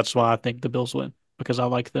 and so that's why I think the Bills win because I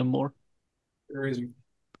like them more. Crazy.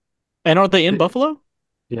 And aren't they in Buffalo?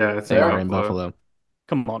 Yeah, it's They in are in Buffalo. Buffalo.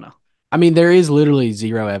 Come on now. I mean, there is literally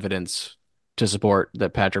zero evidence to support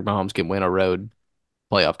that Patrick Mahomes can win a road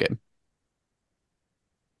playoff game.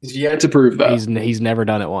 He's yet to prove that. He's never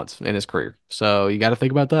done it once in his career. So you got to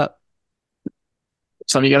think about that.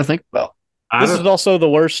 Something you got to think about. I This is don't. also the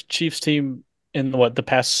worst Chiefs team in the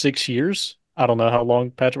past 6 years. I don't know how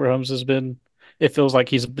long Patrick Mahomes has been. It feels like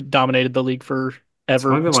he's dominated the league It's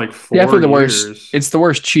only forever. been like Definitely four the worst. years. It's the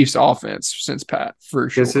worst Chiefs offense since Pat for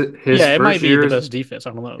Because sure. his Yeah, it might first be year the as best defense.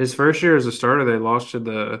 I don't know. his first year as a starter, they lost to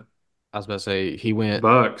the I was about to say he went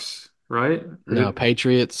Bucks, right? Or no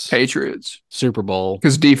Patriots, Patriots Super Bowl,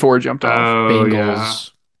 because D4 jumped off. oh yeah,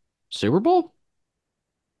 Bengals, Super Bowl?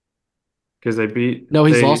 because No,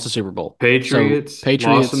 he's lost they the Super Bowl. So Patriots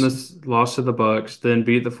Patriots, lost to the Bucks, then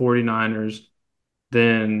beat the 49ers,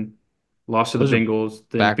 then lost to the those are Bengals,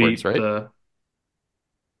 then backwards, beat right? the.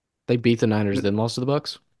 They beat the Niners, then lost to the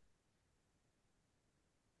Bucks.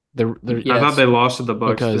 They're I thought Yes. they lost to the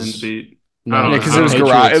Bucks, then because beat. I no, don't Yeah, know. because because I the don't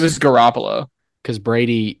know. It Patriots was Garoppolo. because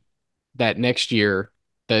Brady that next year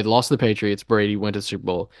they lost to the Patriots. Brady went to the Super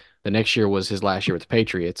Bowl. The next year was his last year with the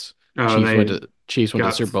Patriots. Oh, and they Chiefs went to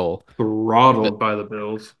the got Super Bowl. The throttled by the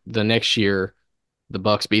Bills. the next year, the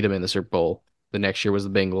Bucks beat them in the Super Bowl. The next year was the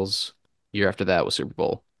Bengals. Year after that was Super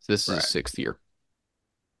Bowl. So this is his Right. sixth year,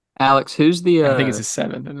 Alex, I think it's his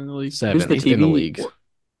seventh in the league. who's the seventh in the TV league.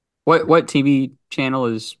 what TV channel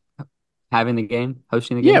is having the game,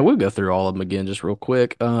 hosting the Yeah, game? we'll go through all of them again just real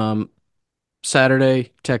quick.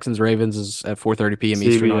 Saturday, Texans Ravens is at 4:30 p.m.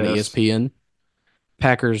 Eastern on CBS. ESPN.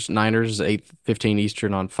 Packers Niners is 8:15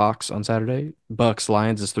 Eastern on Fox on Saturday. Bucks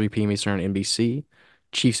Lions is 3 p.m. Eastern on NBC.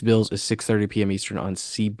 Chiefs Bills is 6:30 p.m. Eastern on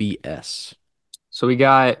CBS. So we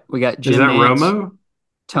got Is Jim that Nance, Romo?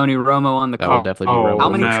 Tony Romo on the That would call. definitely be How Oh Romo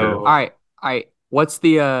many? for sure. no. All right. What's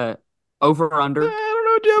the over under? I don't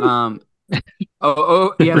know, Jim. Um,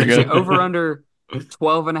 yeah, I was Pretty gonna say good. over under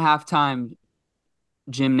 12 and a half times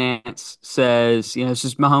Jim Nance says, this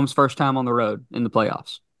is Mahomes' first time on the road in the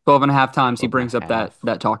playoffs. 12 and a half times he 12 and brings a up that half.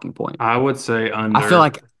 that talking point. I would say I feel under.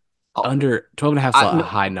 like oh, Under 12 and a half is I a no,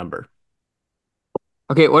 high number.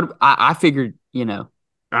 okay, what I figured,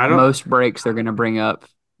 I don't. most breaks they're gonna bring up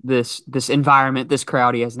this environment, this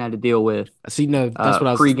crowd he hasn't had to deal with See, no, that's what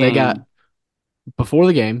I was. They got pregame before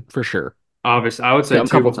the game for sure. Obviously, I would say a two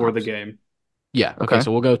couple before the times. game. Yeah. Okay. Okay.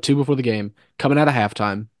 So we'll go two before the game. Coming out of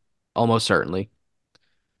halftime, almost certainly.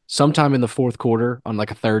 Sometime in the fourth quarter on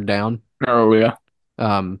like a third down. Oh yeah.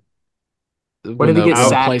 Um, What when if he the gets when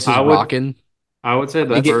the I sacked? place is I would rocking. I would say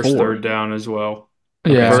the He That's get first four. third down as well.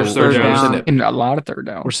 Okay. Yeah. So First third third we're down. sitting down. at And a lot of third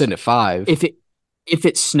we're downs. sitting at five.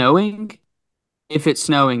 If it's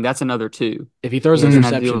snowing, that's another two. If he throws He an hasn't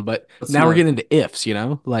had to interception, deal but with now we're snow. getting into ifs.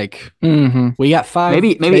 Like Mm-hmm. we got five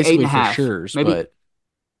Maybe eight and basically a for half. sure's, Maybe but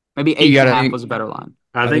maybe eight You and a gotta half think. was a better line.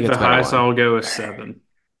 I I think think it's the a better highest line. I'll go is 7.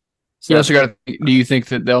 You also 7. got to. Do you think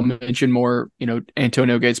that they'll mention more?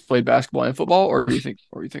 Antonio Gates played basketball and football, or do you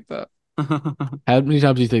think that? How many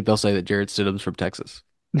times do you think they'll say that Jared Stidham's from Texas?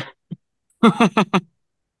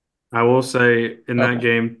 I will say in that Okay.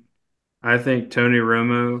 game, I think Tony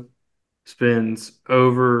Romo spends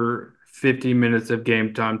over 50 minutes of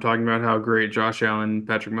game time talking about how great Josh Allen and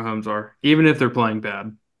Patrick Mahomes are, even if they're playing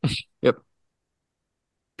bad. Yep.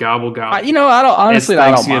 Gobble gobble. I don't It's honestly.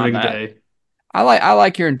 I don't mind Thanksgiving that. Day. I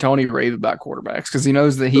like hearing Tony rave about quarterbacks because he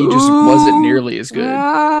knows that he just wasn't Ooh, nearly as good.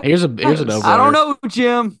 Here's an over I don't under. know,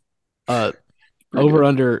 Jim. Uh, Pretty over good.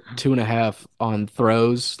 under 2.5 on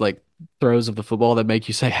throws, like throws of the football that make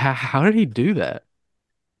you say, how did he do that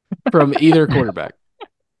from either quarterback?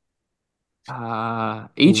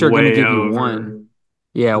 Each are gonna Way give you over. one.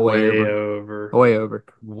 Yeah, way Way over. over. Way over.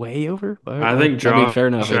 Way over. All right, I well, think I mean, Josh fair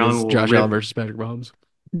enough. It Allen is will Josh Allen rip. versus Patrick Mahomes.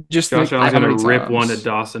 Just Josh think Allen's how gonna many rip one to times.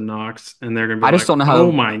 Dawson Knox, and they're gonna be I just like, don't know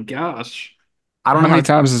 "Oh how my gosh!" I don't How know many how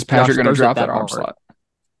times is Patrick Josh going to throws it drop that that arm hard. slot?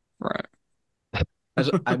 Right.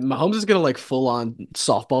 Mahomes is gonna like full on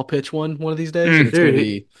softball pitch one of these days, and Mm. it's gonna Dude,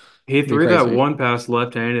 be he gonna be threw that crazy. one pass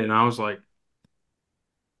left-handed, and I was like,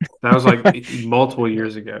 that was like multiple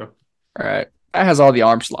years ago. Right. That has all the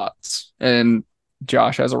arm slots, and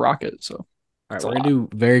Josh has a rocket, so All right, it's a we're gonna lot. do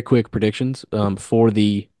very quick predictions for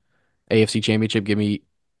the AFC Championship. Give me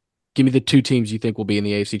the two teams you think will be in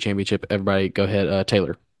the AFC Championship. Everybody, go ahead.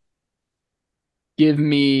 Taylor, Give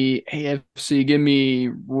me AFC. Give me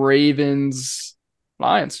Ravens,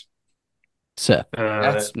 Lions. Seth. Uh,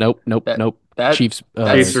 That's Nope, nope, that nope. that Chiefs.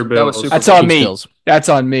 Chiefs or that was Super Bills? That's on Bowl. Chiefs. me. Bills. That's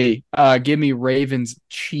on me. Give me Ravens,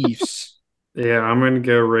 Chiefs. Yeah, I'm gonna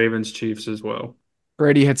go Ravens Chiefs as well.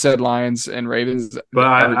 Brady had said Lions and Ravens, But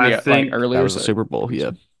I yeah, like think That earlier. was the So Super Bowl.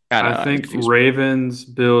 Yeah. I know I I think confused. Ravens,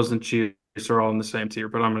 Bills, and Chiefs are all in the same tier.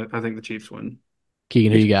 But I think the Chiefs win.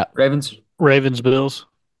 Keegan, who you got? Ravens, Ravens, Bills.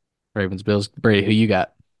 Ravens, Bills. Brady, who you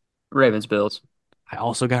got? Ravens, Bills. I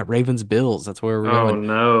also got Ravens, Bills. That's where we're Oh going.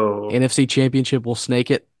 no! NFC Championship will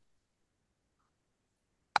snake it.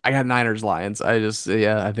 I got Niners, Lions.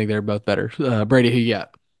 Yeah, I think they're both better. Brady, who you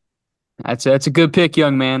got? That's a good pick,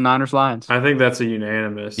 young man. Niners, Lions. I think that's a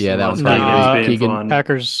unanimous, Yeah, that unless one's pretty Keegan's easy. Nah, being Keegan. fun.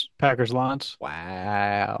 Packers, Lions.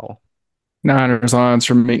 Wow. Niners, Lions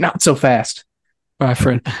from me. Not so fast, my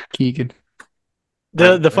friend Keegan.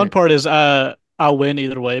 The fun I, part is I'll win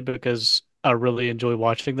either way because I really enjoy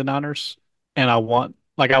watching the Niners, and I want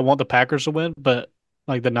the Packers to win, but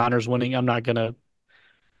like the Niners winning, I'm not gonna,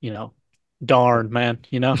 you know, darn man,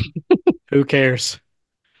 who cares?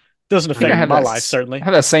 Doesn't I think I affect had my that. life I certainly.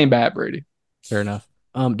 had that same bat, Brady. Fair enough.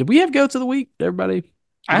 Did we have goats of the week? Everybody, did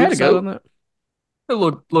I we had a decide on goat. that? A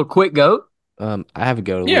little quick goat. I have a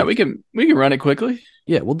goat of the Yeah, we week. can run it quickly.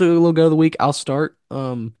 Yeah, we'll do a little goat of the week. I'll start.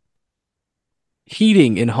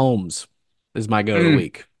 Heating in homes is my goat of the Mm.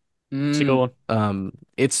 week. It's a good one.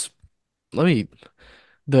 It's let me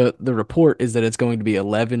the report is that it's going to be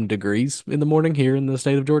 11 degrees in the morning here in the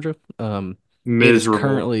state of Georgia.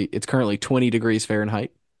 miserable. It's currently 20 degrees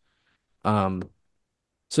Fahrenheit. Um,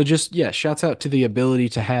 so just yeah, shouts out to the ability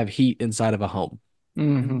to have heat inside of a home.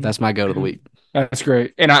 Hmm. That's my goat of the week. That's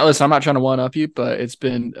great. And listen, I'm not trying to one up you, but it's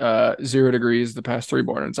been 0 degrees the past 3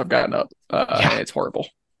 mornings I've gotten up, Yeah, and it's horrible.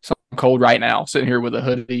 So I'm cold right now, sitting here with a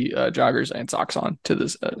hoodie, joggers, and socks on to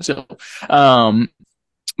this still. Um,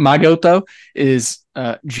 My goat though is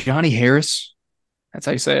Johnny Harris. That's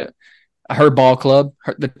how you say it. Her ball club,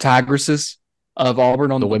 the Tigresses of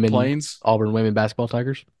Auburn on The the women, Plains. Auburn women basketball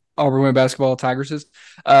Tigers. Auburn women basketball Tigresses.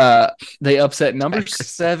 They upset number Tigers.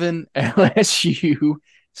 7 LSU,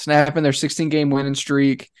 snapping their 16-game winning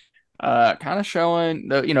streak. Kind of showing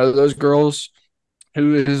those girls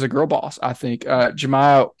who is a girl boss. I think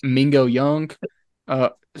Jemiah Mingo Young, uh,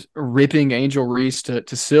 ripping Angel Reese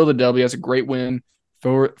to seal the W. That's a great win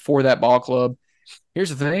for that ball club. Here's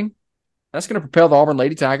the thing. That's going to propel the Auburn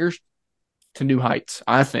Lady Tigers to new heights,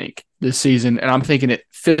 I think, this season. And I'm thinking it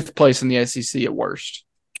 5th place in the SEC at worst.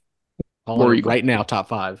 Calling it right now, top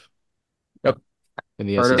 5. Yep. In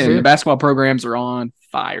the Heard it SEC. And the here. basketball programs are on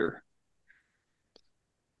fire.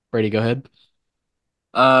 Brady, go ahead.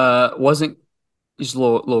 Wasn't just a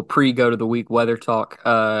little pre go to the week weather talk.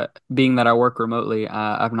 Being that I work remotely,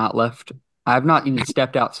 I've not left. I have not even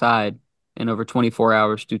stepped outside in over 24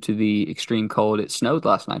 hours due to the extreme cold. It snowed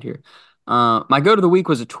last night here. My go to the week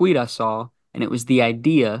was a tweet I saw, and it was the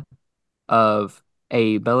idea of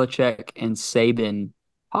a Belichick and Saban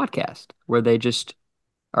podcast where they just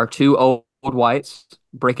are two old whites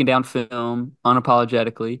breaking down film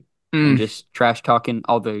unapologetically and Mm, just trash talking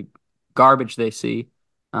all the garbage they see.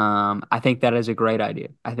 I think that is a great idea.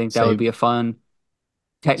 I think that would Save be a fun,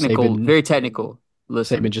 technical, Saban. very technical Saban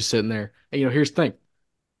listen. just sitting there. And, here's the thing.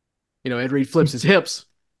 Ed Reed flips his hips.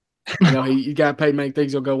 He got paid many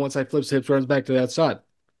things. He'll go once I flips hips, runs back to the outside.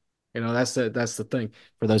 That's the thing.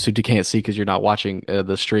 For those who can't see because you're not watching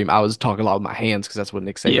the stream, I was talking a lot with my hands because that's what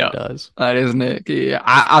Nick Saban yeah, does. that is Nick. Yeah,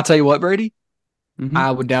 I'll tell you what, Brady. Mhm. I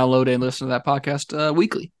would download and listen to that podcast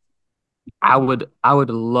weekly. I would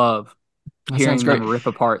love That sounds hearing great. them rip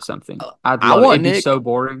apart something. I'd I love it. want It'd be Nick. so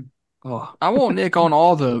boring. Oh, I want Nick on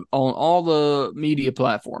all the media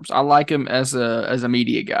platforms. I like him as a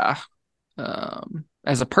media guy,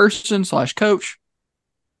 as a person / coach.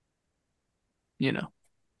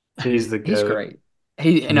 He's the he's goat. great.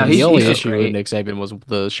 He I no, mean, the he's only just issue with great. Nick Saban was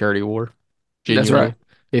the shirt he wore. That's right. Genuinely.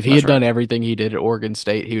 If he That's had right. done everything he did at Oregon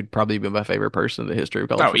State, he would probably be my favorite person in the history of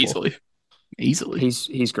college Oh, football. easily.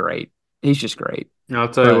 He's great. He's just great. I'll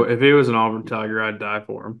tell you But what, if he was an Auburn Tiger, I'd die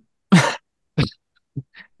for him.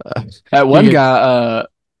 Uh, That one Keegan- guy,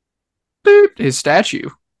 booped his statue.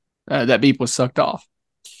 That beep was sucked off.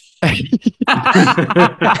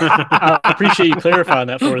 I appreciate you clarifying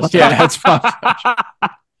that for us. Yeah, that's fine.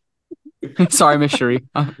 sorry, Miss Cherie.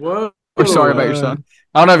 Whoa. We're sorry about your son.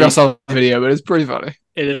 I don't know if y'all saw the video, but it's pretty funny.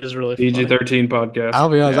 It is really funny. PG-13 podcast. I'll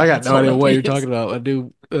be honest, Yeah, I got that's no idea all what that you're is. talking about. I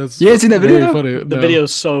do. That's You ain't seen that very video? funny. The No.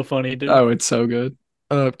 video's so funny, dude. Oh, it's so good.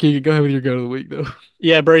 Keegan, go ahead with your go of the week, though.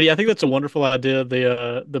 Yeah, Brady, I think that's a wonderful idea,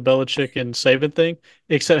 the Belichick and Saban thing.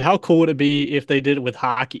 Except how cool would it be if they did it with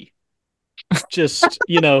hockey? Just,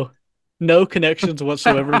 no connections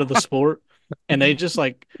whatsoever to the sport. And they just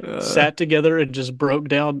sat together and just broke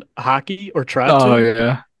down hockey or tried Oh to.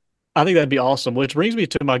 yeah. I think that'd be awesome. Which brings me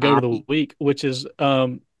to my go to the Hockey. week, which is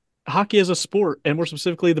hockey as a sport, and more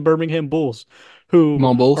specifically the Birmingham Bulls, Come who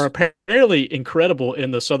on, Bulls. are apparently incredible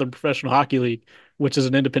in the Southern Professional Hockey League, which is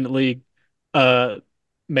an independent league uh,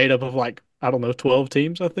 made up of I don't know, 12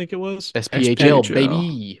 teams, I think it was. SPHL, SPHL.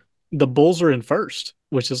 baby. The Bulls are in first,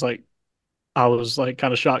 which is I was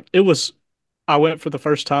kind of shocked. I went for the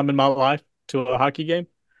first time in my life to a hockey game.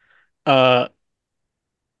 Uh,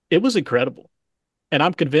 it was incredible. And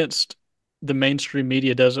I'm convinced the mainstream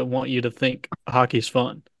media doesn't want you to think hockey's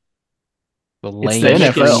fun. The It's the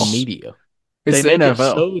lamestream NFL. media. It's They the make it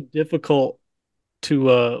NFL. so difficult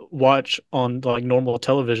to watch on normal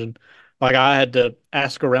television. I had to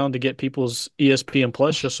ask around to get people's ESPN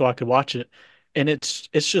Plus just so I could watch it, and it's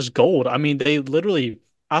just gold. I mean, they literally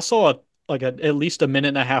I saw at least a minute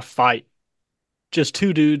and a half fight, just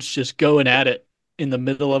two dudes just going at it in the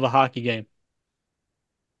middle of a hockey game.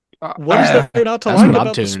 What is there not to That's like what I'm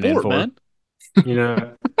about the tuning in sport, for. man? You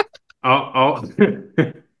know, I'll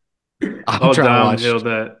I'm I'll trying to watch. downhill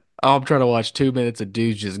that. I'm trying to watch 2 minutes of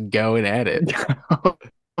dudes just going at it.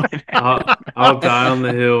 I'll die on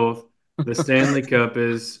the hill. The Stanley Cup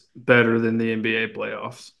is better than the NBA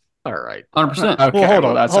playoffs. All right. 100%. Okay, Well, hold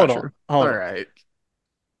on, that's hold not on, true. hold All on. right.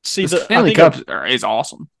 See, The I Stanley think Cup is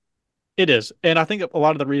awesome. it is, and I think a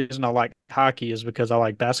lot of the reason I like hockey is because I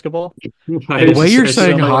like basketball. The way you're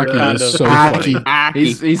saying similar hockey kind is of- so Hockey. funny.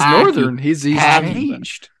 He's Hockey. northern. He's Hockey.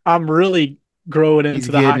 changed. I'm really growing He's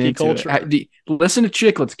into the getting hockey into culture. it. Listen to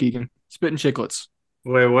Chicklets, Keegan. Spitting Chicklets.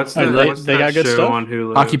 Wait, what's Hey, that? they- What's they that got good show stuff? on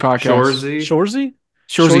Hulu? Hockey podcast. Shorzy? Shorzy?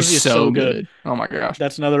 Shorzy's is so so good. Oh my gosh.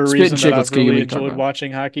 That's another Spitting reason that chicklets, I've Keegan, really what you talking enjoyed about?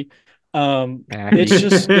 watching hockey. Hockey. It's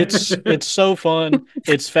just it's so fun.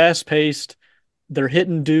 It's fast paced. they're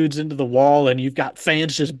hitting dudes into the wall, and you've got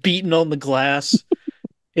fans just beating on the glass.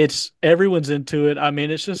 It's everyone's into it. I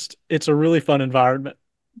mean, it's a really fun environment.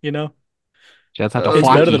 You know, Shout out to it's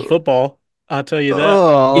better than hockey. football. I'll tell you that.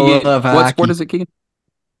 Oh, I love What sport hockey. is it, Keegan?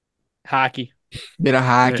 Hockey. Bit of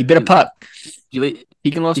hockey, Yeah. bit of puck. Did you leave,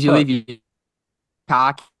 Keegan loves did you puck. leave your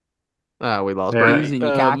cock We lost Yeah. keys Brady. and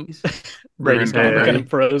your cockies? We're Brady's in gone. Look at Hey, him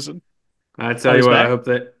frozen. I Oh, tell you he's what, back.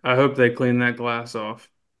 I hope they clean that glass off.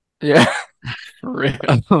 Yeah, for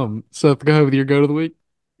real. Seth, go ahead with your go to the week.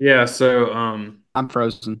 Yeah, so I'm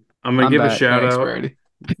frozen. I'm gonna I'm give a back. shout Thanks, out, Brady.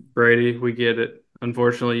 Brady. We get it.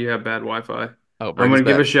 Unfortunately, you have bad Wi-Fi. Oh, I'm Brady's gonna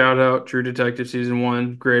give back. a shout out, True Detective season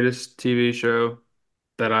one, greatest TV show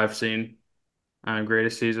that I've seen,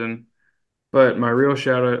 greatest season. But my real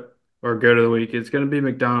shout out or go to the week is gonna be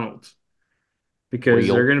McDonald's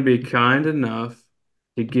because they're Real. gonna be kind enough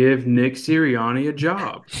to give Nick Sirianni a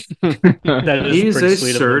job. That is He's pretty a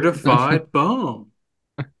sweet of them. certified bum.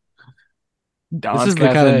 This Don's is the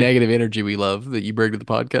kind of Cafe. negative energy we love that you bring to the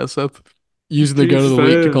podcast, Seth. Using the go to Chiefs the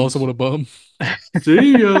week to call fans, someone a bum.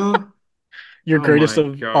 see ya. Your Oh greatest my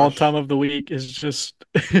of all gosh. time of the week is just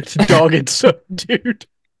it's dogged so dude.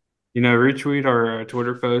 Retweet our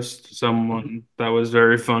Twitter post. Someone that was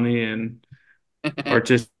very funny and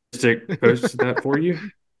artistic posted that for you.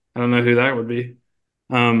 I don't know who that would be.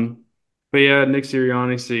 Um, but yeah, Nick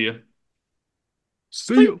Sirianni, see ya.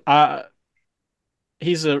 See you.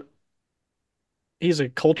 He's a he's a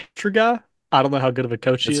culture guy. I don't know how good of a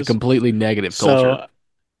coach he It's a is. completely negative culture. So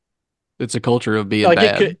It's a culture of being like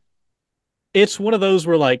bad. it's one of those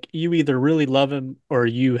where like you either really love him or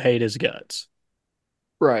you hate his guts.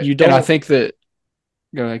 Right. You And I don't think that,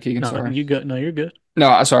 go ahead, Keegan, no, sorry. you go no, you're good. No,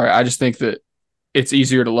 I sorry. I just think that it's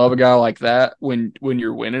easier to love a guy like that when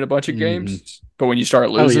you're winning a bunch of hmm games, but when you start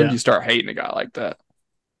Oh losing, yeah. you start hating a guy like that.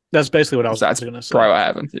 That's basically what I So was that's gonna say. probably what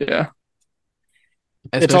happened. Yeah.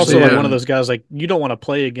 It's Especially also like Yeah. one of those guys like you don't want to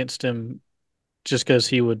play against him just because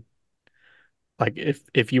he would like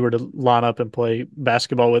if you were to line up and play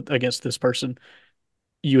basketball with against this person,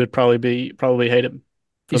 you would probably hate him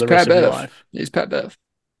for He's the rest Pat of your Bev. life. He's Pat Bev.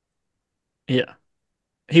 Yeah.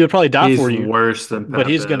 He would probably die He's for you, worse than but Pat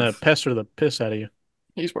he's gonna Bev. pester the piss out of you.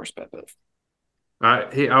 He's worse Pat Bev.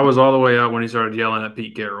 I was all the way out when he started yelling at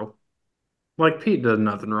Pete Carroll. Like Pete does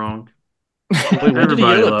nothing wrong. Wait, when did he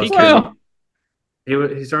Everybody yell at loves Pete Carroll? Well,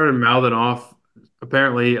 Pete. He started mouthing off.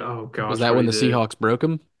 Apparently, oh was gosh, that what when he the did. Seahawks broke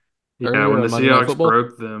him Yeah, earlier when the on Monday Night Seahawks Football?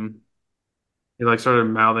 broke them, he like started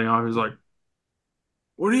mouthing off. He was like,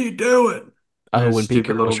 "What are you doing?" In Oh, his when Pete stupid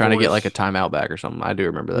Carroll was little trying to get like a voice. timeout back or something. I do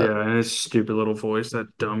remember that. Yeah, in his stupid little voice.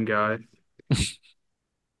 That dumb guy.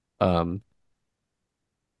 Um,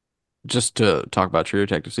 just to talk about True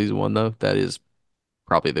Detective season one though, that is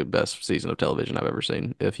probably the best season of television I've ever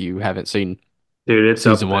seen. If you haven't seen Dude, it's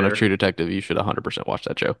season up one of True there. Detective, you should 100% watch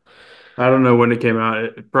that show. I don't know when it came out.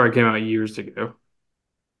 It probably came out years ago,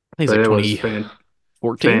 I think it's but like it was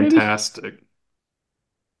 2014 maybe. fantastic.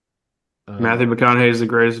 Matthew Um, McConaughey is the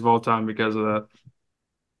greatest of all time because of that.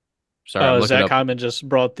 sorry, I'm looking Zach up. Hyman just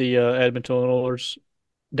brought the Edmonton Oilers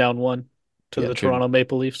down one to Yeah, the Toronto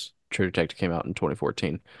Maple Leafs. True Detective came out in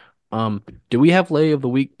 2014. Do we have Lay of the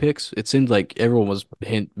Week picks? It seems like everyone was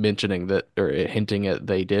mentioning that or hinting at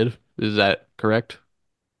they did. Is that correct?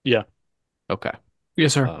 Yeah. Okay.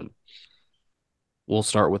 yes, sir. Um, we'll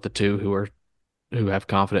start with the two who have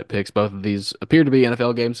confident picks. Both of these appear to be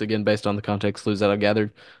NFL games again, based on the context clues that I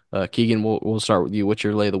gathered. Keegan, we'll start with you. What's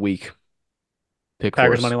your Lay of the Week pick for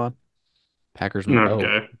Packers us? money line. Packers. Oh,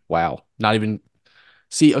 Okay. wow. Not even.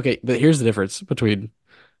 See, okay, but here's the difference between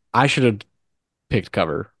I should have picked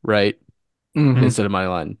cover, right? Mm-hmm. Instead of money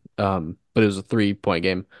line. But it was a 3 point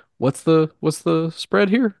game. What's the spread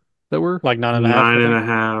here that we're Like 9.5, I Nine and think. a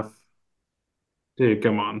half. Dude,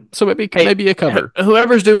 come on. so maybe Hey, maybe a cover.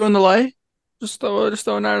 whoever's doing the lay, just throw a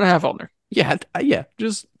 9.5 on there. Yeah, yeah.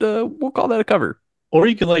 Just we'll call that a cover. Or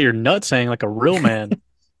you can let your nuts hang like a real man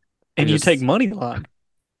I and you take just money line.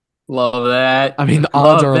 Love that. I mean the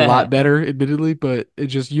odds are Love a lot that. better, admittedly, but it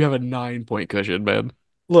just you have a 9 point cushion, man.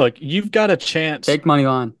 Look, you've got a chance Take money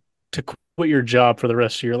line. to quit your job for the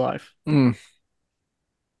rest of your life. Mm.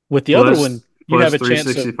 With the other Plus one, you plus have a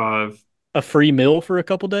chance of 365. a free meal for a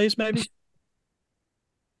couple days, maybe.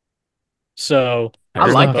 So I Fair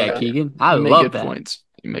think like enough. that, about Keegan. I You make love good that. points.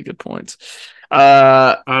 You make good points.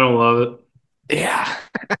 Uh, I don't love it. yeah.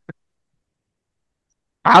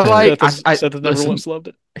 I Uh, like. Seth has never Listen. once loved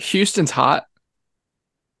it. Houston's hot.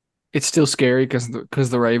 It's still scary because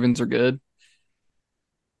the Ravens are good.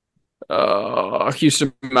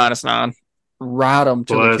 Houston -9. Ride them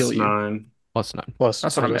till they Plus kill you. 9. +9. Plus,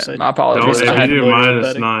 That's I what I was gonna meant. say, My in Don't case apologies. you're if I you not had do familiar with minus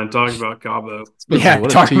betting. nine, talk about Cabo. I was gonna say, yeah,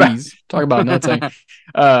 what a talk about nothing.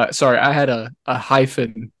 tease. Sorry, I had a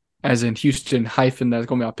hyphen as in Houston hyphen that's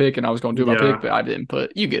gonna be my pick, and I was gonna do my pick, Yeah, but I didn't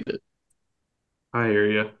put. You get it. I hear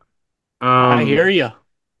you. I hear Um, you.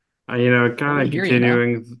 We kind of hear you now.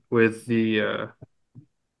 continuing with the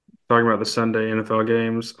talking about the Sunday NFL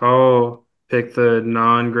games. I'll pick the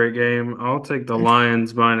non-great game. I'll take the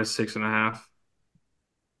Lions minus 6.5.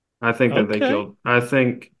 I think that they Okay. killed. I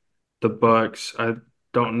think the Bucks. I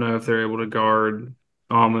don't know if they're able to guard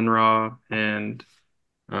Amon Ra and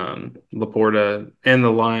Laporta, and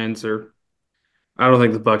the Lions are. I don't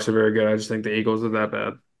think the Bucks are very good. I just think the Eagles are that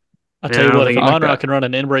bad, I'll and tell you what, if I like Amon-Ra that. can run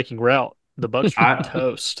an in-breaking route, the Bucks are I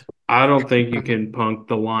toast. I don't think you can punk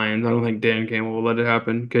the Lions. I don't think Dan Campbell will let it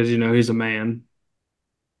happen because he's a man.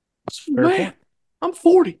 That's a fair Man, point. I'm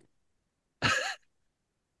 40.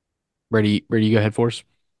 Brady, you go ahead for us.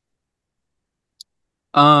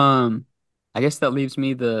 Um, I guess that leaves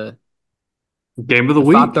me Game of the the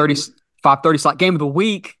week, 5:30 slot game of the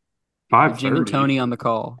week with Jim and 5:30. Tony on the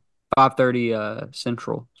call. 5:30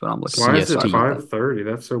 Central. That's what I'm looking Why at. is it Sorry about CST. that. 5:30?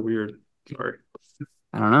 That's so weird. Sorry.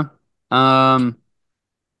 I don't know.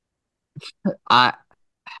 I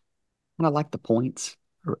kind of like the points,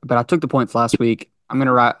 but I took the points last week. I'm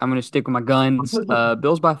gonna stick with my guns.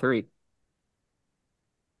 Bills by 3.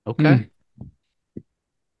 Okay. Hmm.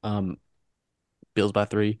 Um, Bills by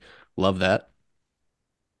 3. Love that.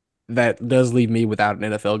 That does leave me without an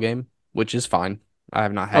NFL game, which is fine. I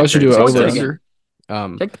have not I had should great do it Points over taken. success. under.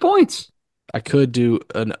 Um, Take the points. I could do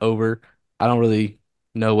an over. I don't really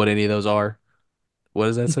know what any of those are. What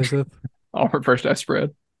does that say, Seth? Our first half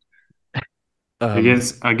spread. Um,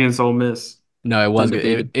 Against Ole Miss. no, it It's was good. It,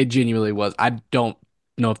 undefeated. it genuinely was. I don't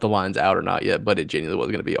know if the line's out or not yet, but it genuinely was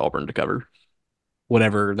going to be Auburn to cover.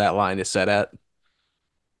 Whatever that line is set at,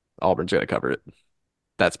 Auburn's going to cover it.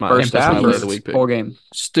 That's my First And that's my half lay of or the please, week pick. full game.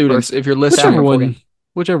 students, First if you're first half Whichever or listening, full game. one,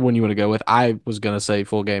 whichever one you want to go with. I was going to say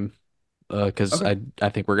full game, because Okay. I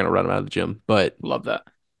think we're going to run him out of the gym. But love that.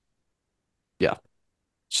 yeah,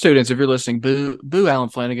 Students, if you're listening, boo Alan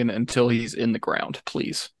Flanagan until he's in the ground,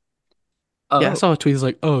 please. yeah, I Oh, saw a tweet. He's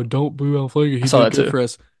like, "Oh, don't boo Al Flagger. I He saw did that good too. for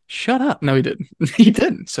us." Shut up. No, he didn't. He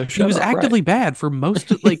didn't. So He shut was up. Right. actively bad for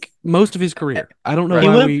most of his career. I don't know He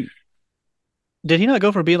Right. why went. we. Did he not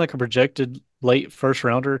go from being like a projected late first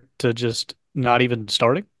rounder to just not even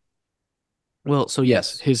starting? Well, so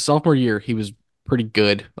yes, yes. his sophomore year he was pretty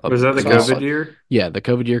good. Was that the His COVID Solid. year? Yeah, the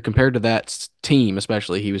COVID year compared to that team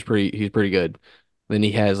especially, he was pretty good. Then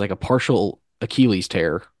he has like a partial Achilles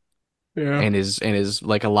tear Yeah. and is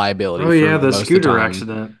like a liability Oh yeah, for the most of the scooter time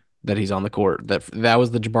accident. that he's on the court. That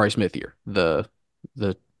was the Jabari Smith year. The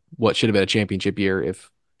what should have been a championship year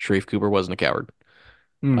if Sharif Cooper wasn't a coward.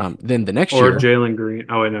 Hmm. Then the next Or year, Jalen Green.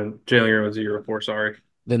 Oh wait, no, Jalen Green was the year before. Sorry.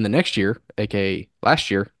 aka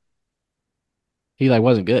last year, he like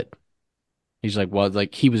wasn't good. He's like was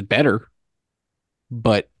like he was better,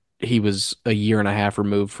 but he was a year and a half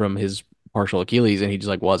removed from his partial Achilles, and he just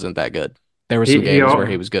like wasn't that good. There were some He he games where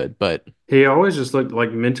he al- was good, but he always just looked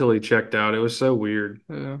like mentally checked out. It was so weird.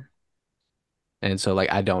 Yeah. and so like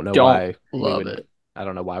Don't love it. I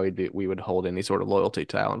don't know why we would hold any sort of loyalty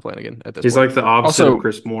to Alan Flanagan at this He's point. like the opposite of Also,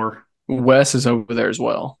 Chris Moore. Wes is over there as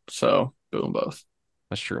well. So boo them both.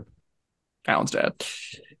 That's true. Alan's dad.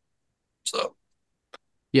 So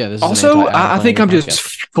Yeah, this is an also, anti-Alan I think Flanagan I'm podcast.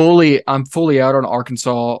 just I'm fully out on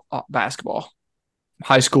Arkansas basketball.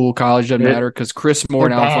 High school, college doesn't It matter because Chris Moore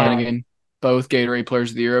They're and Alan bad. Flanagan, both Gatorade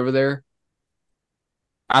Players of the Year over there.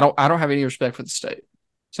 I don't have any respect for the state.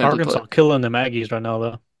 Simply Arkansas put. killing the Aggies right now,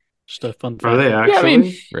 though. Just a fun are fact. they Yeah, I mean,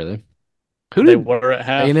 actually? Really? Who They did were at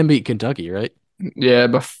half. A&M beat Kentucky, right? yeah,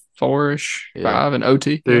 before-ish, Yeah, 5 and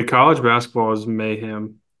OT. Dude, Yep. college basketball is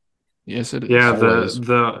mayhem. Yes, it Yeah, is. always.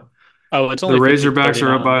 Oh, it's the only Razorbacks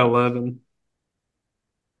are up 50-39, by but 11.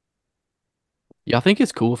 Yeah, I think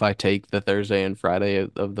it's cool if I take the Thursday and Friday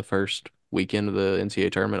of the first weekend of the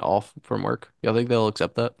NCAA tournament off from work. Y'all think they'll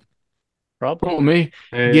accept that? probably. Oh, me.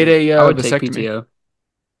 Get Hey, a I would take vasectomy. PTO.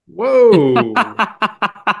 whoa.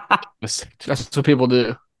 That's what people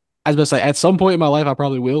do. I was about to say at some point in my life I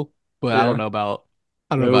probably will, but Yeah. I don't know about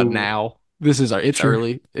No. now. It's Sure.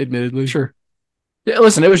 early, admittedly. Sure. Yeah,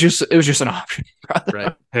 listen, it was just an option, brother.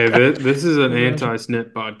 Right. Hey, this is an Imagine.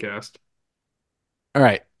 anti-snip podcast. All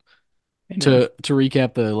right. Amen. To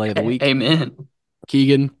recap the lay of the week, Amen.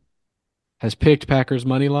 Keegan has picked Packers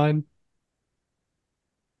money line.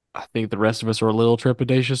 I think the rest of us are a little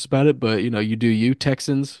trepidatious about it, but you do you.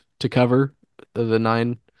 Texans to cover the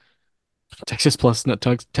 9. Texas plus no,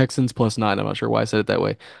 Texans +9. I'm not sure why I said it that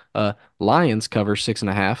way. Lions cover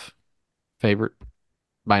 6.5 favorite.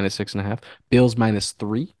 minus 6.5. Bills minus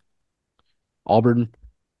 3. Auburn,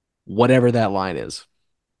 whatever that line is.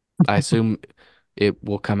 I assume it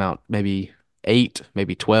will come out maybe 8,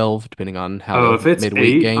 maybe 12, depending on how Oh, the if it's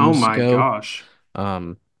midweek 8, oh games my go. gosh.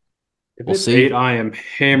 Um, If we'll it's see. 8, I am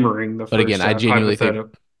hammering the But again, first half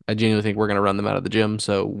hypothetical. I genuinely think we're going to run them out of the gym.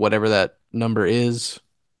 So whatever that number is,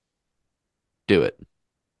 do it.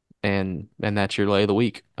 And that's your lay of the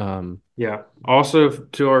week. Yeah. Also,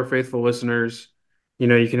 to our faithful listeners, you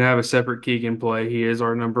can have a separate Keegan play. He is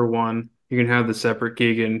our number one. You can have the separate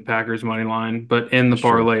Keegan Packers money line, but in the That's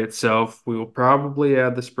true. parlay itself, we will probably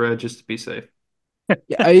add the spread just to be safe. Yeah,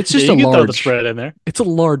 it's Yeah, just you can throw the spread in there. it's a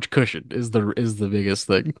large cushion is the biggest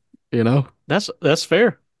thing, you know? That's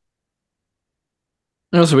fair.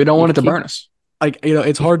 No, so we don't want If it to Keeg- burn us. Like,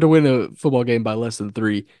 it's hard to win a football game by less than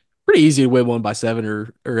 3. Pretty easy to win one by 7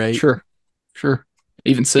 or 8. Sure, sure.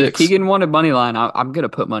 Even if 6. Keegan wanted money line, I'm gonna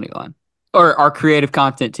put money line. Or our creative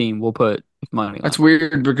content team will put money line. That's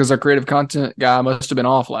weird because our creative content guy must have been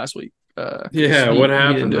off last week. Yeah, He what didn't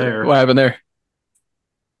happened do it. there? What happened there?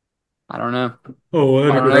 I don't know. Oh,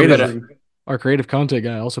 that'd I have don't been know, but amazing. Our creative content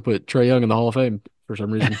guy also put Trey Young in the Hall of Fame for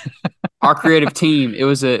some reason. our creative team, it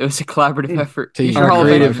was a collaborative effort. Team. He's your Our Hall of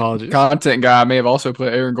creative Famer. apologies. content guy may have also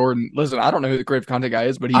put Aaron Gordon. Listen, I don't know who the creative content guy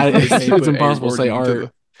is, but he may It's put Aaron impossible to say Gordon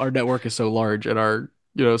into our network is so large and our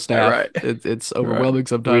staff right. it's Right. overwhelming We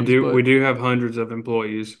sometimes. do But we do have hundreds of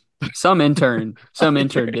employees. Some intern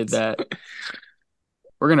did that.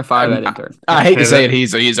 We're gonna fire that intern. I hate Hey, to say that- it,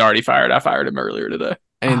 he's already fired. I fired him earlier today.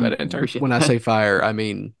 and That intern Appreciate when I that. say fire, I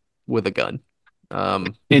mean with a gun.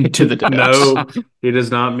 into the depths. No, he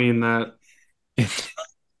does not mean that.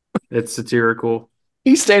 It's satirical.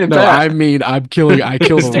 He's standing No, pat. I mean I killed a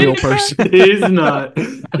real person. He's not.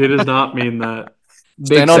 He does not mean that. Big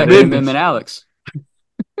Stand on Second business. Amendment, Alex.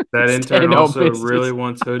 That Stand intern on also business. really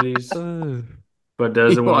wants hoodies, Uh, but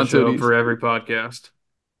doesn't He want wants to show up hoodies. for every podcast.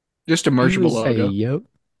 Just a merchable hey, logo. yo.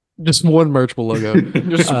 Just one merchable logo.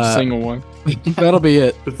 Just a single one. That'll be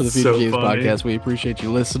it for the It's Future so Games funny. podcast. We appreciate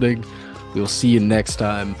you listening. We will see you next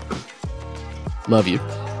time. Love you.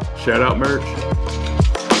 Shout out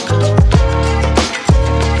merch.